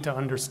need to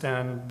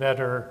understand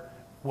better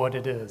what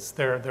it is.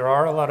 There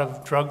are a lot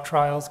of drug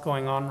trials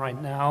going on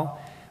right now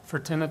for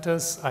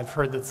tinnitus. I've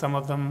heard that some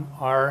of them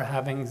are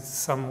having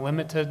some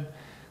limited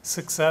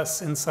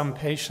success in some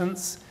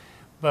patients,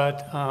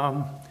 but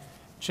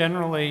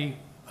generally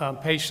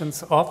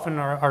patients often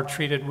are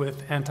treated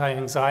with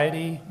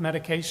anti-anxiety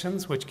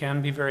medications, which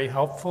can be very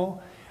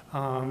helpful.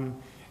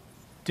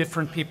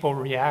 Different people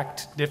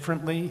react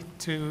differently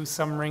to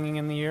some ringing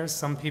in the ears.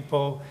 Some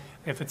people,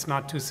 if it's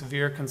not too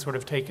severe, can sort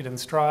of take it in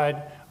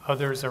stride.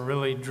 Others are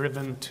really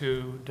driven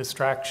to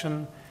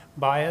distraction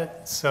by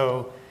it.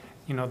 So,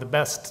 you know, the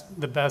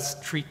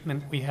best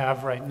treatment we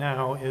have right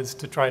now is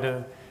to try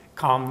to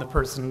calm the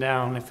person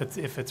down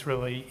if it's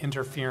really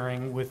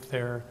interfering with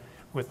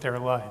their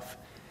life.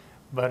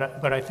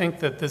 But I think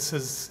that this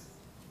is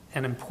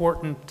an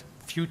important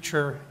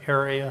future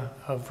area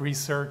of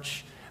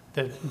research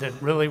that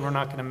really we're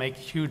not going to make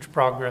huge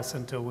progress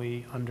until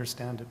we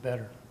understand it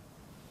better.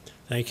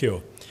 Thank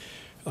you.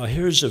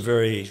 Here's a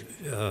very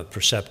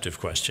perceptive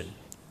question.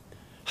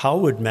 How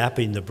would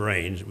mapping the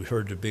brain, we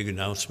heard a big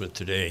announcement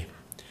today,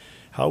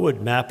 how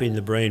would mapping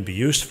the brain be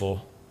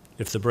useful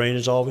if the brain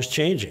is always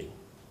changing?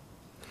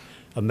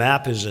 A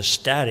map is a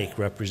static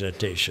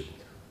representation.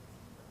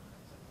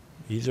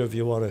 Either of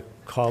you want to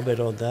comment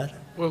on that?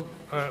 Well,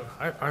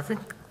 I think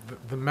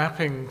the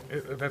mapping,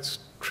 that's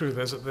true.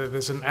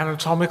 There's an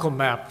anatomical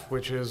map,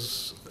 which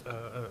is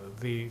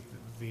the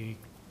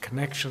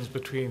connections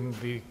between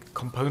the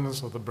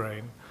components of the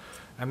brain.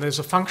 And there's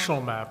a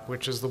functional map,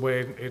 which is the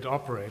way it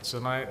operates.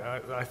 And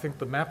I think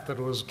the map that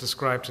was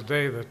described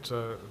today that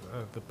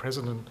the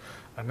President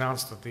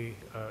announced that the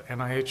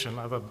NIH and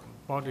other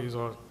bodies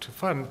are to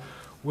fund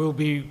will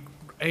be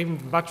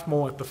aimed much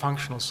more at the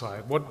functional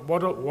side.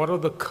 What are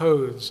the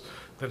codes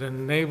that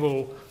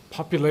enable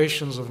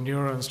populations of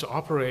neurons to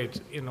operate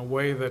in a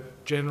way that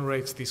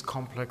generates these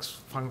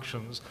complex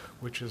functions,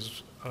 which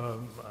is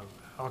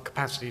our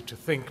capacity to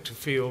think, to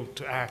feel,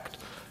 to act.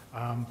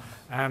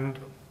 And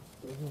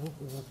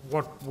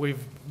what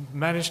we've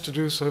managed to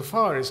do so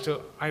far is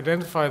to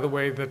identify the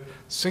way that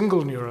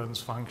single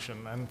neurons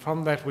function, and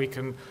from that we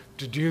can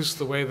deduce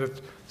the way that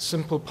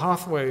simple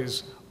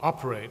pathways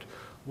operate.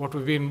 What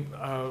we've been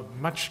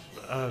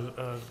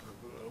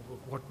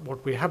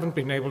what we haven't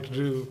been able to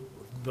do,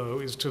 though,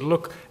 is to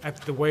look at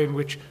the way in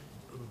which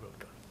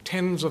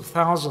tens of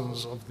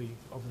thousands of the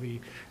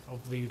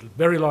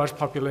very large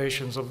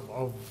populations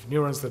of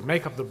neurons that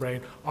make up the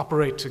brain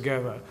operate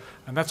together.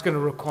 And that's going to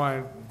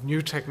require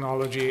new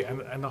technology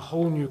and a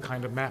whole new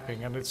kind of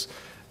mapping. And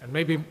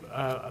maybe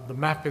the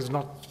map is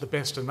not the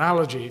best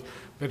analogy,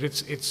 but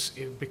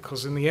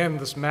because in the end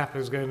this map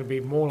is going to be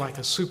more like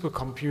a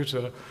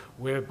supercomputer,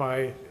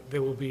 whereby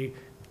there will be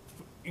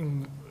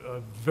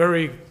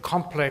very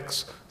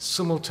complex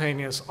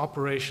simultaneous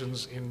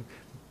operations in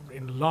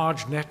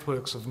large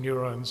networks of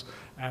neurons,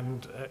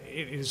 and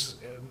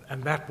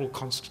that will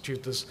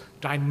constitute this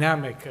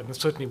dynamic, and it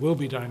certainly will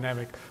be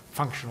dynamic,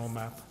 functional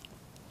map.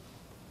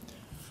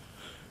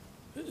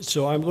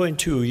 So I'm going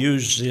to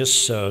use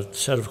this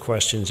set of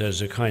questions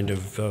as a kind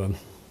of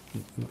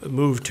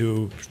move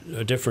to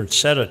a different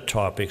set of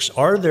topics.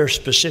 Are there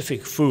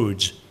specific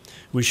foods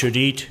we should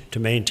eat to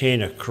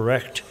maintain a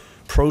correct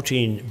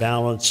protein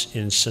balance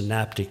in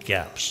synaptic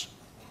gaps?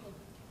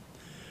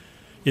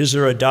 Is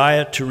there a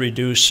diet to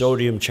reduce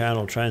sodium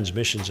channel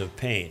transmissions of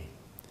pain?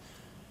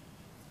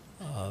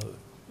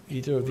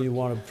 Either of you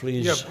want to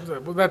please? Yeah,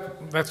 well,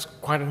 that's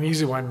quite an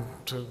easy one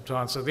to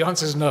answer. The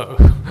answer is no.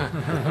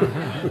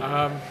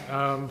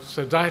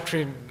 So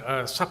dietary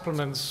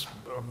supplements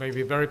may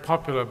be very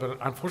popular, but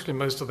unfortunately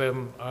most of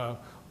them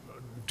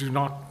do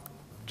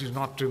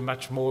not do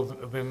much more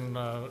than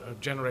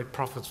generate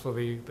profits for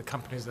the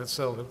companies that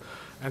sell them.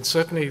 And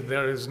certainly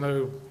there is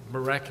no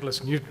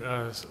miraculous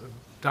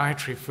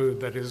dietary food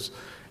that is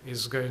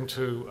going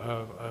to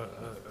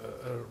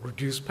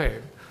reduce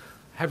pain.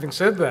 Having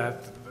said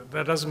that,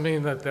 that doesn't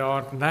mean that there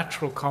aren't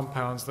natural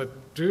compounds that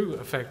do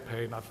affect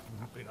pain.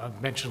 I've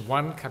mentioned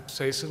one,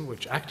 capsaicin,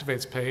 which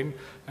activates pain,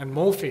 and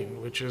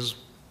morphine, which is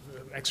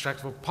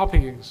extract of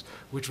poppies,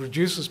 which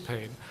reduces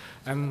pain.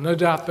 And no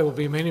doubt there will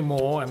be many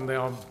more, and they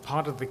are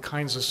part of the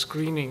kinds of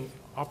screening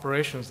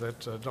operations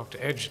that Dr.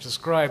 Edge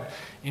described,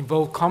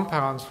 involve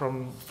compounds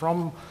from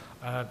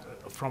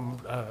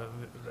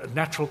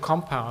natural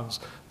compounds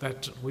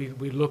that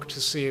we look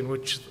to see in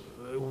which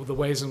the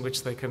ways in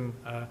which they can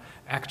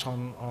act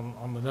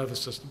on the nervous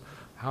system.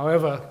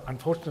 However,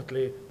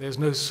 unfortunately, there's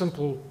no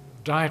simple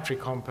dietary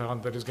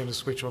compound that is going to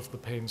switch off the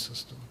pain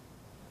system.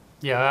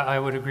 Yeah, I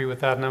would agree with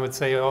that, and I would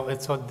say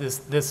it's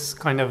this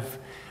kind of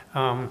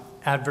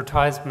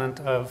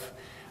advertisement of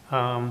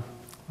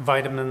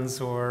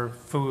vitamins or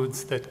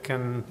foods that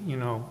can,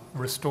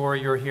 restore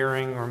your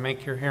hearing or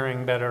make your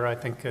hearing better. I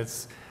think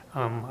is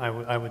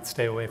I would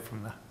stay away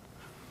from that.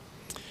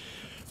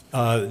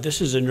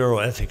 This is a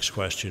neuroethics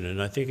question,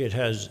 and I think it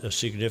has a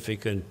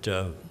significant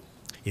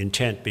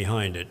intent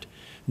behind it.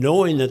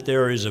 Knowing that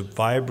there is a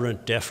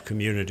vibrant deaf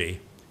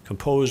community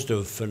composed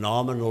of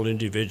phenomenal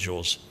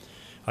individuals,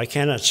 I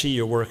cannot see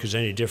your work as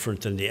any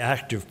different than the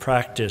active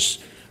practice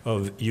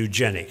of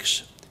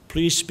eugenics.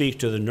 Please speak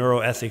to the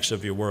neuroethics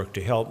of your work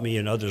to help me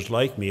and others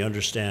like me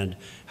understand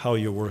how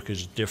your work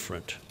is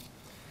different.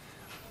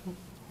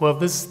 Well,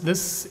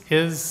 this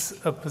is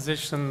a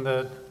position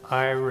that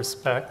I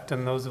respect,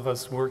 and those of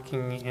us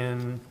working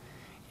in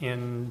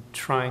in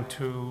trying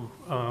to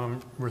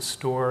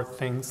restore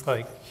things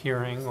like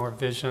hearing or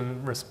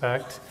vision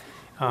respect.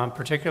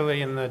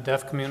 Particularly in the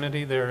deaf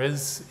community, there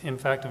is, in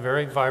fact, a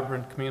very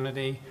vibrant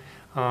community,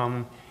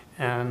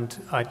 and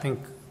I think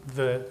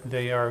that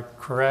they are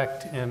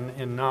correct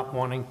in not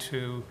wanting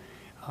to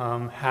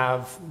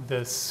have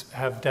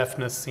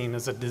deafness seen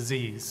as a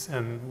disease,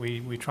 and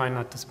we try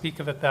not to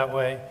speak of it that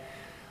way.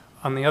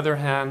 On the other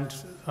hand,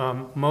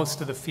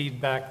 most of the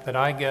feedback that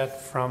I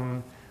get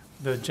from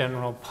the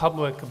general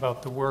public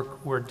about the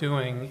work we're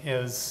doing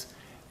is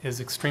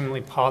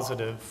extremely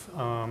positive.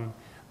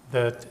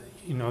 That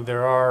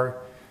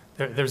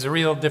there's a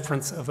real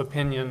difference of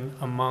opinion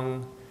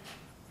among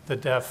the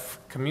deaf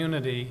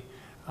community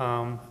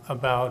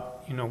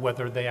about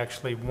whether they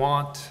actually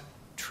want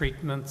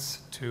treatments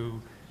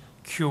to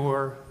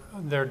cure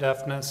their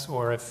deafness,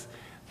 or if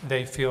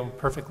they feel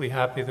perfectly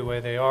happy the way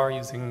they are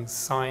using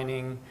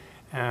signing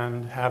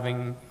and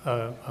having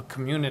a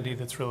community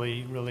that's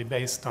really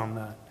based on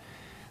that.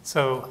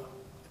 So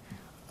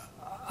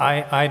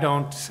I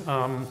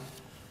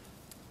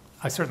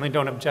certainly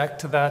don't object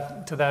to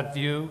that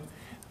view,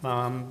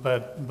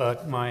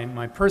 but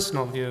my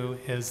personal view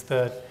is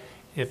that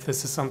if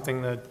this is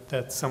something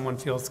that someone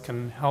feels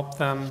can help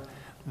them,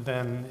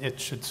 then it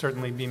should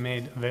certainly be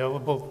made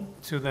available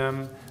to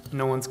them.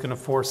 No one's going to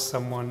force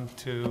someone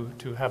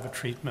to have a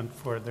treatment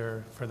for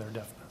their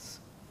deafness.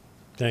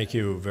 Thank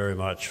you very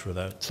much for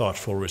that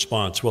thoughtful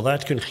response. Well,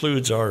 that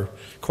concludes our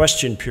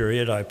question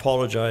period. I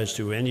apologize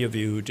to any of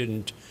you who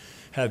didn't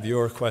have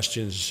your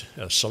questions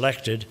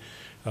selected,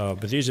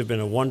 but these have been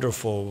a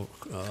wonderful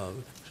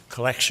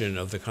collection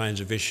of the kinds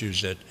of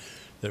issues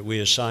that we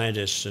as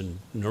scientists and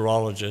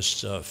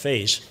neurologists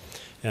face.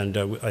 And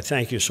I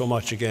thank you so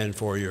much again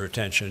for your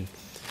attention.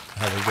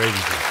 Have a great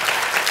evening.